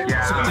meth on it.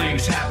 Some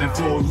things happen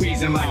for a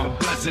reason, like a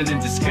blessing in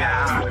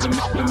disguise. To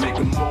make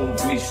a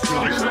move, we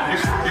struggling.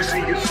 You see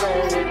your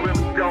song ain't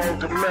really gone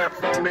to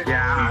meth on it.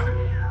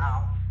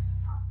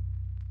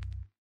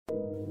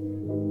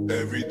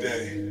 Every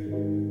day,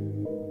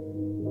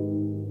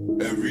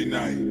 every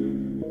night,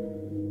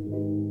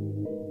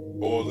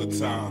 all the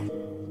time,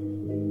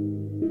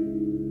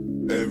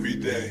 every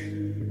day,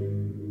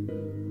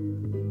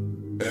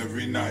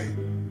 every night,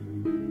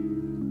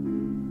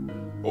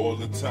 all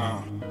the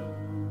time.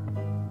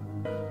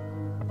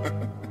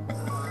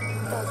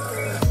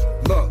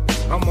 Look,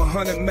 I'm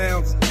 100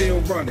 miles still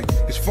running.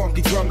 This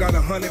funky drum got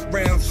 100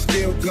 rounds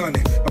still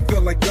gunning. I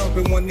feel like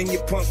dumping one in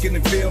your pumpkin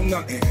and feel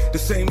nothing. The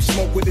same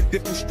smoke with a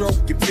different stroke,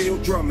 you feel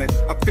drumming.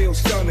 I feel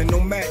stunning, no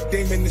Matt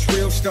Damon is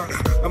real stunning.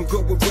 I'm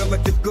good with will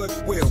at the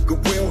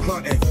goodwill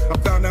hunting. I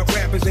found out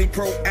rappers ain't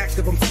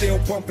proactive, I'm still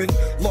bumping.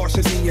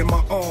 Larceny in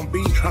my arm,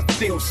 B, I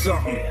feel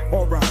something.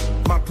 Alright,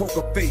 my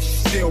poker face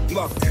still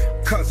bluffing.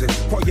 Cousin,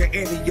 pull your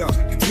ante up,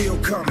 you feel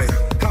coming.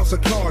 House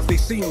of cards, they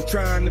see him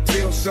trying to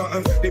feel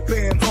something. They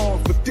paying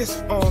arms, but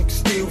this arm can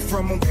steal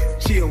from them.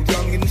 Chill,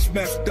 young in this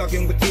mess,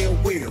 dugging with ill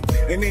will.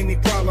 And any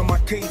problem I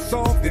can't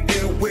solve, then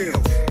ill will.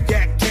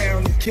 Gat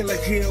down and kill a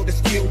hill, the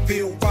skill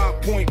bill.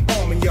 5-point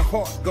bomb and your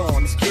heart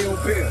gone, it's Kill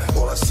Bill.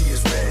 All I see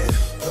is red,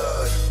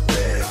 blood,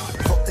 red.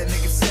 Fuck that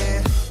nigga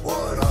said,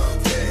 what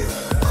I'm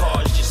dead.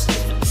 Cars just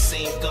sniffing the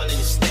same gun in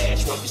the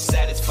stash. Won't be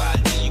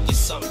satisfied till you get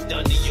something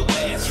done to your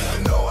ass.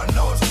 I know what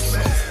you're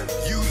saying.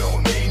 You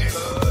don't mean it.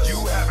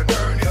 You haven't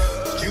earned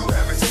it. You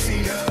haven't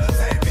seen it.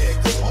 That big,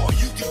 all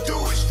you can do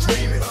is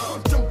dream it.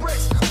 Them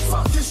bricks,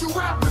 fuck is you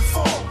rapping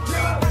for?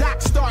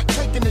 Doc start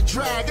taking the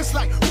drag. It's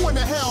like, who in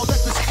the hell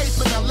left this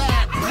ape in the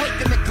lab?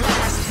 Breaking the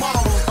glass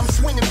bottles. I'm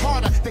swinging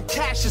harder than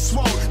cash is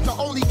swole. The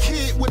only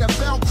kid with a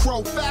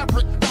Velcro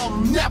fabric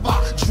thumb, never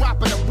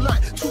dropping a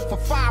blunt. 2 for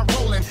 5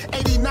 rolling.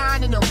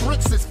 89 in the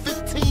bricks is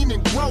 15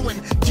 and growing.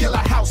 Gilla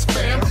House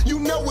fam, you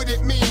know what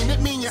it mean.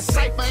 It mean your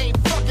cipher ain't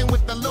fucking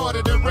with the Lord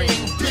of the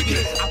Rings. Dig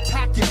it. I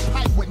pack your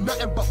pipe with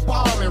nothing but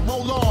bomb and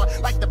roll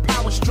on like the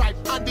power stripe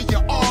under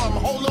your arm.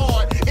 Hold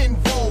on, in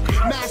vogue,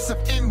 massive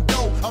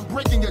endo. I'm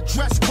breaking your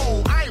dress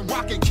code. I ain't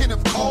rocking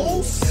Kenneth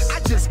Coles. I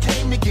just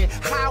came to get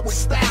high with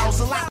styles.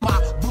 A lot my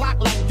block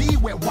like D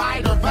with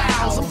wider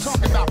vowels. I'm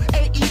talking about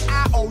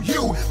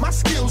A-E-I-O-U. My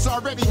skills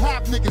already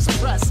have niggas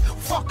pressed.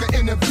 Fuck an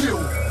interview.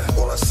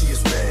 All I see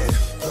is red,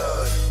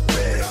 blood,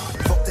 red.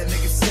 Fuck that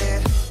nigga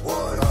said,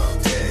 what I'm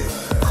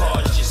dead.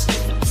 Cars just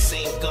sniffing the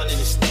same gun in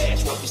the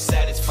stash. Won't be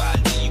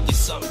satisfied till you get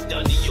something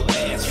done to your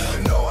ass.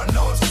 I know what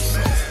you're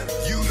saying.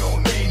 You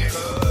don't mean it.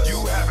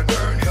 You haven't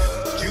earned it.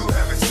 You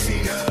haven't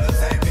seen it.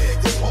 That big,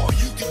 all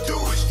you can do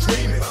is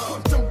dream it.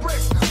 Them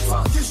bricks,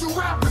 fuck is you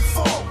rapping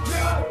for?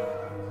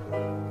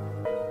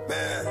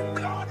 Man.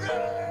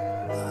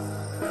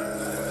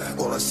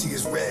 All I see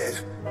is red.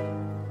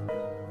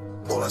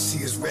 All I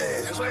see is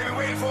red. That's what they've been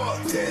waiting for.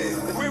 Dead.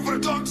 They've been waiting for the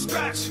dog to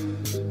scratch.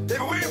 They've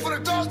been waiting for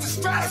the dog to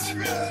scratch.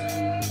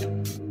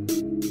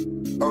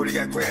 Already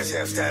got grand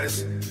champ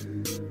status.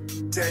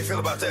 How you feel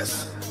about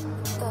this?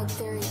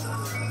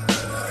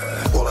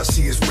 All I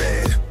see is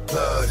red,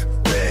 blood,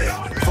 red.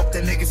 Fuck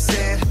that nigga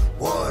said,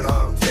 what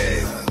I'm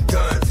dead.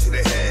 Gun to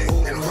the head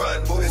and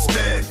run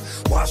instead.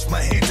 Wash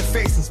my hands and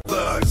face and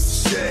blood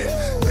shed.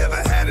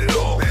 Never had it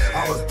all.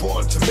 I was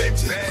born to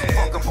mention.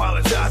 Fuck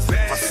apologize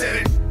if I said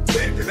it.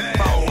 If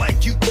I don't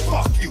like you,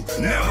 fuck you.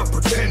 Never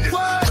pretended.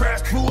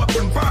 Crash blew up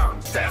and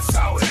burned. That's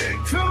how it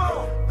is.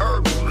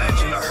 Urban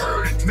legend, I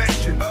heard it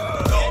mentioned.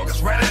 Dog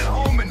is right at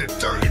home in the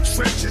dirty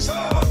trenches.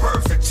 My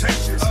perfect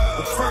intentions.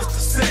 The first to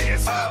say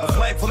is of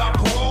life without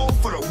parole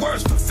for the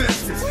worst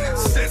offenses.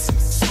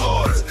 Senses,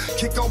 slaughters.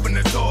 Kick open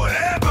the door.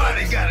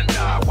 Everybody gotta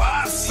die.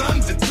 Why?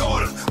 Sons and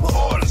daughters with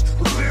orders.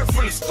 We're clear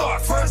from the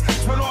start. First,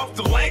 turn off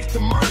the lights to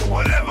murder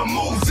whatever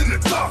moves in the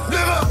dark.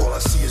 Nigga. All I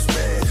see is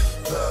red,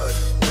 blood,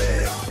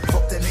 red.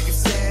 Fuck that nigga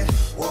said,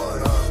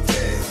 what I'm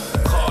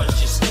dead. Cars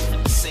just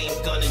sniffing the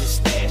same gun in the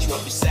stash.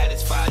 Won't be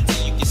satisfied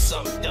till you get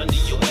something done to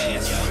your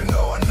ass. I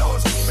know what you're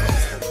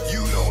saying.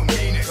 You don't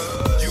mean it.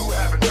 You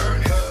haven't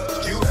earned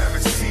it. You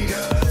haven't seen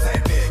it.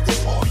 That big,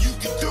 all you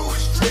can do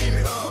is dream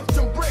it.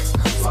 Them bricks,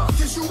 fuck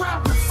is you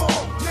rapping for?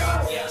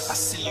 I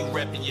see you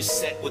repping your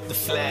set with the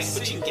flag,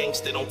 but you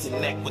gangsta don't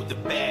connect with the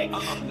bag.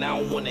 Now I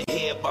don't wanna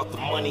hear about the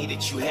money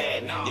that you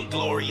had. Your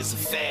glory is a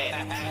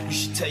fad. You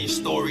should tell your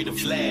story to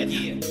Vlad.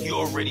 You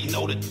already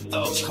know that the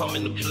thugs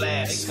coming to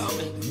blast.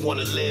 You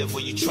wanna live or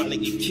you trying to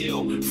get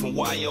killed? From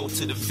YO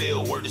to the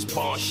Ville, where this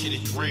pawn shit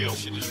is real.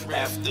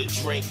 After a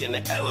drink and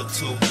an L or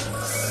two.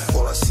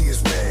 All I see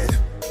is red.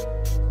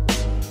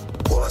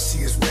 All I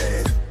see is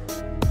red.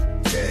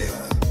 Dead.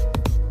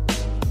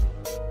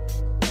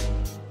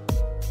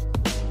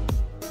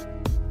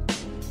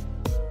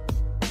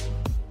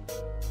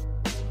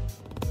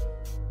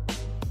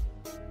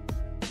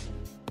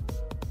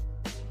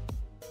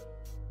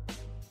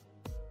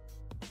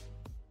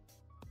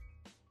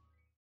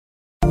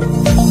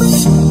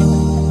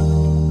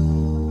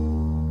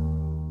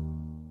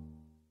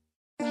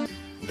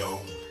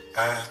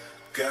 I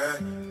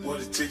got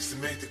what it takes to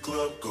make the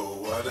club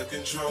go out of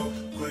control.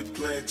 Quit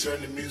playing,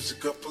 turn the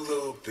music up a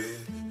little bit.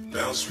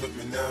 Bounce with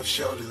me now,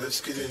 shout it, let's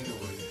get into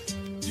it.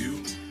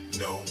 You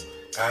know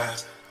I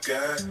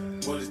got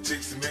what it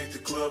takes to make the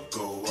club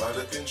go out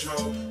of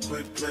control.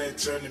 Quit playing,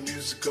 turn the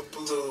music up a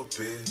little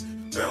bit.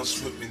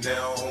 Bounce with me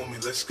now,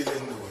 homie, let's get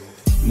into it.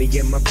 Me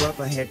and my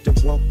brother had to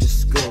walk to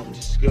school.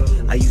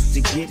 I used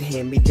to get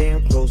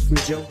hand-me-down clothes from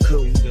Joe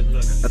Cool.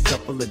 A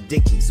couple of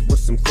Dickies with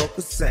some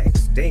Coca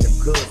Sacks. Damn,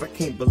 cuz I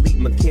can't believe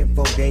my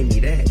kinfolk gave me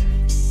that.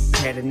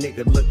 Had a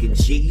nigga looking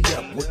G'd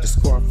up with the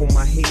scarf on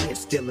my head,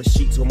 stealing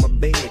sheets on my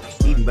bed,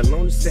 eating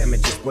bologna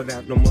sandwiches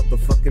without no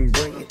motherfucking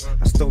bread.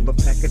 I stole a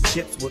pack of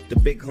chips with the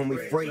big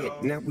homie Fred.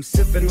 Now we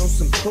sipping on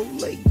some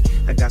Kool-Aid.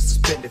 I got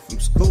suspended from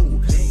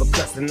school for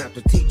cussing out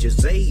the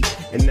teacher's aide,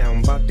 and now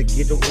I'm about to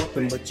get a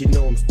whooping, but you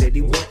know I'm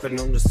steady working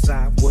on the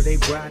side where they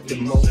ride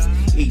the most.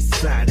 East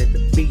side of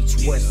the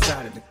beach, west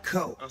side of the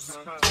coast,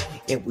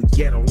 and we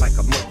get on like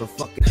a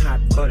motherfucking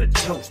hot butter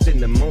toast in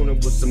the morning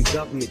with some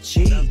government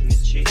cheese.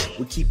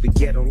 We keep it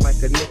ghetto like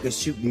a nigga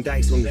shooting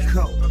dice on the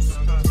coast.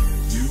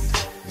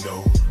 You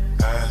know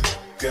I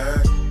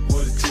got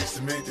what it takes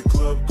to make the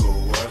club go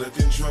out of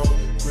control.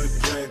 Quit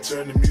playing,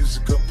 turn the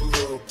music up a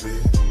little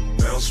bit.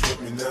 Bounce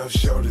with me now,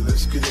 shawty,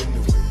 let's get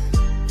into it.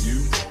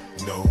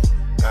 You know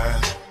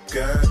I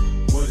got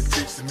what it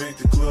takes to make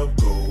the club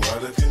go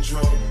out of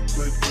control.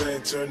 Quit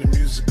playing, turn the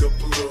music up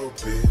a little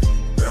bit.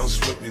 Bounce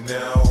with me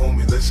now,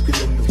 homie, let's get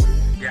into it.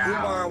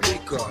 Who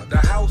weaker, the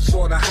house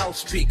or the house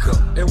speaker?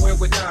 And where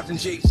would Nas and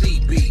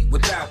Jay-Z be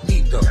without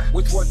either?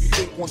 Which one you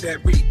think want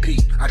that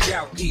repeat? I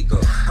doubt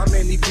either. How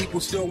many people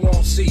still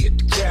won't see it?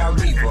 The cow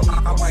lever.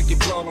 I might get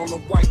blood on the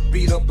white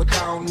beater, but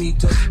I don't need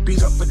to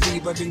beat up a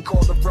diva, then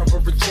call the brother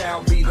a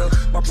child beater.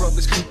 My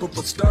brother's keeper,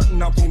 but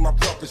stunting, I'll be my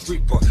brother's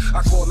reaper.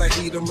 I call that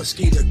heater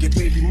mosquito, get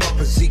baby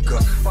mother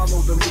Zika.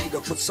 Follow the leader,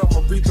 put some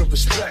Aretha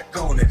respect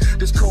on it.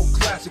 This cold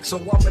classic, so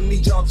I'ma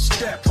need y'all to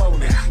step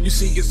on it. You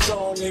see your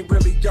song ain't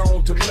really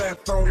gone to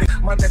left on it.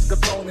 My next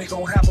opponent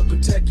gon' have a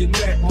protect your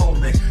neck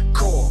moment.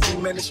 Core,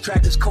 man, this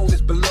track is cold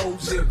as below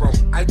zero.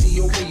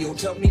 Ideal Rio,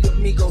 tell me the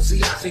Migos,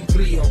 see I say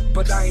Cleo.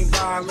 But I ain't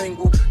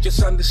bilingual,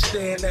 just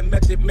understand that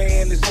Method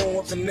Man is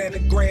more of an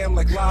anagram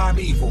like live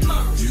evil.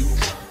 You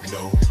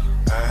know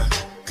I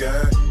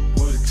got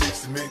what it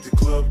takes to make the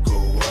club go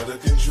out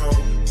of control.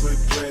 Quit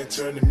playing,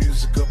 turn the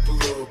music up a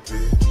little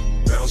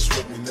bit. Bounce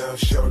with me now,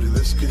 shawty,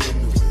 let's get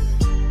into it.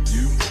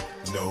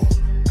 You know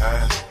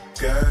I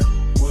got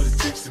what it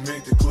takes to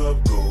make the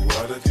club go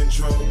out of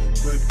control.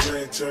 Quit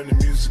playing, turn the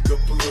music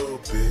up a little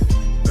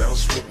bit.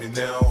 Bounce with me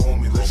now,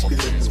 homie, let's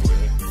get into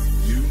it.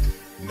 You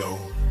know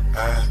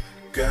I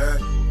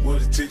got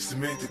what it takes to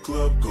make the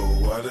club go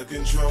out of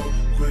control.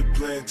 Quit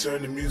playing,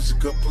 turn the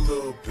music up a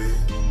little bit.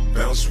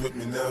 Bounce with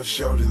me now,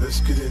 shawty,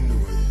 let's get into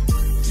it.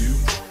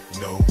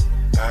 You know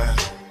I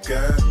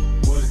got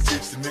what it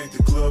takes to make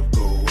the club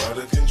go out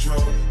of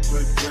control.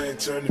 Quit playing,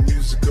 turn the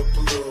music up a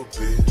little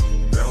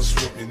bit. Bounce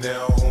with me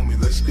now,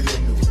 homie, let's get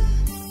into it.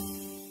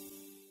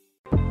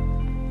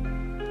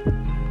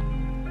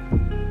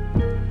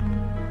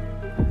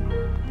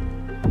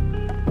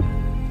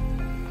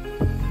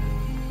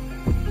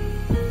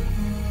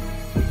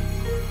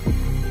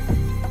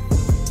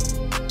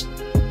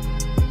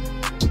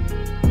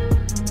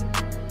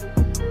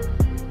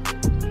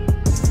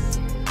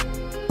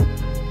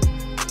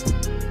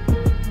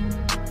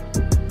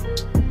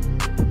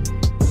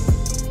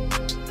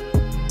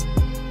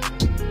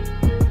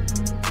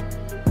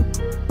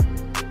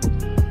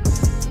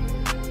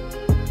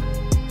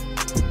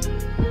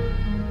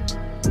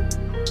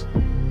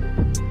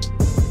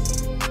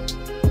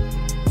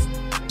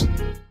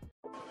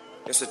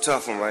 It's a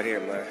tough one right here,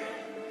 man.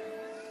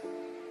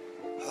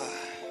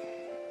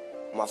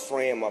 My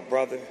friend, my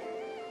brother,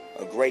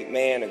 a great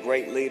man, a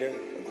great leader,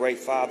 a great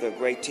father, a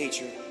great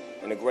teacher,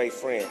 and a great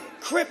friend.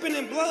 Crippin'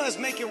 and Bloods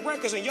making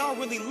records, and y'all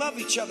really love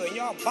each other, and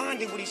y'all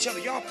bonding with each other.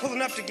 Y'all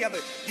pulling up together.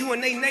 You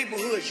in they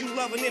neighborhoods, you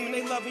loving them and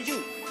they loving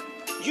you.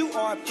 You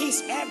are a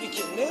peace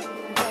advocate, nigga.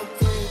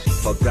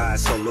 For God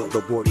so loved the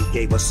world, he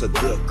gave us a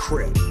good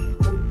crib.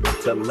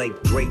 The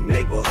late great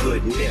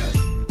neighborhood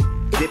nigga.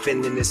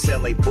 Dipping in this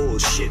LA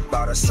bullshit,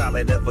 about as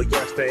solid of a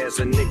youngster as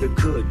a nigga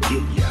could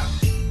get ya.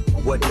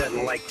 What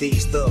nothing like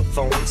these thug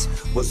phonies,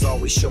 was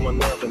always showing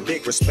love and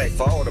big respect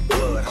for all the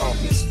blood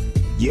homies.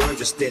 You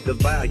understood the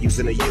values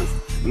in the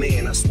youth.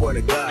 Man, I swear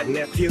to God,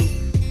 nephew,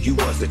 you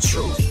was the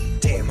truth.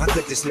 Damn, how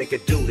could this nigga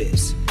do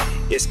this?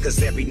 It's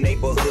cause every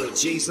neighborhood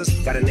Jesus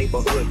got a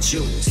neighborhood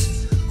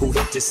Judas who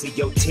hit to see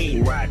your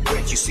team ride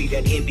rich. You see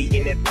that envy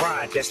and that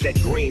pride, that's that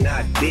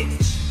green-eyed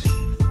bitch.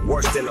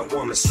 Worse than a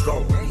woman's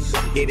scorn.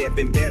 It had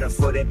been better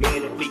for that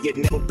man if he had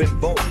never been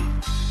born.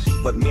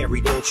 But Mary,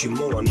 don't you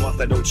mourn.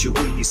 Martha, don't you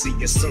weep. You see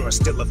your son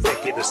still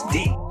affected us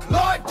deep.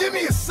 Lord, give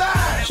me a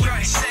sign. Take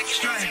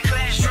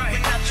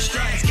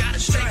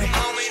a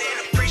moment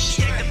and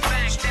appreciate the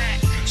fact that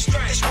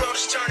this world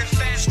is turning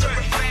faster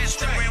and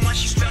faster. And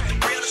once you felt the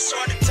real, it's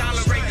hard to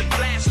tolerate the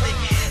plastic.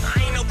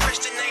 I ain't no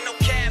Christian, ain't no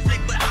Catholic,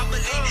 but I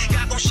believe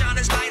God gon' shine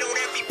his light on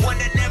everyone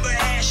that never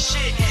had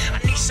shit. I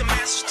need some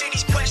answers to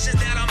these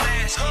questions that I'm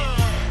asking.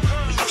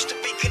 We used to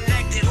be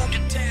connected, who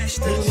detached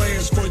Full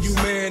lands for you,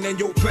 man, and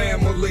your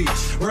family.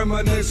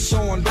 Reminisce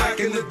on back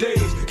in the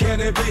days. Can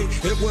it be?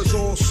 It was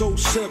all so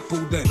simple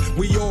then.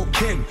 We all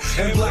kin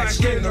and black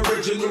skin.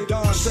 Original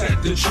Don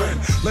set the trend.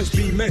 Let's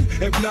be men,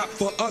 if not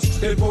for us,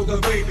 then for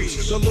the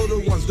babies, the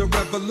little ones. The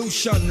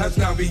revolution has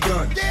now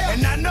begun. Yeah.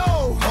 And I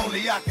know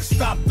only I can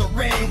stop the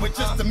rain with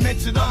just a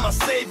mention of my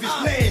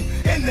Savior's name.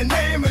 In the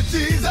name of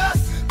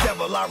Jesus,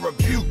 devil, I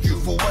rebuke you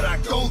for what I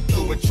go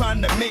through and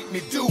trying to make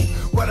me do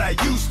what I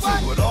I used to,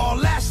 but all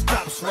that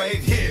stops right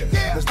here.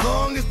 As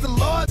long as the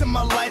Lord's in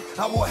my life,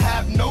 I will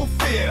have no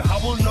fear. I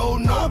will know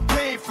no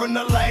pain from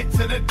the light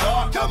to the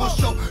dark. I will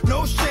show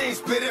no shame,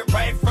 spit it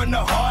right from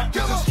the heart.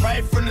 Cause it's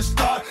right from the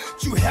start.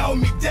 You held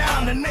me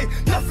down and ain't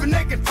nothing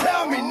they can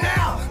tell me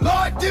now.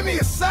 Lord, give me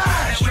a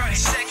sign. Strike,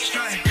 second,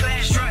 strike,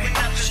 clash, strike,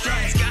 another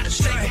strike. Gotta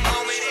take a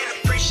moment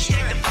and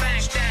appreciate the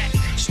fact that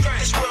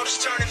this world is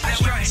turning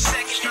fast. Strike,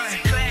 second,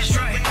 strike, clash,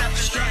 strike, another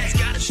strike.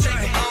 Gotta take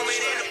a moment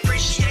and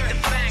appreciate the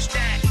fact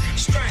that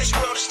this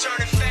world is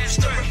turning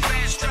faster and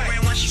faster.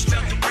 And once you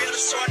felt the real,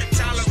 it's hard to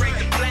tolerate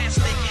the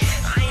plastic.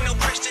 I ain't no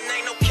Christian,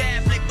 ain't no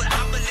Catholic, but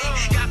I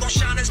believe God gon'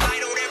 shine his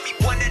light on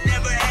everyone that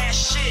never had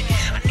shit.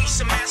 I need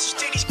some answers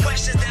to these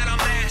questions that I'm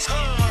asking.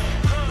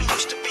 We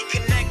used to be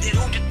connected,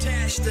 who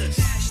detached us?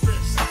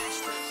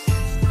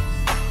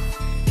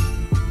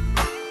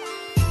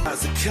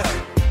 As a cat,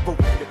 but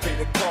when you pay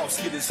the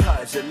cost, get as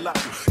high as you like.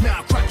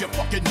 Now crack your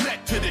fucking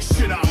neck to this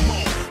shit I'm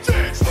on.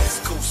 Dance,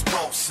 West Coast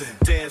bouncing.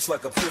 Dance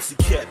like a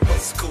pussycat,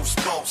 West Coast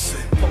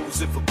bouncing.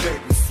 Posing for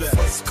baby fat,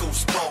 West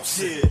Coast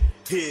bouncing. Yeah,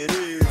 here it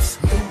is.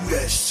 Move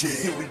that shit.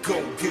 Here we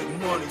go, get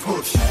money.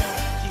 Push.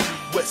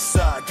 West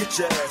side, get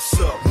your ass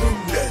up.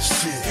 Move that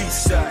shit.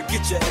 East side,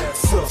 get your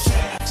ass up.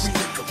 We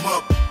pick 'em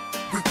up,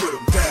 we put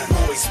 'em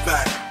down. Boys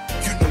back,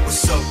 you know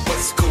what's up.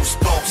 West Coast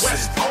bouncing.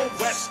 West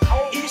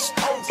Coast, East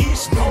Coast,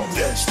 East Coast. Move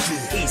that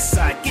shit. East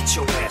side, get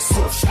your ass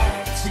up.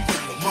 We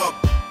pick 'em up,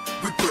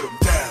 we put 'em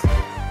down.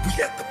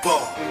 We at the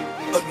bar,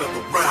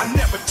 another round. I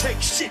never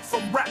take shit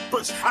from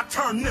rappers. I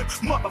turn them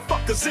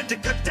motherfuckers into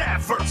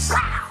cadavers.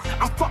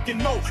 I'm fucking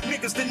more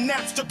niggas than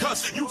Napster,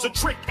 cause use a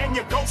trick and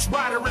your ghost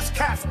rider is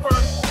Casper.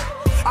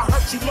 I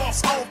heard you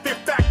lost all fear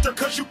factor,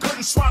 cause you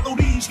couldn't swallow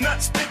these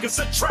nuts, big as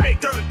a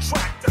tractor.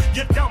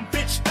 You dumb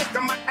bitch think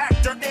I'm an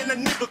actor, and a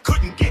nigga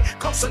couldn't get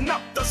close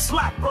enough to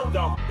slap her.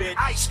 Dumb bitch.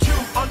 Ice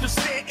Cube,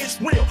 understand it's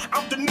real.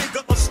 I'm the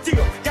nigga of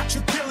steel. Got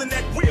you killing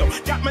that wheel.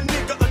 Got my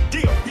nigga a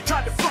deal. You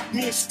tried to fuck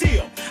me and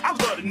steal. I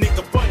love the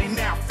nigga buddy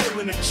now,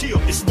 feeling a chill.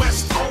 It's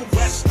West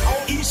Coast,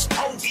 East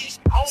Coast,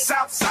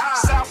 South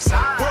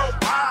Side,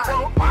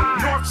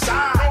 worldwide, North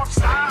Side.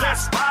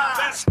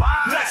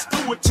 Let's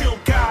do it till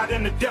God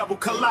and the devil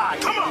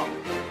collide. Come on,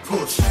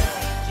 push.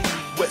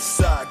 West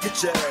side,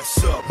 get your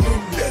ass up.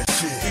 Move that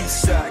shit.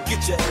 East side,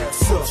 get your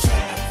ass up.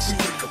 We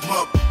pick 'em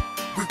up,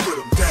 we put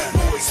 'em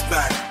down. Boys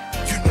back,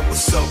 you know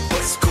what's up.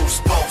 West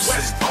Coast bouncing.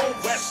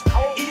 West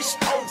Coast, East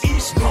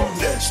Coast. Move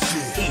that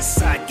shit. East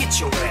side, get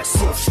your ass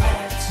up.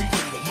 We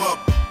pick 'em up,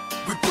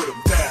 we put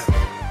 'em down.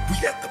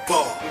 We at the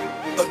bar,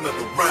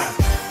 another round.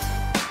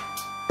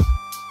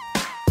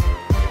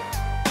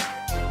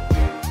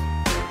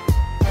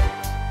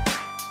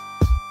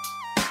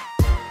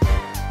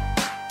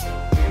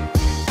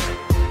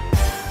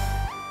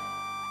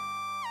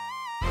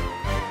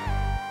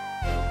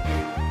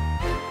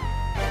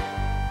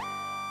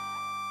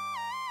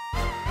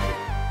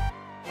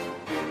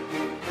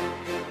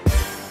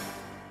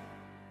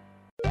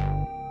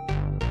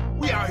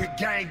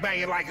 Gang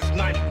banging like it's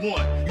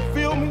 91. You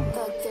feel me?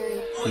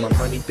 My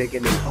money bigger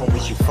than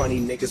homies, you funny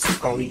niggas are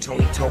phony.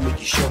 Tony told me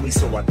you show me,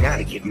 so I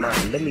gotta get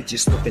mine. Let me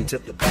just look into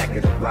the back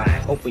of the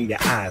ride. Open your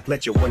eyes,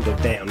 let your window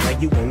down. Now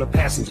you on the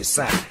passenger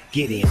side.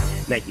 Get in,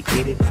 now you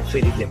get it,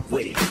 fit it and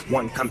with it.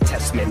 One come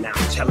test me now,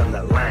 tell him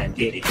the line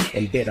did it.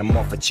 And bet I'm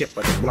off a chip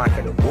of the block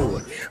of the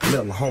wood.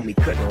 Little homie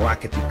couldn't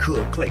rock if he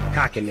could. Click,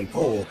 cocking and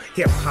pull.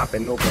 Hip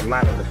hopping over a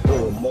lot of the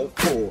bull, more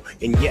full.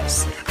 And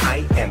yes,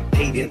 I am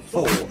paid in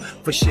full.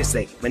 For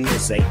shizzy,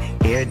 manizzy,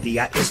 air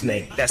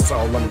D-I-S-name. That's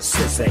all I'm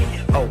say.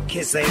 Oh,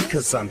 kiss ain't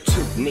cause I'm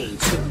too mean,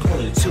 too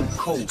clean, too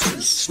cold, too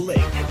slick.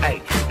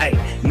 Ay,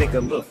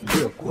 nigga look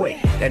real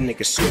quick. That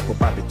nigga Snoop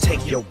about to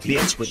take your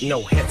bitch with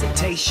no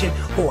hesitation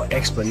or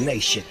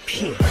explanation.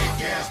 Pin.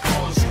 Gas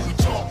ballers who we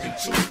talking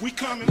to. We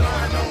coming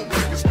lying on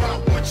records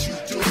about what you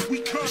do. We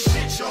come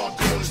shit y'all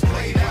doing is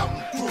played out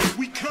and through.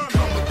 We come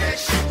with that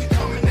shit, we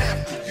coming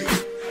after you.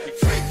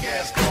 Fake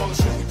ass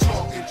ballers who we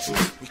talking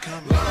to. We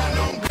come lying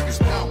on records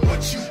about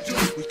what you do.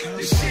 We come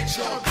the shit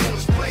y'all doing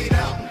is played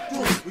out and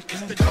through. We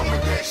come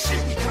with that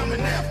shit, we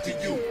coming after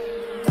you.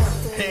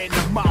 Head in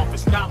the mouth,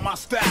 it's not my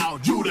style.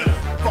 You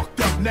done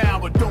fucked up now,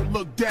 but don't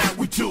look down.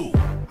 We too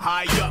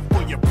high up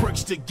for your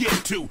pricks to get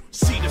to.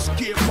 See the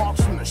skid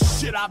marks from the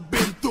shit I've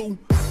been through.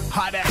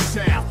 How that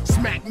sound?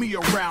 Smack me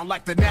around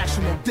like the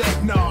national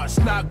debt. Nah, it's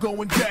not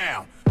going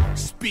down.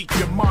 Speak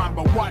your mind,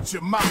 but watch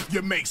your mouth.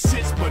 You make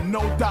sense, but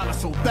no dollar,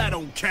 so that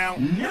don't count.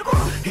 Never.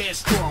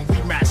 Headstrong,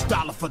 we match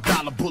dollar for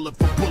dollar, bullet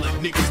for bullet.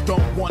 Niggas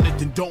don't want it,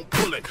 then don't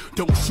pull it.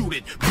 Don't shoot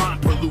it,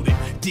 mind polluted,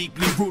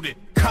 deeply rooted.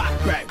 Cock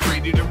back,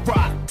 ready to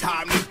rock,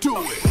 time to do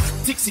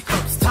it. Dixie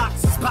cups,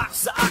 toxins,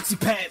 boxes of oxy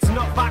pads,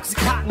 enough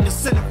oxycontin to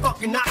send a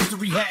fucking ox to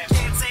rehab.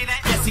 Can't say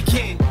that. Yes he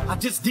can. I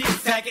just did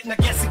faggot, and I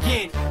guess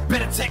again.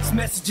 Better text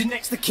messaging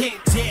next to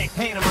can't tag.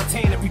 Hannah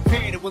Montana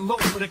repaired it with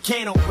load with a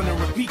can opener.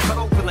 Repeat cut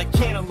open like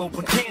cantaloupe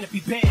on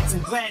canopy beds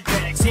and glad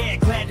bags. Yeah,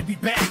 glad to be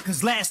back,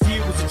 cause last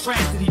year was a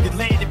tragedy that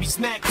landed me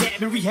smack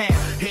dab in rehab.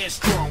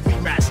 Headstrong, we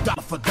match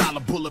dollar for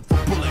dollar, bullet for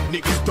bullet.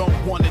 Niggas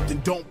don't want it,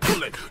 then don't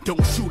pull it.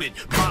 Don't shoot it,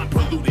 mind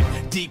polluted,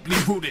 deeply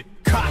rooted.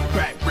 Cock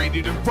back,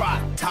 ready to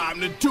rock, time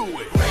to do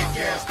it. Fake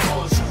ass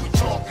callers, who we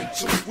talking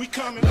to? We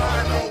coming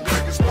lying on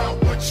records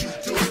about what you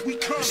do. We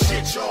come. The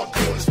shit y'all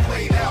doing is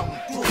played out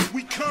and through.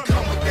 We come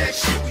with that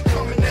shit, we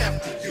coming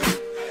after you.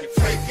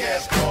 Fake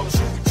ass callers,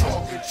 who we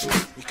talking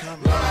to? We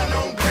come lying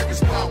on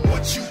records about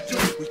what you do.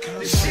 We come.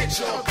 The shit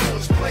y'all doing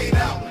is played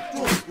out and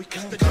through. We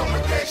come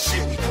with that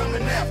shit, we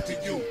coming after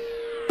you.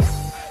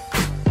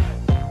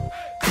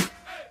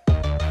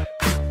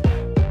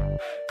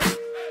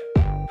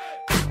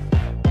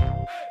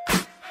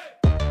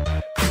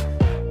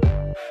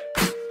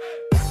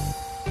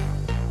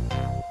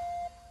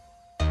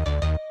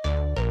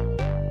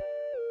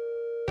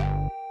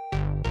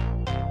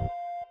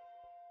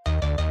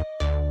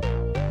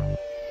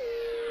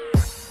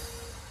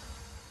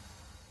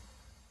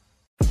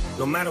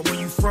 No matter where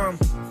you from,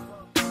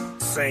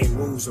 same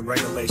rules and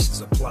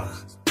regulations apply.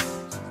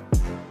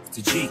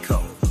 The G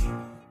code.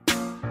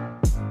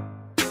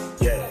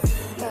 Yeah.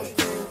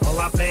 All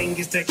I bang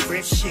is that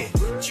grip shit.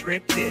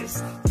 Trip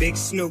this. Big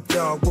Snoop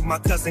Dogg with my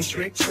cousin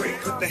Trick.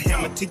 Put the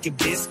hammer to your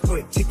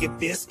biscuit, to your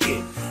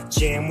biscuit.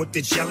 Jam with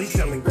the jelly,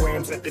 selling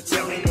grams at the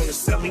telly. On the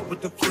celly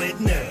with the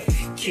flidner.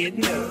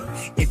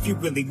 Kidna. If you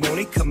really want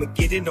it, come and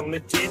get it on the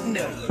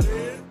dinner.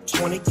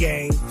 20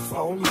 gang,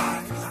 4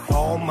 life.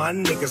 All my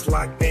niggas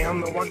locked down,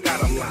 no I got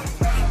them locked.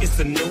 It's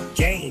a new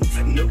game,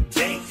 a new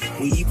day.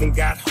 We even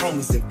got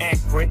homies in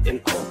Akron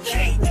and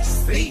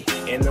OKC.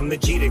 And I'm the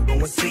G that go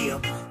and see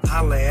them.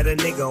 Holla at a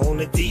nigga on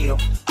the deal.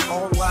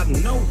 All I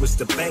know is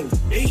to bang the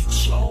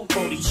beach.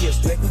 40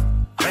 years, nigga.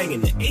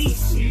 Banging the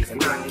east,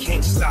 and I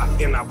can't stop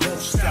and I won't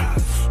stop.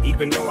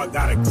 Even though I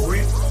got a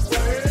grip,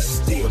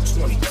 still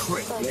 20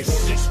 crit, nigga.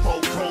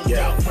 6-4 chromed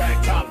out,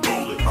 rag top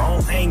rolling. I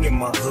don't hang in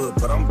my hood,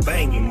 but I'm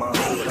banging my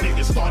hood.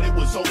 Niggas thought it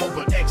was over,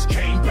 but X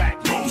came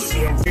back rolling. You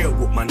see, I'm real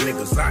with my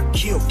niggas, I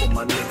kill for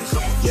my niggas.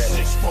 Yeah.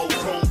 6-4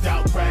 chromed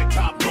out, rag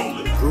top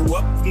rolling. Grew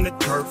up from the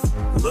turf,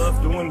 love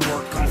doing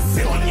work, I'm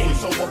thought it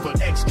was over, but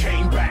X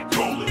came back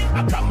rolling.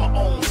 I got my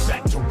own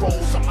sack to roll,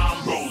 so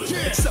I'm rolling.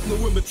 Accept no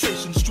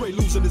imitation, straight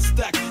losing his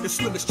stack. It's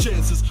slimmest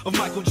chances of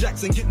Michael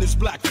Jackson getting his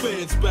black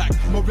fans back.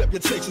 My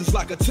reputation's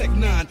like a Tech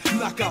 9,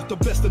 knock out the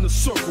best in the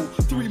circle.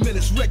 3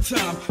 minutes wreck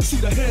time, see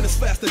the hand is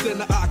faster than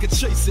the eye can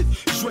chase it.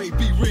 Dre,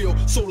 be real,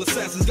 soul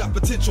assassins got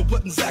potential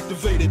buttons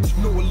activated.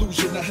 No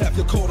illusion to have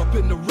you caught up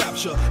in the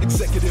rapture.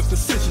 Executive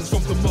decisions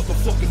from the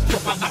motherfucking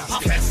puppet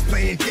master. Cats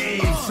playing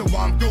games, so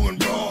I'm going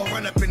raw.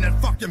 Run up in that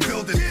fucking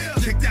building,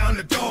 kick down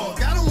the door.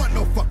 I don't want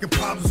no fucking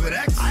problems with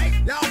X.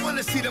 Y'all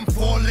wanna see them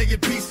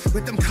four-legged beasts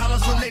with them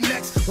collars on their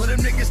necks, or them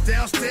niggas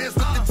downstairs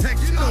with the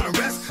text, you know the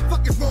rest.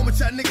 Fuck is wrong with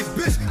y'all niggas,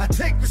 bitch? I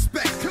take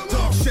respect.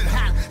 Dog shit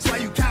hot, so why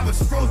you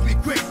cowards froze me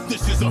quick?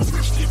 This is a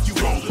if you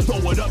roll it,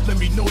 throw it up, let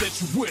me know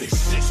that you with it.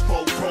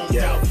 6-4 chromed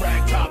out,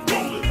 rag top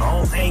rolling. I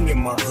don't hang in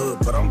my hood,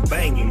 but I'm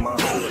banging my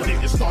hood.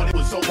 Niggas thought it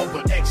was over,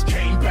 but X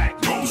came back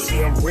rolling. You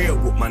see, I'm real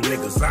with my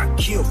niggas, I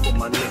kill for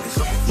my niggas.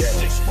 Yeah.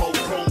 6-4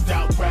 chromed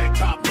out, rag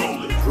top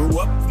rolling. Grew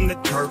up from the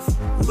turf,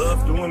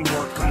 love doing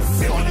work, I'm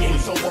thought it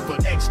was over,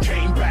 but X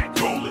came back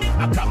rolling.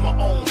 I got my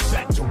own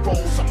sack to roll,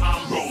 so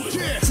I'm rolling.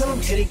 Till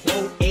I'm hitting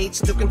old age,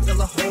 still can fill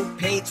a whole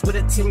page with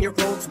a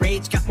 10-year-old's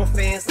rage. Got more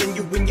fans than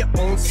you in your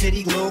own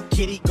city. Little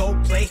kitty, go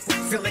play.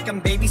 Feel like I'm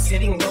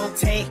babysitting Lil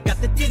Tay.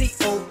 Got the ditty,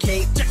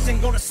 okay.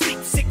 Jackson gonna sleep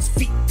 6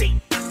 feet deep.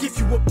 Give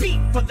you a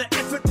beat for the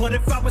effort, but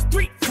if I was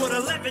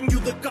 3'11", you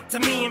look up to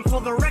me, and for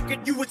the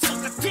record, you would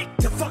suck a dick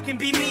to fucking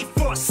be me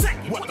for a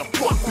second. What the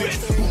fuck, bitch?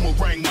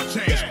 Boomerang my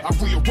change, I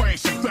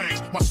rearrange some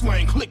things. My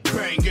slang click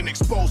bang and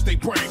expose they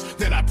brains.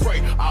 Then I pray,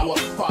 our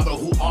Father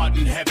who art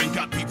in heaven.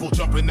 Got people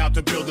jumping out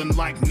the building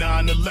like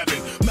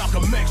 9/11.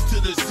 Malcolm X to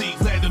the Z,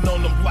 landing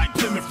on them like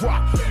Plymouth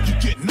Rock. You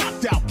get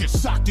knocked out, get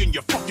socked in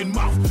your fucking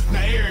mouth.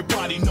 Now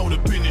everybody know the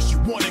business. You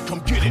want it,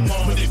 come get it.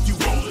 But if you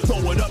roll it,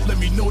 throw it up, let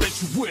me know that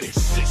you with it.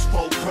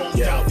 6-4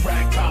 chromed out,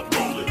 rag top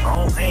rolling. I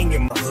don't hang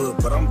in my hood,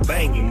 but I'm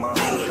banging my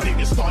hood.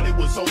 Niggas thought it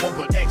was over,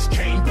 but X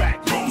came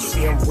back rolling. You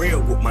see, I'm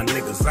real with my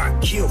niggas, I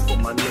kill for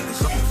my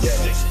niggas. Yeah.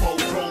 6-4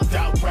 chromed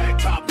out, rag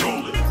top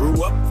rolling.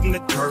 Grew up from the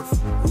turf,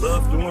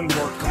 love doing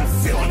work, I'm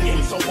thought it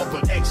was over,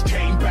 but X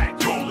came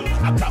back rolling.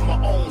 I got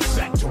my own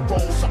sack to roll,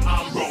 so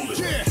I'm rolling.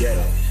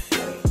 Yeah.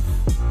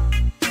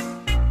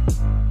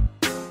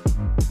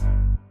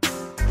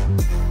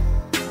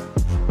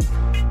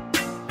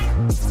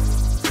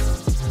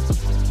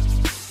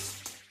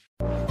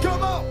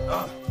 Come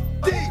on,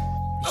 D.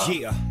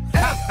 Yeah.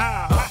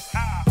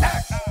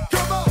 X.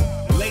 Come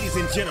on. Ladies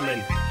and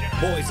gentlemen,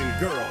 boys and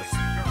girls,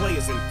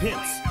 players and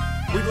pimps,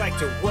 we'd like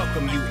to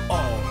welcome you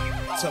all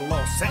to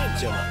Los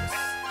Angeles.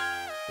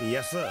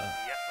 Yes, sir.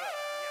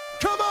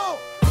 Come on.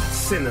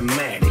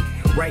 Cinematic,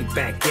 right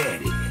back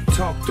at it.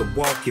 talk the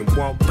walk and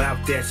walk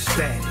about that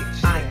static.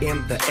 I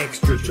am the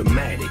extra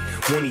dramatic.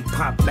 When he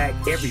popped back,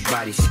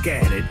 everybody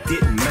scattered.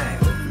 Didn't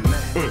matter.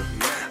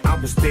 I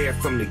was there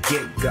from the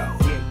get-go.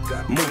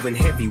 Moving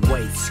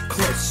heavyweights,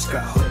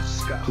 Clisco.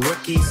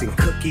 Rookies and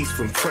cookies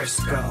from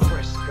Frisco.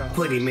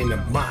 Put him in a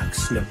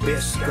box,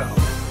 Nabisco.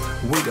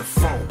 We the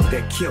funk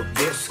that killed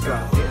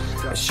disco.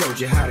 I showed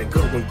you how to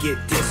go and get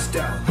this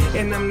dough.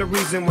 And I'm the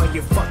reason why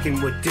you're fucking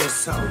with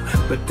this hoe.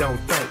 But don't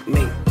thank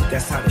me,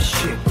 that's how the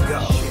shit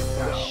go.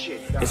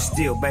 And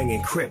still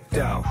banging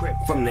crypto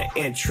from the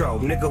intro.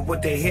 Nigga,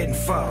 what they hitting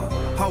for?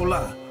 Hold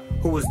up,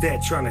 who was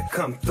that trying to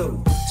come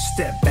through?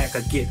 Step back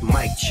or get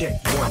mic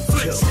check 1,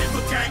 2.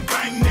 Gang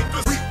bang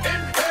niggas.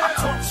 I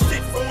talk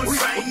shit for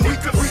insane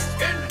niggas.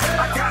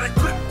 I got a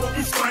clip for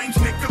these strange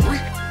niggas.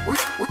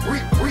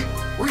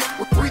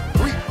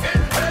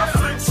 I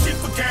flip shit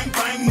for gang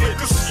bang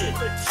niggas.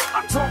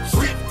 I talk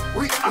shit.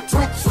 I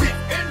talk shit.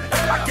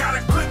 I got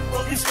a clip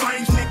for these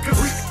strange niggas.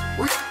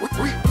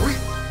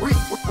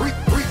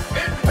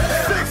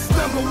 6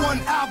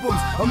 #1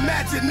 albums,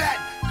 imagine that.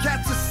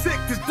 Cats are sick,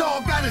 this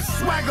dog got his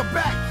swagger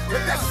back.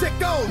 Let that shit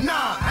go,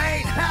 nah, I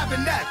ain't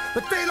having that.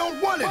 But they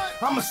don't want it,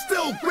 I'ma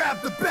still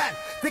grab the bat.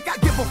 Think I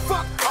give a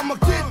fuck, I'ma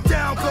get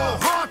down, go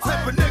hard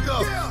type of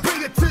nigga.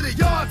 Bring it to the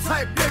yard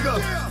type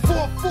nigga.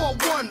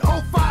 441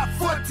 05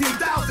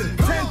 14,000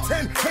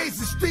 1010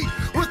 Hazen Street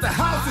with the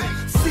housing.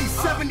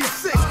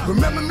 C76,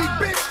 remember me,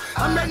 bitch?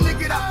 I'm that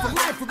nigga that for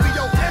life will be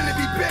your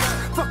enemy,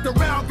 bitch. Fucked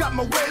around, got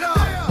my weight up,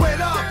 what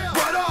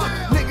up?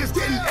 Niggas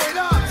getting ate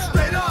up,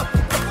 straight up.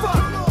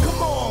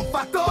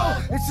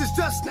 This is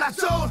just not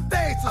your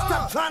thing, so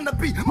stop trying to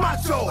be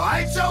macho,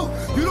 alright, yo?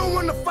 You don't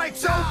wanna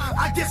fight, yo?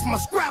 I guess my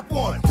scrap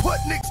on. Put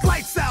niggas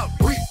lights out.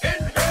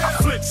 I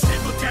flip shit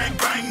for gang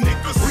bang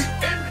niggas.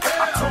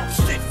 I talk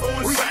shit for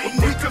insane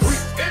niggas.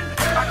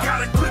 I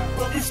got a clip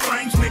for these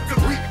strange niggas.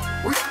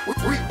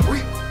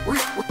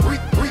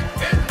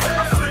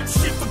 I flip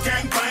shit for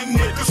gang bang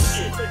niggas.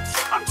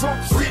 I talk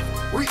shit.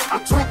 I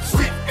talk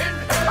shit.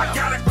 I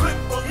got a clip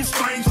for these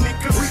strange niggas.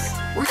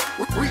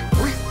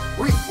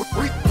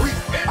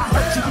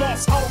 You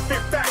lost all fear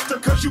factor,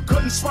 cause you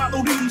couldn't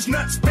swallow these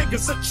nuts big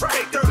as a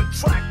tractor.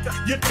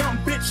 You dumb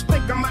bitch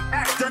think I'm an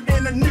actor,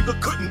 and a nigga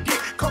couldn't get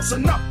close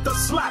enough to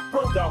slap her.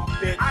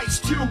 Ice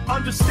Cube,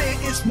 understand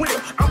it's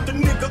real. I'm the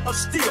nigga of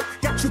steel.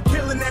 Got you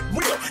killing that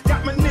wheel.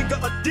 Got my nigga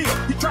a deal.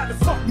 You tried to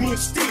fuck me and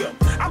steal.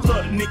 I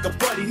love the nigga,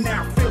 buddy,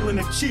 now feeling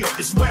a chill.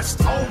 It's West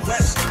Coast,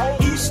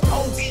 East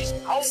Coast,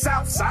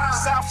 South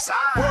Side,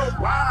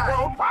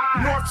 worldwide,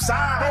 North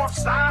Side,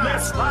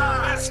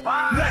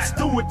 let's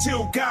do it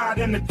till God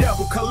and the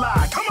devil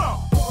collide. Come on.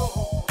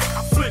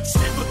 I flip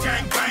shit for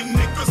gang bang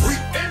niggas.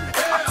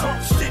 I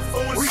talk shit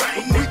for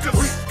insane niggas.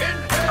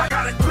 I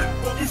got a clip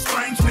for these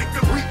strange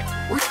niggas.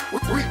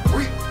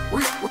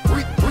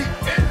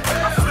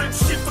 I flip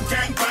shit for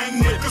gang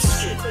bang niggas.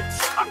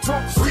 I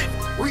talk shit.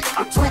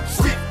 I talk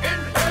shit.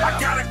 I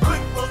got a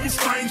clip for these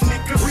strange niggas.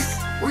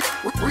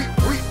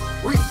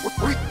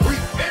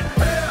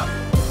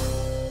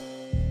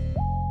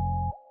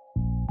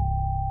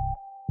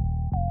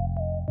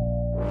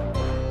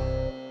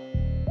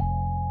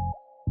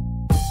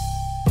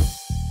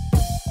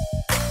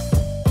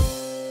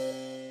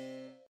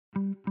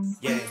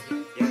 Yeah.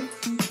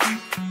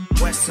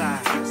 West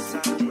side.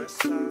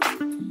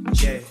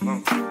 Yeah.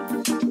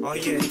 Oh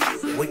yeah.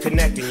 We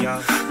connecting,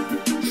 y'all.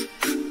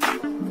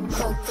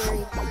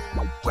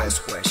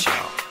 West,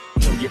 y'all.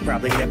 You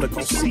probably never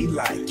gon' see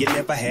like. You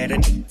never had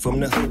a from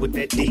the hood with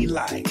that D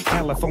like.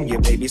 California,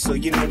 baby, so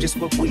you know just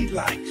what we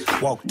like.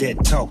 Walk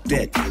that, talk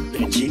that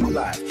G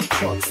life.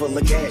 Trunk full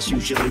of gas,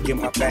 usually in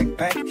my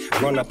backpack.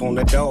 Run up on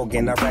the dog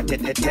and I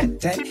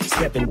rat-tat-tat-tat-tat.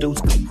 Stepping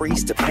dudes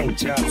caprice to paint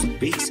jobs of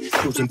beasts.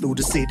 Cruising through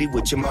the city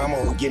with your mama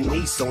or your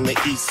niece. On the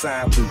east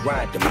side, we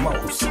ride the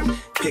most.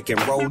 Pick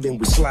and roll, then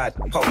we slide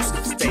the post.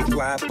 Stay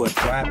fly, but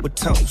ride with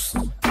toast.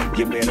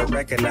 You better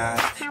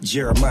recognize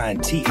Jeremiah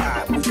and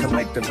T.I. We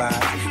collect the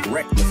vibe,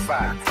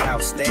 rectify,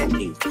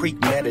 outstanding,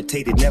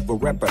 premeditated, never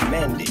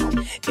reprimanded.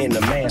 In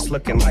a mask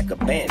looking like a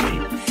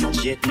bandit,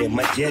 jetting in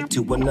my jet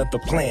to another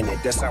planet.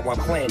 That's how I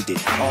planned it.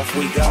 Off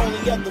we go.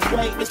 Only other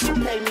way is to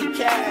pay me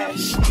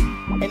cash,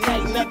 and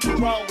ain't nothing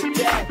wrong with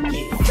that.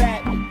 Get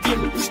fat, give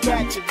me the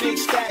scratch, a big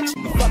stacks.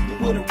 You fucking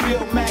with a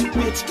real Mac,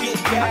 bitch, get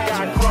gas.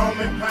 I got chrome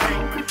and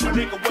pain.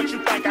 Nigga, what you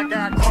think? I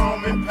got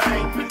chrome and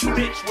pain.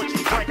 Bitch, what you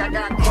think? I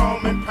got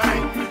chrome and pain.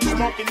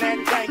 Smoking that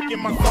dank in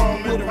my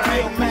phone with a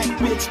real Mac,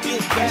 bitch, get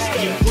gas.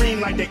 Skin green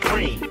like that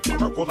green,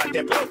 purple like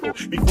that purple.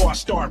 Before I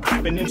start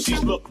rapping,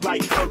 MCs look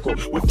like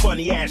Urkel with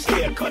funny ass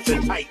haircuts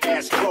and tight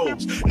ass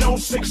clothes. No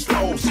 6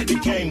 flows, the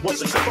game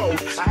was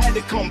exposed. I had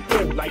to come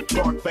through like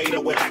Darth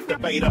Vader with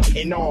activator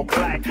in all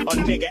black. A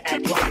nigga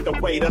act like the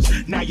waiters.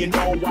 Now you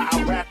know why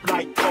I rap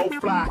like Go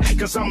Fly,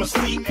 cause I'm a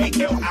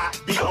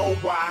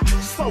C-A-L-I-B-O-Y.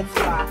 So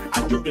fly,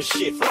 I do the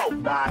shit flow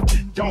by.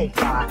 Don't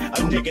lie,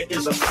 a nigga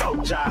is a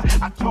soldier.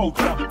 I told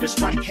ya, this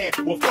right hand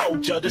will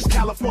fold ya. This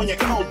California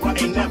Cobra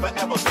ain't never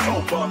ever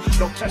sober.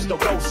 No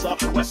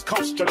Testarossa, West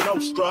Coast or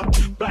Nostra.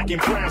 Black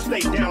and brown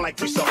stay down like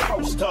we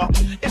supposed to.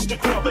 It's the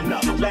grubbing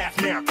up, laugh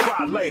now,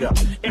 cry later.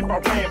 If I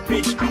ran,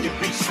 bitch, I could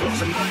be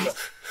Schwarzenegger.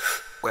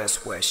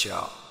 West,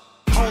 y'all.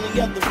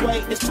 Only other way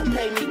is to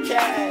pay me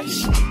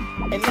cash.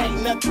 And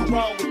ain't nothing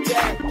wrong with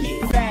that.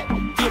 Get fat,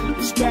 give me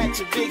the scratch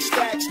and big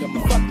stacks. I'm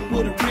fucking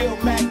with a real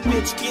Mac,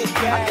 bitch, get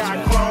back. I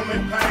got chrome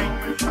and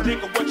paint.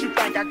 Nigga, what you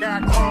think? I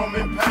got chrome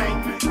and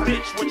paint.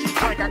 Bitch, what you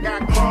think? I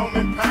got chrome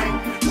and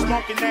paint.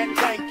 Smoking that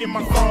tank in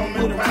my chrome and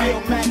paint. With a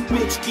real Mac,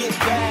 bitch, get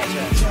back.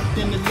 Jumped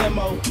in the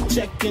limo,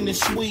 checked in the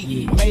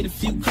suite. Made a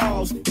few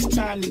calls, it's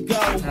time to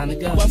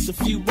go. Bust a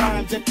few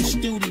rhymes at the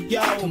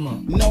studio.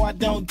 No, I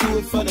don't do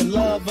it for the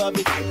love of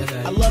it.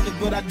 I love it,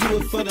 but I do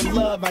it for the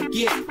love I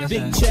get.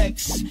 Big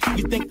checks,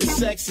 you think the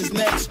sex is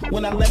next.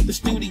 When I left the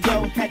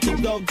studio, had to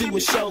go do a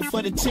show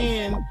for the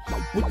 10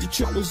 with the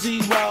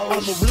 000. I'm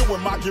a real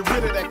one, I get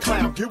rid of that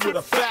clown, get rid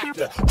of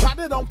factor.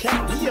 Probably don't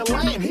count, he a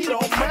lame, he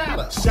don't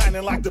matter.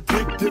 Shining like the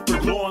Big Dipper,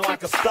 glowing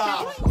like a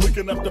star.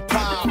 Looking up the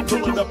pile,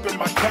 pulling up in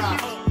my car.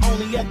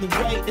 Only other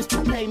way is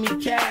to pay me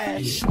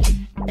cash.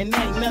 And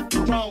ain't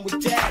nothing wrong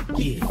with that.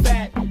 Get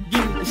fat,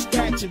 give me the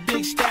scratch and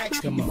big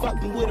stacks. You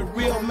fucking with a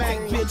real Mac,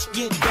 bitch,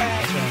 get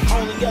back.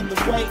 Only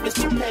other way is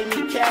to pay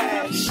me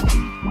cash.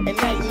 And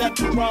ain't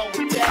nothing wrong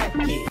with that.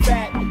 Get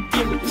fat,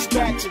 give me the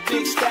scratch and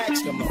big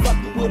stacks. You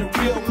fucking with a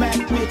real Mac,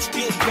 bitch,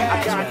 get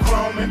back. I got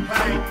chrome and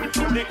paint.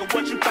 Nigga,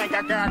 what you think?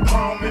 I got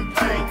chrome and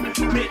paint.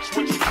 Bitch,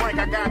 what you think?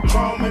 I got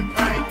chrome and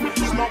paint.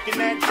 Smoking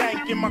that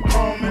tank in my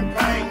chrome and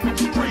paint.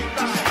 Street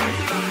life.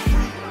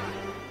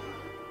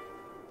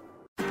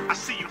 I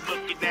see you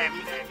looking at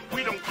me.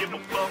 We don't give a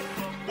fuck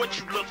what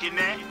you looking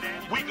at.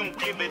 We gon'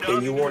 give it up.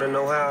 And you wanna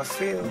know how I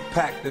feel?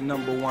 Pack the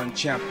 #1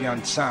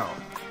 champion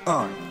sound.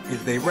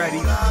 Is they ready?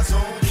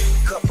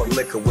 Cup of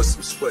liquor with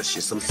some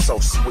swishes, I'm so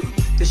sweet.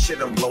 This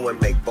shit I'm blowing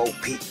make Bo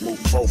Peep move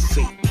 4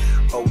 feet.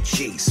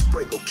 OG,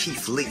 sprinkle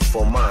Keith Leaf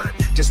on mine.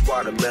 This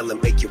watermelon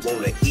make you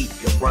wanna eat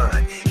your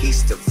rind.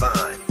 Easter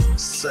Vine,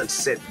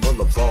 Sunset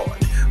Boulevard.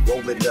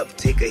 Roll it up,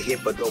 take a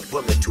hit, but don't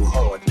pull it too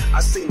hard.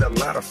 I seen a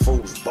lot of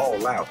fools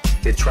ball out,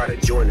 then try to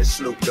join the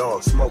Snoop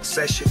Dogg smoke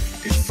session,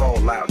 then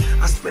fall out.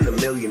 I spent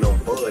 $1 million on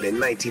bud in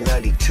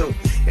 1992,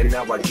 and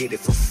now I get it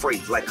for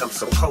free like I'm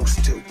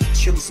supposed to.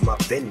 Choose my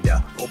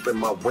vendor, open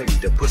my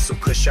window, put some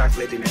kush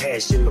chocolate and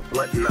hash in the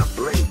blunt and I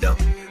blend them.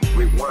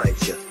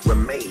 Rewind ya,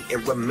 remain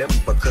and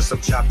remember, cause I'm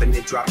chopping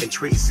and dropping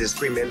trees and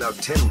screaming out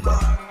timber.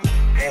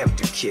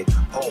 After kid,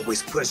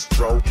 always push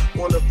bro.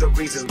 One of the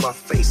reasons my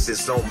face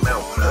is on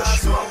Mount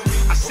Rushmore.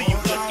 I see you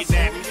looking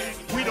at me.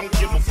 We don't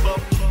give a fuck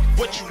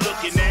what you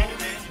looking at.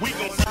 We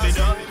gon' flip it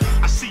up.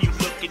 I see you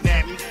looking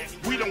at me.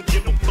 We don't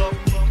give a fuck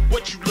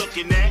what you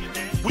looking at.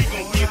 We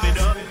gon' give it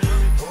up.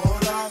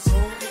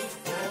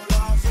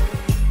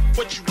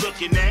 What you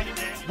looking at?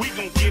 We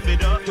gon' give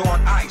it up.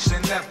 On ice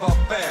and never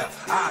fail.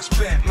 I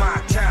spent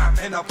my time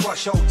in a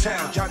plush hotel.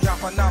 Jaja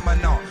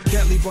phenomenon.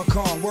 Deadly but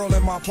calm. Whirl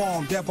in my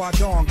palm. Dead by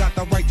dawn. Got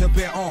the right to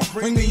bear on.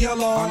 Bring me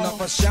along.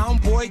 Another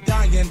sound boy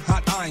dying.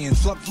 Hot irons.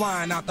 Slug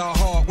flying out the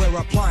hardware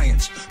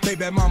appliance.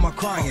 Baby mama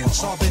crying.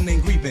 Sobbing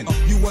and grieving.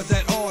 You was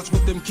at odds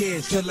with them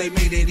kids till they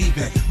made it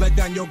even. Let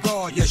down your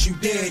guard. Yes, you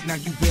did. Now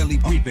you barely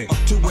breathing.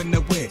 2 in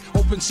the wind.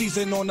 Open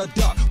season on the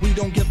duck. We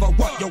don't give a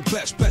what. Your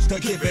best to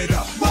give it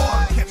up.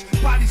 Boy,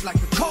 catch bodies like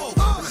the cold.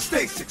 And I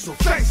stay sick, so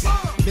face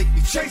it. Make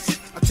me chase it.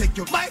 I take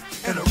your life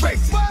and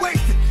erase it.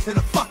 Waste it in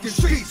the fucking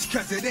streets,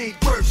 cause it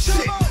ain't worth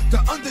shit. The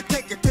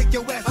Undertaker take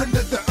your ass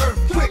under the earth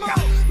quick. I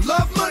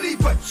love money,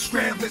 but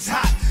scrambling's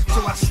hot.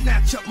 So I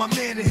snatch up my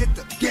man and hit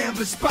the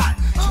gambling spot.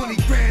 20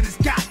 grand is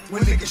got.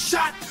 When nigga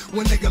shot,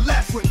 when nigga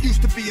left. What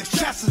used to be his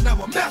chest is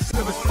now a mess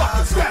of his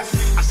fucking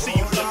best. I see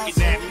you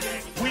looking at me.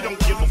 We don't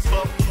give a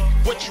fuck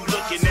what you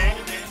looking at.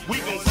 We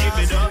gon' give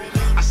it up.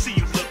 I see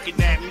you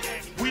looking at me.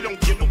 We don't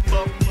give a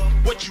fuck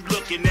what you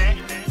looking at.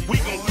 We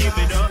gon' give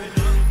it up.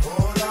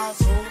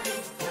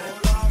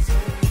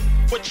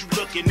 What you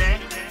looking at?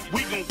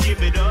 We gon'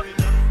 give it up.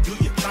 Do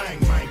your thing,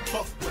 man.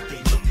 Fuck what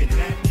they looking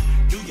at.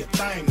 Do your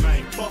thing,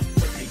 man. Fuck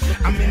what they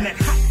looking at. I'm in that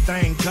hot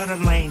thing, gutter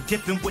lane,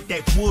 dipping with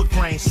that wood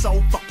grain.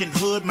 So fucking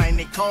hood, man.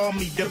 They call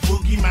me the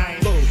boogie man.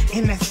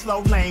 In that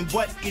slow lane,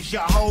 what is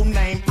your whole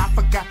name? I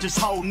forgot this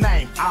whole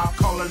name. I'll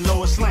call her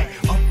Lois Lane.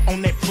 Up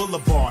on that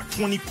boulevard,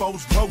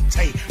 24s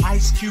rotate.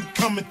 Ice Cube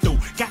coming through.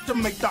 Got to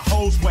make the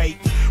hoes wait.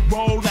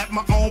 Roll at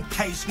my own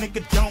pace,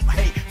 nigga. Don't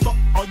hate. Fuck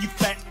all you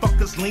fat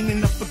fuckers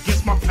leaning up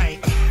against my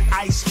paint.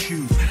 Ice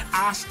Cube,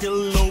 I still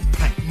a little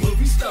paint.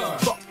 Movie star.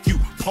 Fuck you,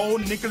 poor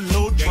nigga,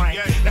 little drink.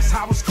 That's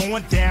how it's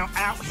going down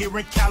out here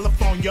in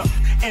California.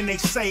 And they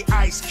say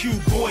Ice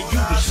Cube, boy, you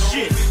the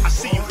shit. I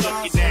see you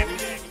looking at me.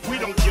 We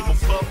don't give a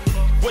fuck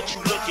what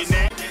you looking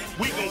at.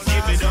 We gon'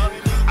 give it up.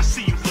 I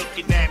see you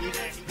looking at me.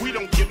 We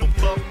don't give a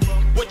fuck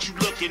what you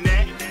looking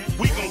at.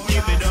 We gon'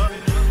 give it up.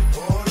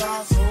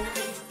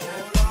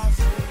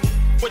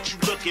 What you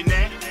looking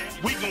at?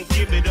 We gon'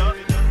 give it up.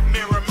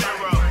 Mirror,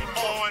 mirror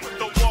on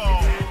the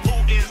wall.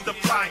 Who is the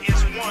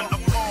flyest one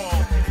of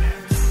all?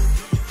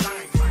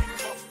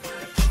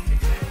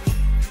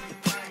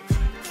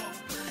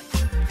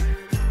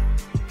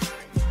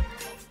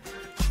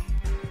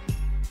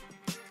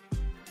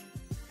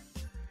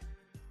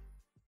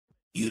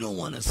 You don't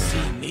wanna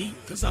see me,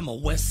 cause I'm a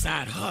West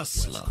Side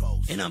hustler.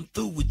 And I'm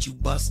through with you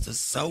busters,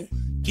 so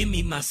give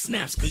me my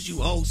snaps, cause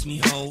you owes me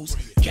hoes.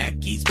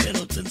 Khakis,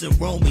 Pendletons, and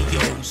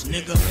Romeos,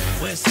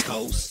 nigga. West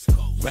Coast,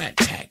 Rat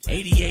Pack,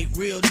 88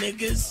 real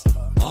niggas,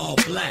 all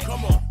black.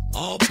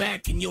 All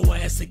back in your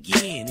ass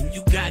again, and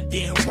you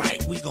goddamn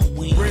right we gon'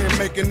 win. Red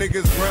making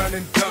niggas run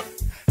and duck.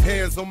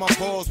 Hands on my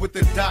balls with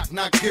the doc,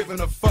 not giving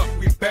a fuck.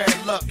 We bad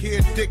luck, here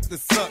dick to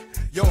suck.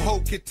 Yo hoe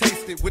can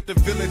taste it with the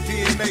villain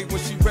DNA.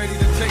 When she ready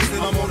to chase it,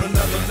 I'm on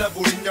another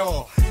level than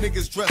y'all.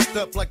 Niggas dressed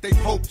up like they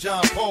Pope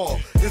John Paul.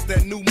 It's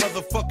that new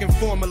motherfucking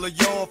formula,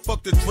 y'all.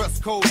 Fuck the dress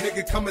code,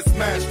 nigga, come and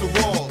smash the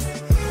walls.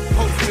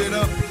 Posted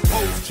up,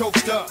 hoes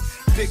choked up.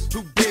 Dick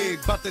too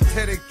big, bout to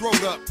tear their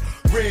throat up.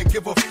 Red,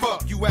 give a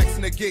fuck, you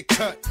asking to get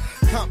cut.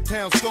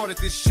 Comptown started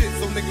this shit,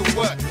 so nigga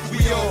what?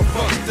 We all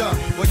fucked up,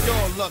 but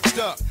y'all lucked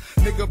up.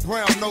 Nigga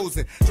brown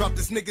nosing, dropped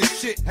this nigga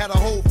shit, had a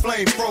whole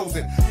flame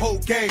frozen. Whole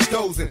game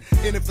dozing,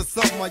 in it for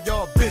something while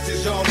y'all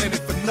bitches, y'all in it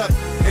for nothing,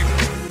 nigga.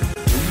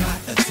 Do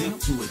not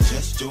attempt to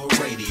adjust your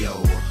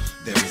radio.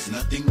 There is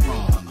nothing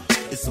wrong.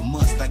 It's a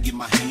must, I get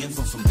my hands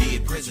on some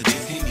dead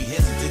presidents. Can't be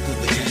hesitant cause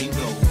the game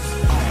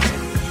goes on.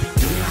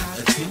 Do not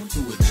attempt to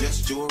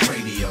adjust your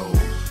radio.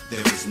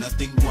 There is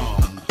nothing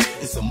wrong.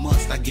 It's a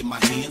must, I get my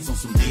hands on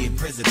some dead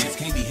presidents.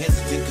 Can't be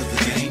hesitant cause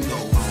the game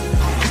goes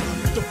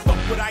on. The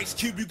fuck with Ice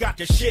Cube, you got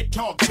the shit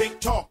talk, big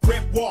talk,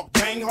 grip walk,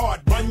 bang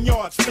hard, run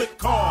yards, flip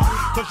cars.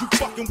 Cause you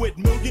fucking with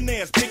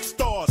millionaires, big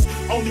stars.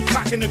 Only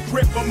cocking the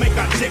grip will make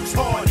our dicks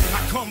hard.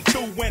 I come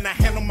through when I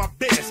handle my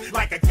business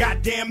like a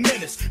goddamn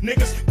menace.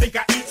 Niggas think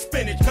I eat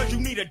spinach cause you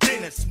need a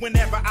dentist.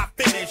 Whenever I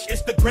finish,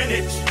 it's the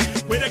Greenwich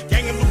with a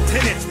gang of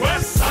lieutenants.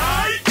 West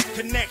Side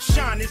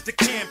Connection is the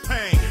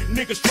campaign.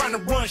 Niggas trying to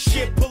run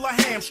shit, pull a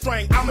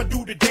hamstring. I'ma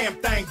do the damn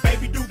thing,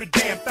 baby, do the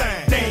damn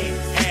thing.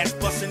 Damn, ass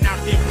busting out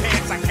their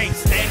pants, I can't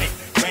stand it.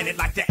 Ran it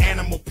like the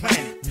Animal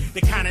Planet.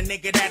 The kind of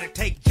nigga that'll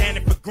take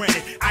Janet for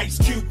granted. Ice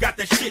Cube got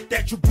the shit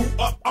that you blew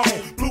up on.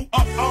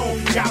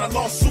 Got a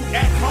lawsuit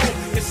at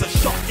home. It's a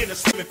shark in a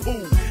swimming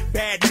pool.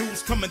 Bad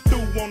news coming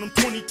through on them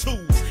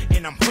 22s.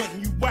 And I'm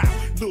hunting you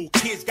out. Little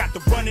kids got to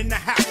run in the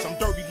house. I'm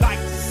dirty like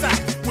the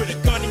South. With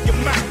a gun in your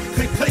mouth.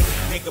 Click, click.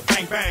 Nigga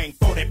bang, bang.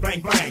 For that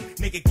blang, blang.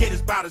 Nigga get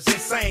as about as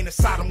insane as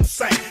Saddam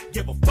Hussein.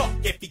 Give a fuck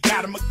if he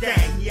got him a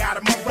gang. He out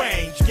of my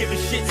range. Giving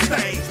shit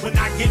stains when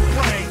I get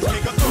brains.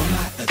 Nigga, do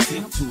not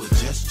attempt to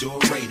adjust your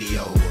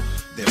radio.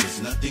 There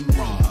is nothing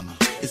wrong.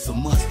 It's a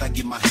must, I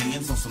get my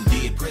hands on some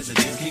dead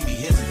presidents. Can't be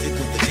hesitant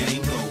cause the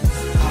game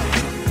goes on.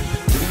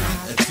 Do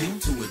not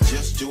attempt to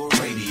adjust your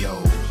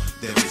radio.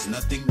 There is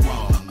nothing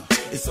wrong.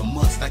 It's a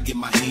must, I get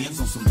my hands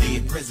on some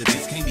dead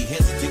presidents. Can't be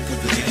hesitant cause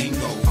the game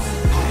goes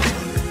on.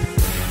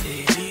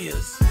 It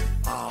is,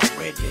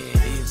 already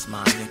it is,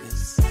 my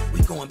niggas. We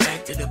going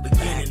back to the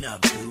beginning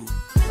of you,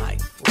 like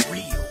for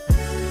real.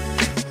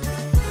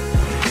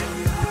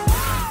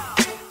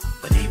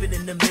 But even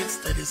in the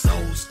midst of this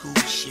old school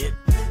shit,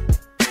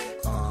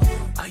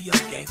 our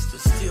young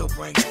gangsters still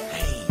bring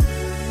pain.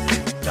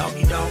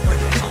 Doggy dog, bring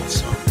them on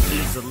some.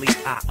 Easily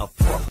I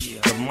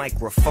approach the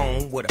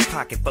microphone with a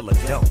pocket full of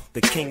dough.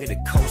 The king of the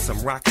coast, I'm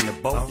rocking the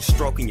boat,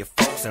 stroking your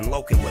folks and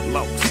loking with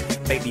locs.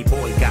 Baby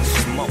boy got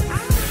smoke.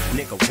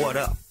 Nigga, what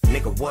up?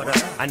 Nigga, what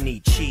up? I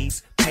need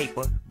cheese,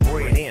 paper,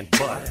 bread, and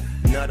butter.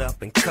 Nut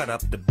up and cut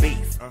up the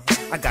beef.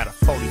 I got a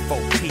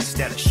 44 piece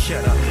that'll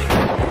shut up,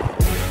 nigga.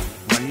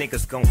 My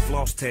niggas gon'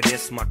 floss to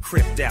this. My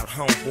cripped out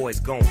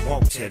homeboys gon'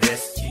 walk to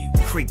this.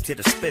 Creep to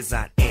the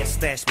spizzot and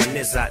stash my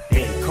nizzot.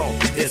 Then call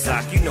the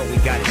dizzot. You know we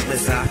got it,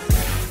 blizzot.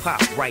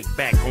 Pop right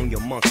back on your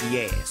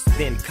monkey ass.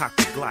 Then cock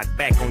the Glock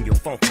back on your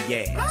funky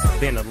ass.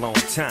 Been a long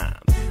time.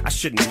 I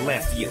shouldn't have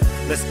left you.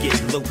 Let's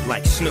get loot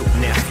like Snoop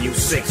nephew.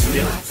 6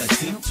 Do not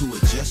attempt to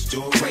adjust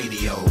your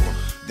radio.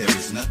 There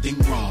is nothing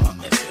wrong.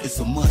 It's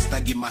a must,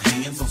 I get my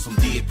hands on some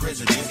dead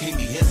presidents. Can't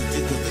be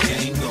hesitant cause the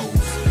game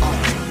goes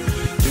on.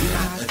 Do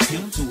not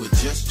attempt to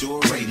adjust your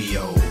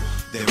radio.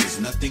 There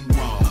is nothing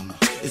wrong.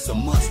 It's a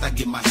must, I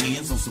get my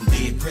hands on some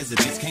dead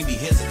presidents. Can't be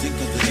hesitant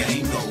cause the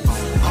game goes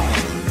on.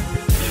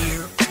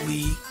 Here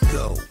we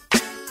go.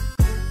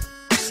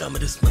 Some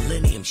of this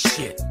millennium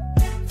shit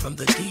from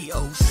the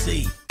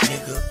DOC,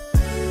 nigga.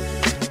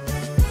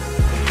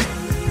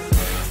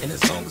 And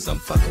as long as I'm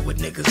fucking with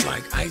niggas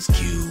like Ice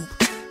Cube,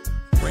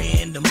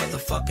 Ran, the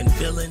motherfucking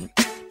villain,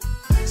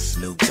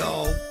 Snoop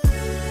Dogg,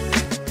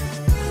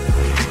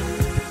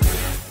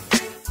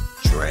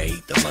 Dre,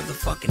 the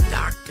motherfucking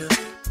doctor,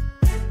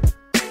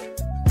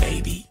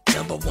 Baby,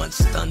 #1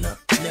 stunner,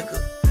 nigga,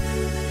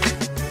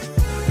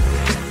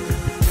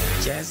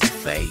 Jazzy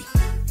Faye,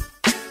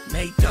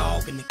 Nate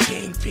Dogg and the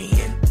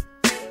Kingpin,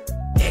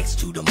 X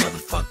to the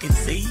motherfucking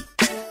Z,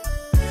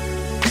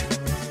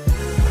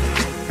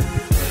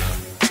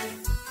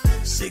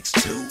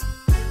 6'2",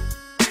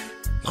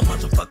 my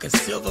motherfucking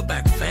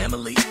Silverback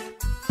family,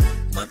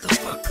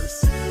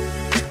 motherfuckers.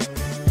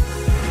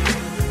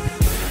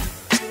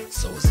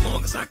 So as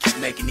long as I keep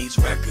making these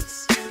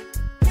records,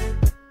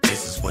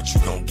 this is what you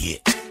gon'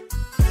 get.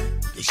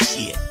 The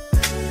shit.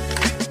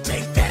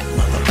 Take that,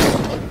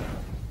 motherfucker.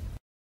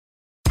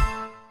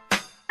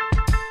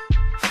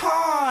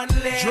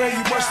 Dre,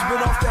 you must have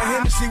been off that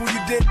Hennessy when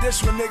you did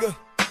this one, nigga.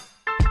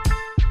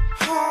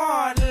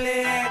 Hard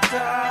liquor.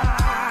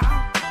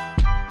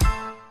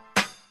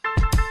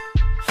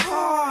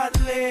 Hard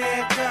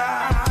liquor.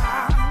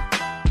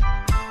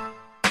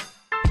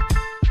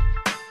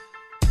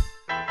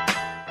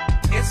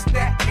 Is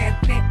there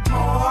any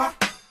more?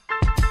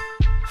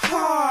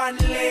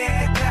 Hard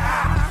liquor.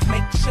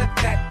 Make sure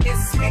that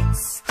it's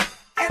mixed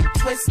and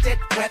twisted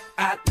with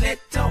a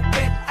little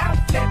bit of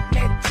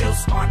lemon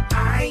juice on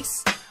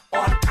ice,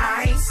 on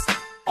ice,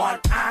 on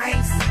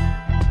ice.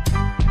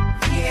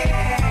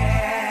 Yeah.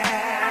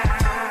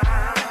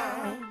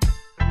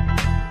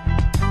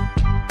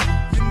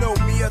 You know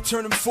me, I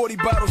turn them 40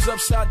 bottles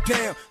upside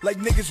down like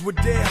niggas with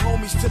dead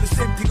homies till it's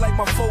empty like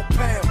my 4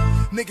 pound.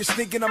 Niggas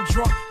thinking I'm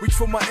drunk, reach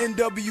for my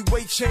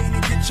NWA chain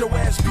and get your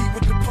ass beat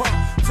with the pump.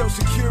 Tell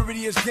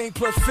security it's game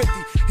plus 50.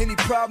 Any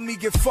problem, he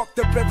get fucked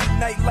up every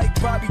night like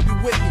Bobby do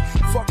with me.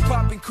 Fuck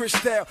poppin'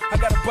 Cristal, I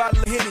got a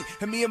bottle of Henny,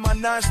 and me and my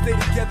 9 stay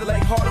together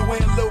like Hardaway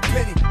and Lil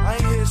Penny. I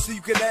ain't here so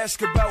you can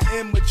ask about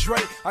M or Dre.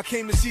 I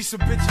came to see some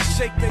bitches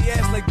shake their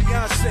ass like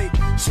Beyonce.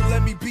 So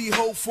let me be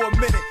hoe for a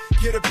minute,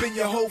 get up in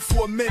your hoe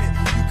for a minute.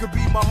 You could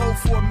be my hoe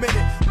for a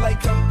minute,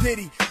 like I'm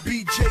Diddy,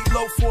 BJ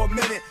Low for a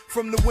minute.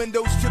 From the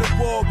windows to the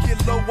wall, get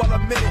low while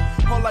I'm in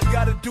it. All I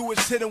gotta do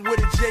is hit him with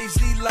a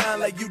Jay-Z line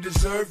like you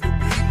deserve to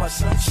be my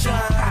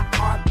sunshine.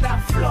 On the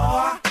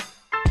floor,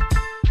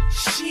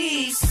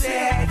 she's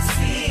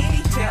sexy.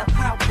 Tell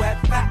her where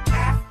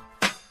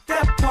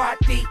the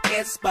party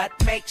is, but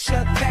make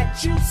sure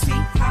that you see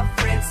her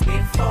friends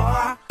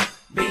before.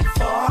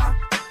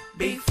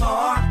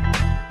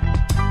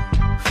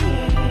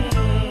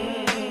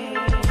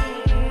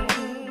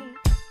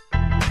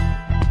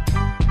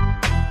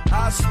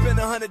 I spend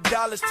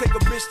 $100, take a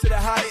bitch to the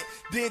Hyatt,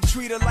 then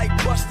treat her like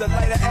Buster,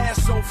 light her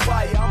ass on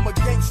fire. I'm a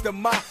gangster,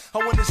 ma. I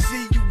wanna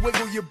see you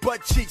wiggle your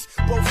butt cheeks,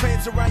 both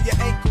hands around your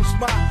ankles,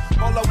 ma.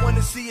 All I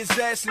wanna see is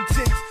ass and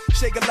titties,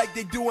 shake it like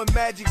they do in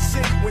Magic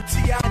City when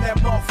T.I. and that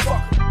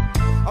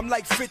motherfucker. I'm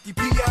like 50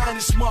 P.I. in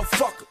this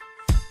motherfucker.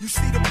 You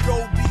see them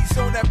gold D's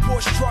on that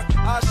Porsche truck,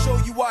 I'll show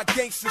you why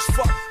gangsters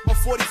fuck. My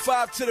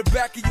 45 to the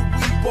back of your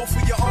weed, both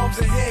of your arms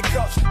in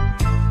handcuffs.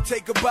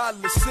 Take a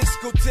bottle of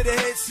Cisco to the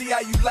head, see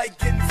how you like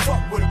getting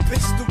fucked with a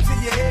pistol to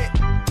your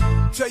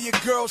head. Tell your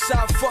girls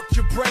how I fucked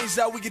your brains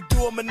out. We can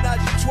do a menage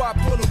a trois,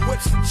 pull the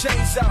whips and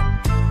chains out.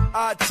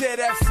 I tear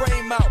that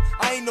frame out.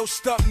 I ain't no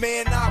stunt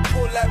man, I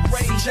pull that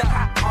range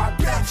out. On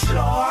the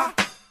floor,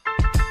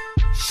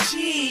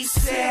 she's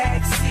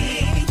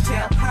sexy.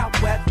 Tell her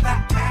where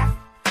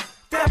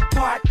the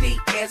party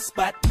is,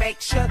 but make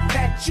sure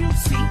that you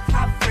see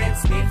her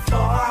friends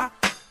before.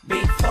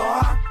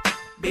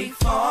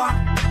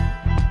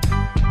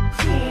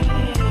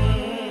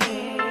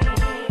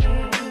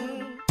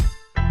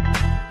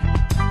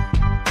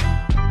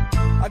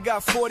 I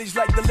got 40s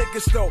like the liquor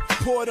store,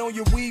 pour it on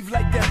your weave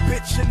like that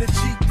bitch in the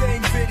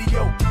G-Thing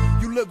video.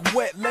 You look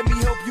wet, let me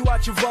help you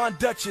out your Von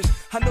Dutchess.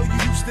 I know you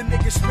used to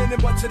niggas spinning,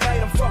 but tonight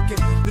I'm fucking.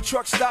 The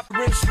truck stopped, the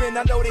rim spin,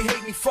 I know they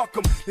hate me, fuck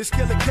them. This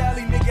Killer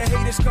Cali nigga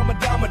haters come a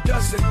dime a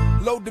dozen.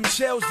 Load them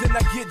shells, then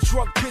I get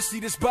drunk pissy.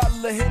 This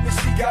bottle of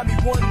Hennessy got me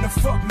wanting to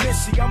fuck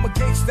Missy. I'm a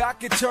gangster, I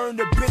can turn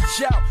the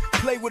bitch out,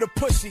 play with a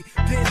pussy,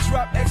 then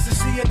drop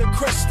ecstasy in the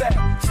crystal.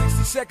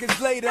 60 seconds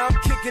later, I'm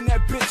kicking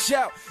that bitch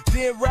out,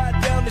 then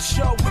ride down the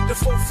show with the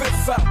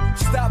 4/5 out.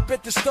 Stop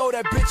at the store,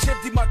 that bitch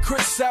empty my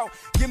Chris out.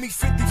 Give me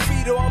 50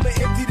 feet or I'ma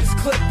empty this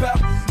clip out.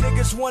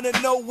 Niggas wanna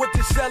know what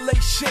this LA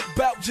shit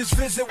bout. Just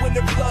visit when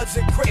the Bloods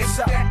and Crips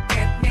out. Is there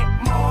any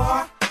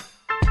more?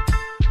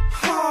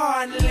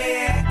 Hard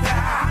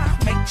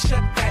liquor. Make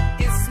sure that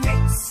it's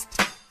mixed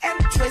and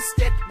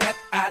twisted with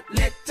a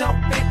little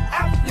bit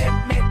of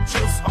lemon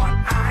juice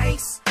on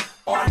ice,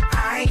 on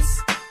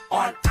ice,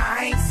 on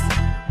ice.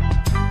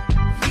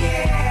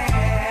 Yeah.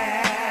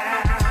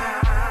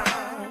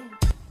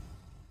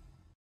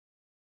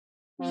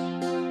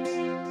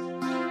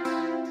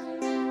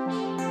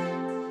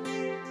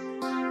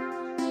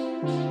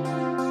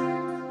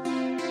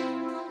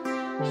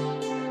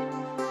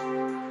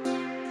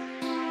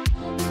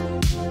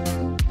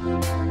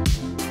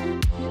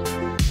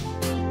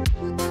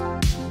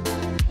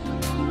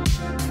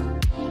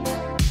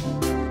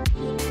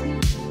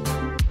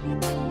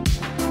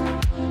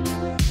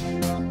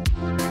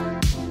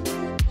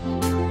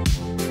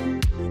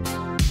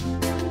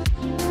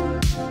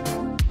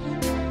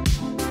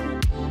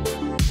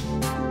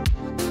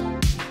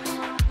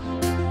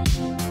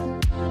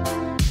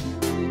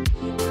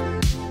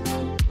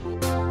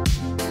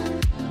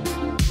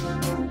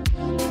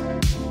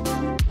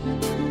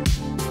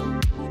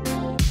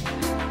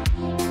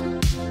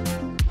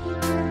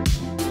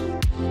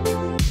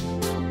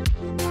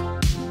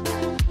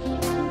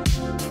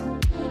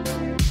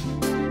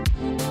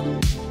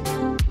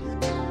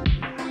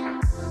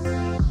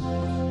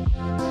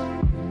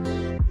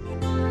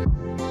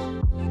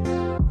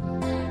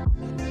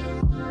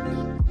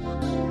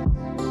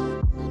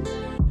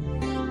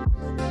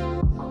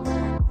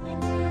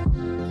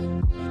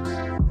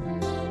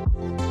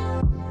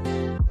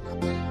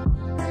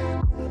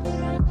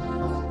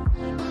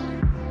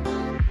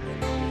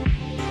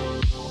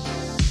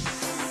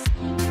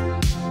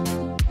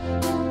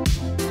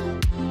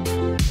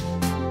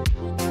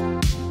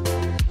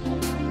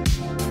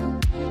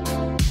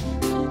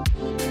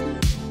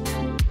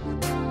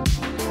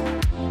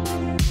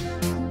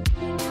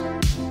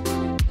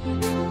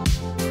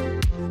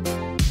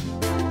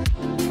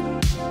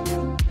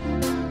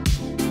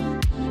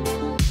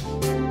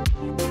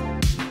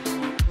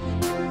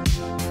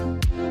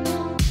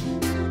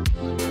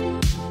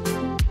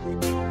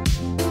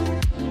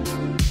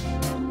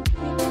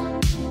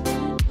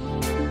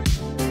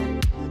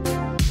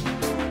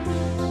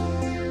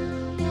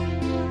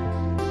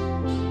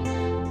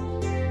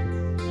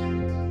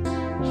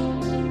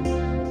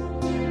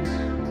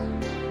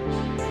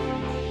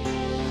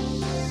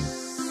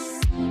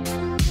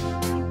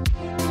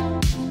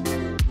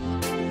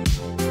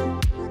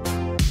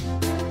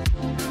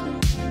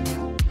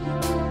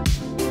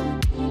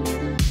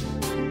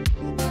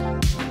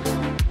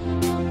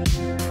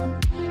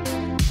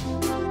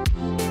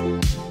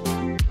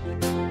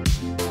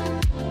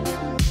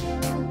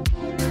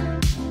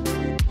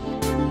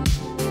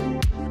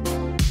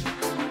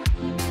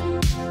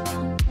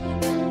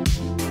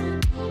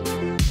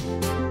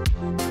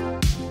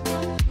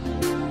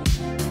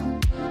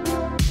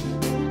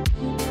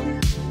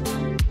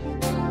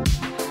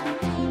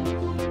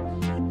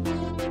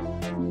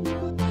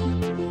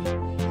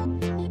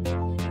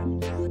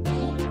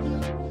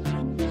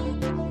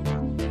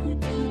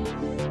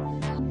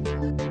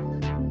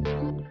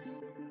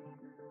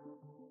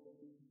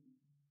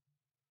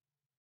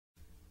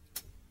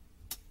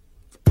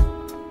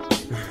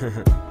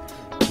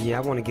 Yeah,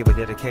 I want to give a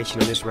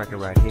dedication on this record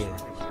right here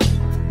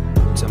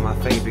to my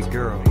favorite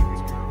girl.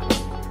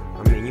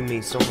 I mean, you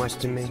mean so much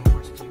to me.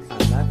 I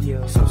love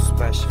you. So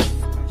special.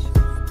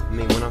 I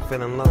mean, when I'm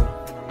feeling low,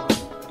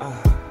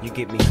 you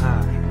get me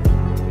high.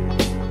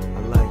 I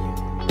love you.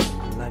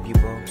 I love you,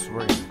 bro. It's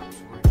real.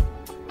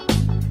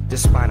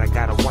 Despite I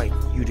got a wife,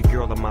 you the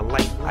girl of my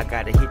life. I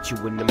gotta hit you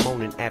in the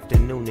morning,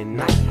 afternoon, and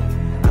night.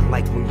 I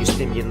like when you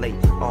stimulate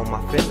all my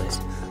feelings.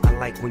 I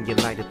like when you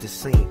light up the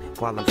scene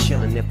while I'm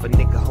chilling. If a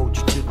nigga hold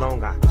you too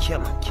long, I kill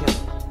him.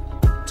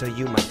 To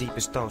you, my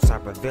deepest thoughts, I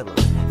reveal them.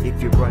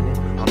 If you're running,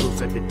 I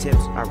lose at the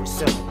tips, I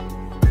reseal them.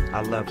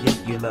 I love you,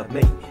 you love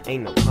me.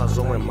 Ain't no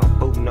puzzle in my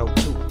boot, no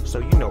two. So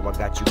you know I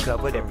got you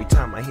covered every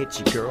time I hit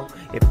you, girl.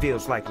 It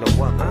feels like no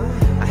other.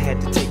 I had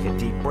to take a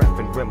deep breath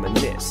and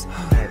reminisce.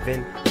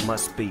 Heaven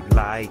must be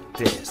like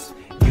this.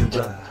 You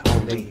the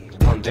only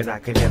one that I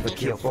could ever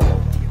kill for.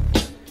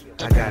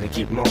 I gotta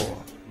get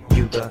more.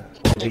 You the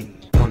only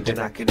one that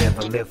I could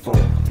ever live for.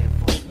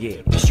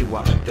 Yeah, it's you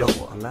I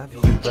adore. I love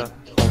you. You the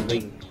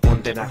only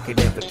one that I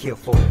could ever kill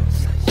for.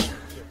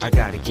 I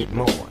gotta get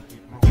more.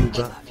 You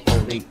the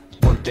only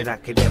one that I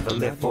could ever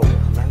live for.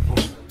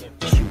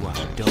 It's you I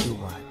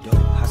adore.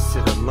 I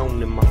sit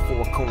alone in my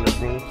four-corner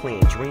room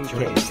playing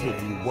Dreamcast,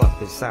 hitting you up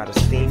inside a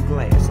stained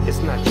glass. It's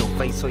not your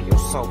face or your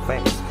soft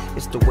ass,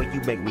 it's the way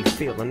you make me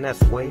feel, and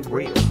that's way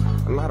real.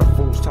 A lot of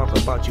fools talk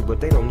about you, but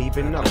they don't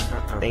even know.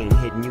 They ain't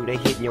hitting you, they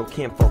hitting your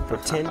kinfolk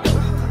pretender.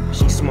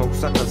 She smoke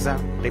suckers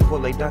out, they pull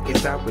they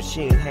duckets out, but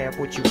she ain't have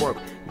what you work.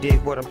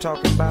 Dig what I'm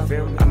talking about?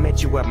 I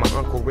met you at my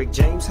Uncle Rick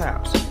James'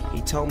 house.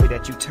 He told me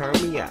that you turned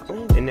me out,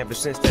 and ever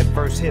since that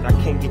first hit, I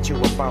can't get you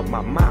up out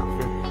my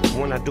mouth.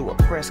 When I do a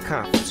press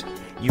conference,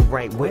 you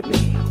right with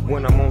me.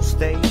 When I'm on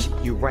stage,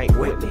 you right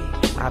with me.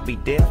 I'll be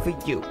there for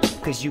you,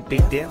 cause you be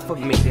there for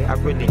me. I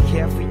really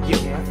care for you.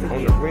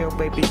 On the real,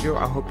 baby girl,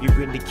 I hope you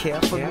really care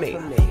for me.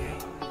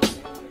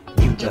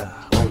 You the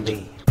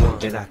only one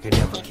that I could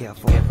ever care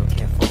for.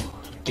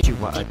 You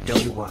I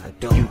adore.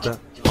 You the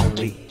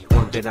only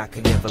one that I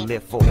could ever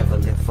live for.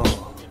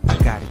 I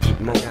gotta get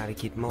more. You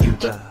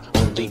the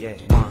only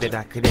one that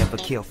I could ever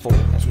kill for.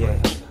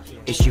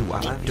 It's you I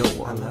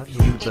adore. I love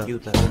you. You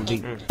the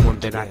only one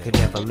that I could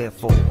ever live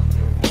for.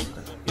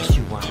 It's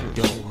you I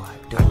adore.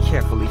 I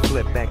carefully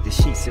flip back the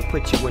sheets and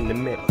put you in the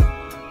middle,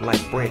 like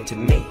bread to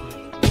me.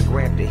 And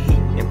grab the heat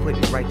and put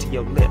it right to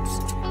your lips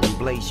and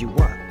blaze you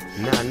up.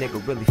 Now nigga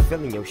really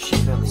feeling your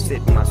shit.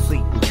 Sit in my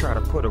seat and try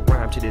to put a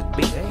rhyme to this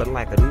beat, but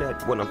like a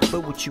nut, when I'm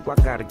through with you, I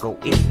gotta go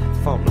eat.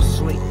 Fall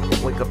asleep,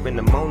 wake up in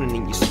the morning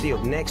and you're still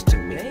next to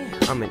me.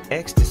 I'm in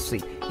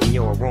ecstasy, and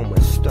your aroma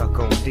is stuck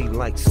on D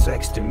like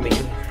sex to me.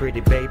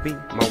 Pretty baby,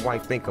 my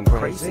wife think I'm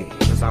crazy,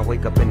 cause I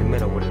wake up in the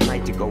middle of the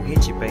night to go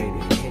hit you, baby.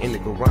 In the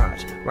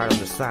garage, right on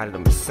the side of the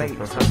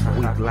Mercedes.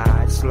 We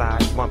glide,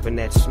 slide, bumping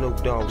that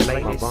Snoop Dogg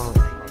latest.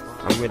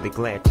 I'm really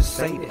glad to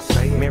say this.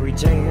 Mary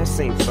Jane, that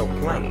seems so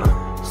plain.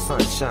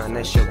 Sunshine,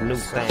 that's your new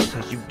thing,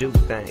 cause you do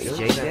things.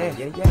 Yeah.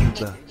 You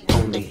the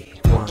only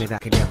one that I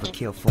could ever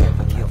kill for.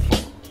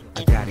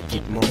 I gotta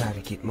get more.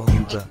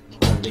 You the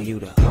only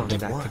one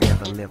that I could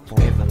ever live for.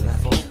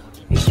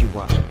 It's you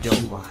I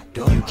adore.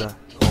 You the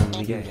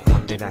only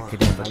one that I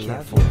could ever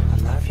kill for.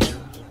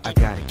 I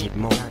gotta get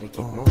more. You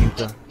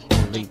the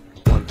only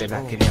one that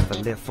I could ever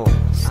live for.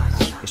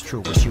 It's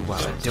true, it's you I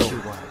adore. It's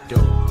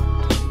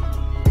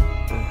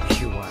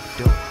you I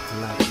adore.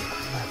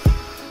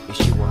 It's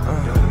you I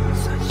adore.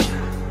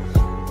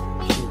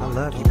 I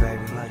love you,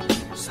 baby.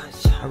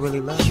 I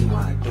really love you.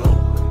 I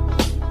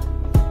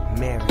adore.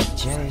 Mary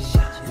Jane,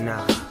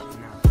 nah.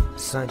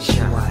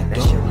 Sunshine,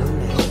 that's your new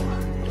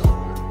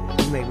name.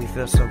 You make me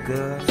feel so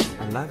good.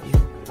 I love you.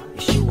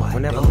 It's you I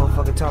Whenever a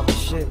motherfucker talking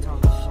shit,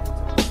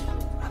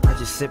 I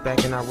just sit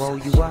back and I roll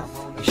you up.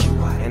 It's you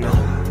I and I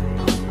love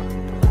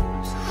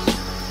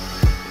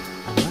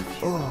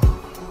you.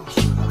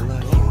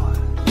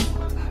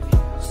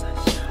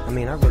 I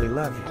mean, I really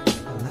love you.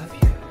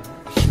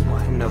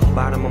 From the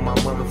bottom of my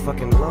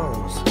motherfucking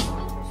lungs.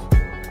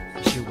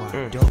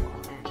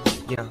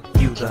 Yeah,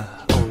 you the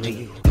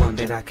only one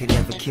that I could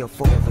ever kill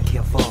for.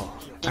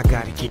 I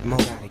gotta get more.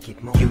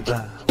 You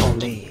the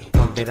only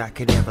one that I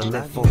could ever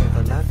live for.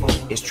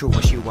 It's true,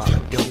 it's you I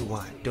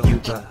adore. You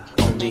the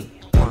only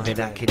one that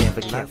I could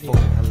ever kill for.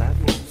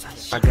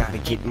 I gotta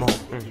get more.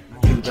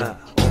 You the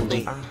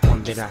only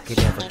one that I could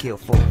ever kill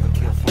for.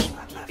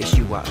 It's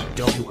you I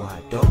adore.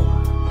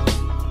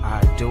 I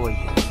adore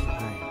you.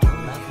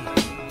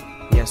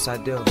 Yes, I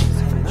do.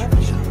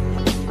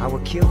 I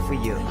will kill for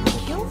you.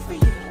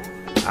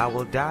 I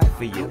will die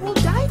for you.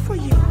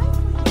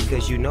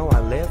 Because you know I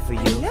live for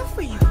you.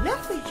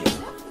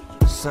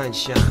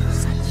 Sunshine.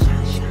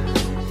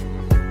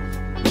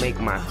 Make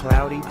my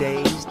cloudy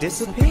days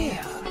disappear.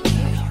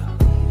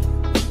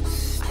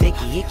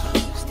 Sticky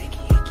icky.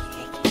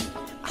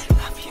 I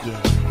love you.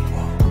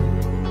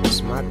 Yeah.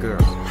 It's my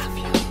girl.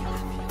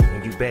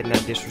 And you better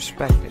not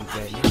disrespect it,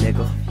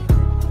 nigga.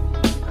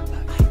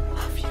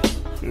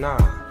 Nah,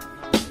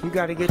 you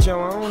gotta get your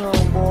own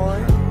home,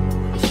 boy.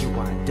 It's you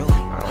I adore.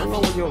 I don't know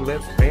where your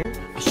lips been.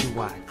 It's you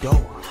I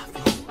adore.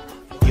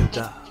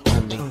 the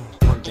only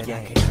one that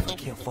I could ever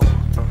kill for.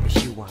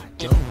 It's you I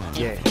adore.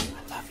 Yeah,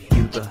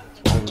 you the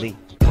only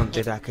one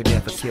that I could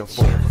ever kill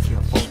for.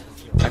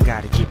 I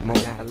gotta get more.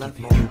 I love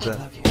you. You the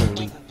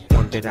only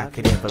one that I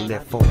could ever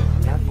live for.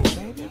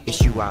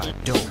 It's you I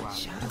adore.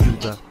 You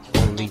the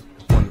only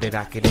one that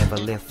I could ever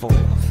live for.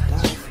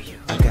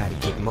 I gotta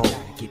get more.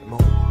 Get more.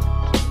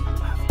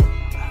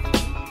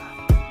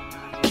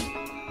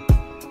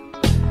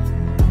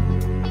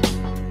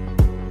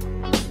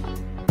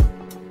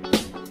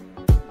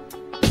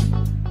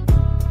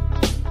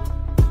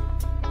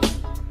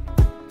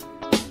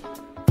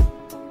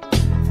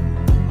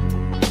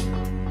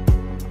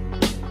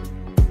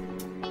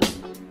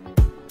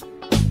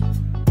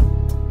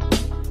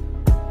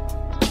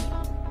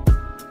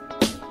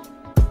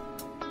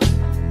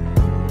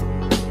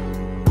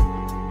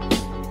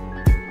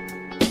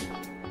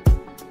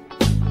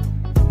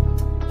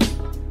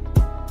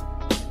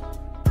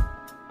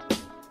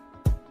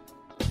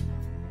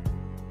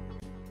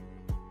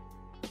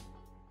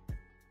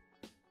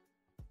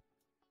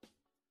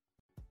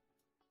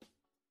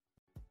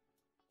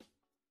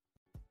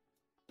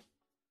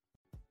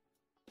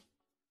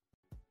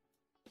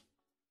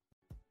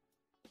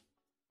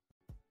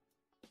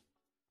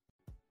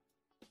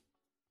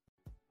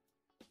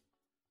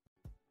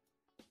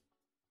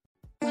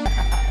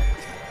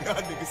 Y'all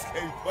niggas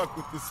can't fuck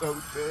with this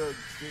old thug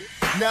shit.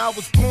 Now I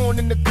was born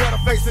in the gutter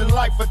facing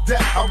life or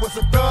death. I was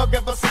a thug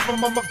ever since my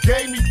mama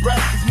gave me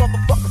breath. These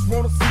motherfuckers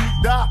wanna see me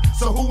die,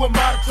 so who am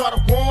I to try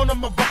to warn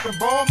them? I'm a fucking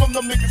bomb, I'm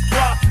them niggas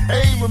fly.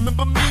 Hey,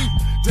 remember me?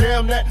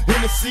 Damn that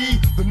Hennessy,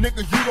 the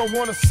nigga you don't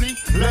wanna see.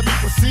 Let me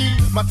proceed.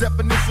 My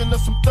definition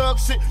of some thug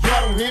shit,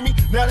 y'all don't hear me.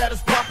 Now that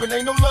it's poppin',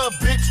 ain't no love,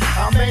 bitch.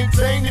 I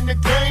maintain in the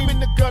game, in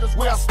the gutters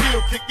where I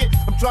still kick it.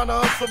 I'm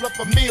tryna hustle up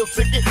a meal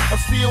ticket. I'm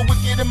still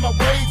wicked in my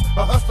ways,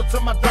 a hustler to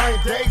my dying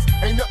days.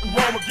 Ain't nothing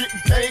wrong with getting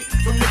paid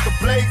from nigga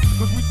blaze,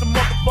 cause we some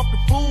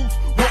motherfucking fools,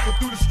 walking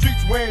through the streets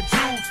wearing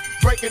jewels,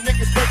 breaking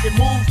niggas, making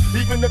moves.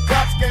 Even the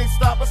cops can't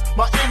stop us.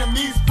 My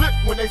enemies flip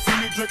when they see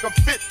me drink a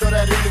fifth of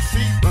that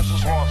Hennessy. This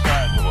is Los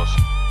Angeles.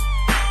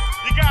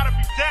 You gotta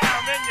be down,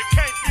 man, you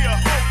can't be a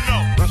hoe, no.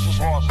 This is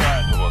Los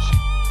Angeles.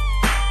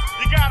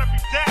 You gotta be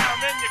down,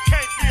 man, you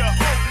can't be a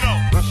hoe, no.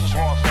 This is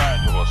Los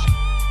Angeles.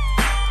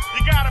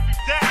 You gotta be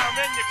down,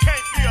 man, you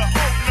can't be a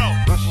hoe, no.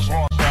 This is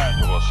Los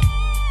Angeles.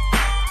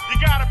 You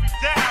gotta be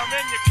down,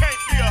 man, you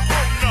can't be a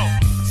hoe, no.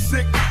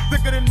 Sick,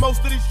 thicker than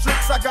most of these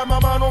tricks. I got my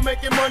mind on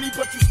making money,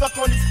 but you stuck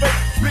on these fake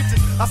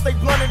bitches. I stay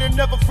blunted and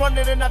never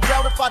fronted, and I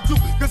doubt if I do.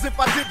 Cause if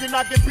I did, then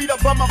I get beat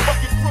up by my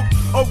fucking crew.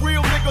 A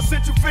real nigga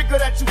since you figure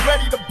that you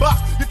ready to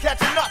box. You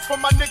catching knots from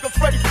my nigga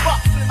Freddie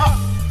Fox.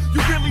 You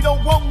really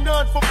don't want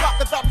none for block,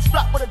 cause I be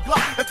strapped with a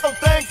Glock and throw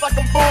things like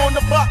I'm born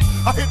to box.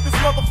 I hit this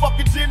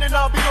motherfucking gin and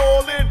I'll be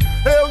all in.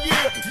 Hell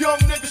yeah, young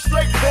nigga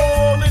straight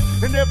ballin'.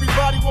 And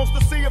everybody wants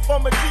to see if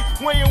I'm a G,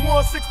 weighing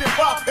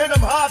 165, and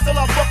I'm high till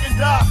I fucking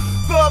die.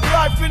 Thug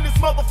life in this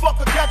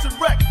motherfucker catchin'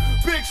 wreck.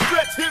 Big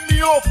stretch hit me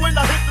off when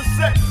I hit the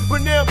set.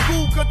 But now I'm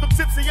cool cause I'm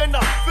tipsy and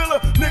I feel a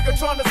nigga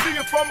trying to see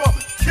if I'm a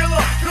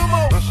killer. Come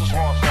on. This is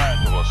Los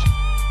Angeles.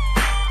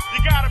 You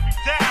gotta be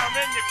down,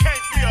 man, you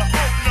can't be a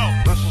hoe, no.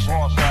 This is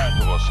Los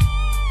Angeles.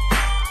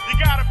 You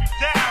gotta be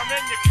down,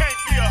 man, you can't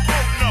be a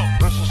hoe, no.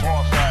 This is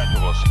Los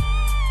Angeles.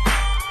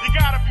 You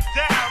gotta be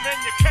down, man,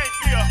 you can't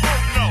be a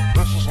hoe, no.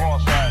 This is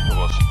Los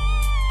Angeles.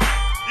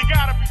 You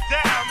gotta be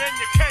down, man,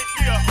 you can't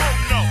be a hoe,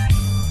 no.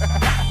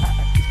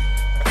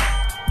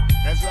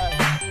 That's right.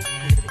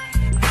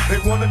 They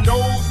wanna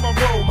know who's my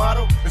role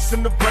model. It's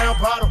in the brown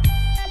bottle.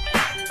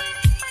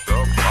 The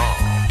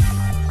bomb.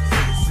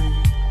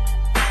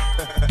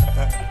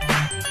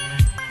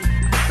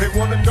 They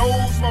wanna know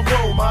who's my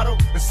role model.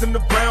 It's in the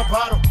brown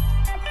bottle.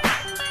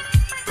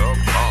 The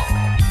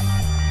bomb.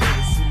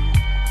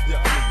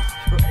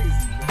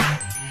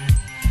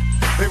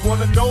 They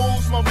wanna know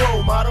who's my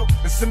role model.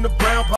 It's in the brown bottle.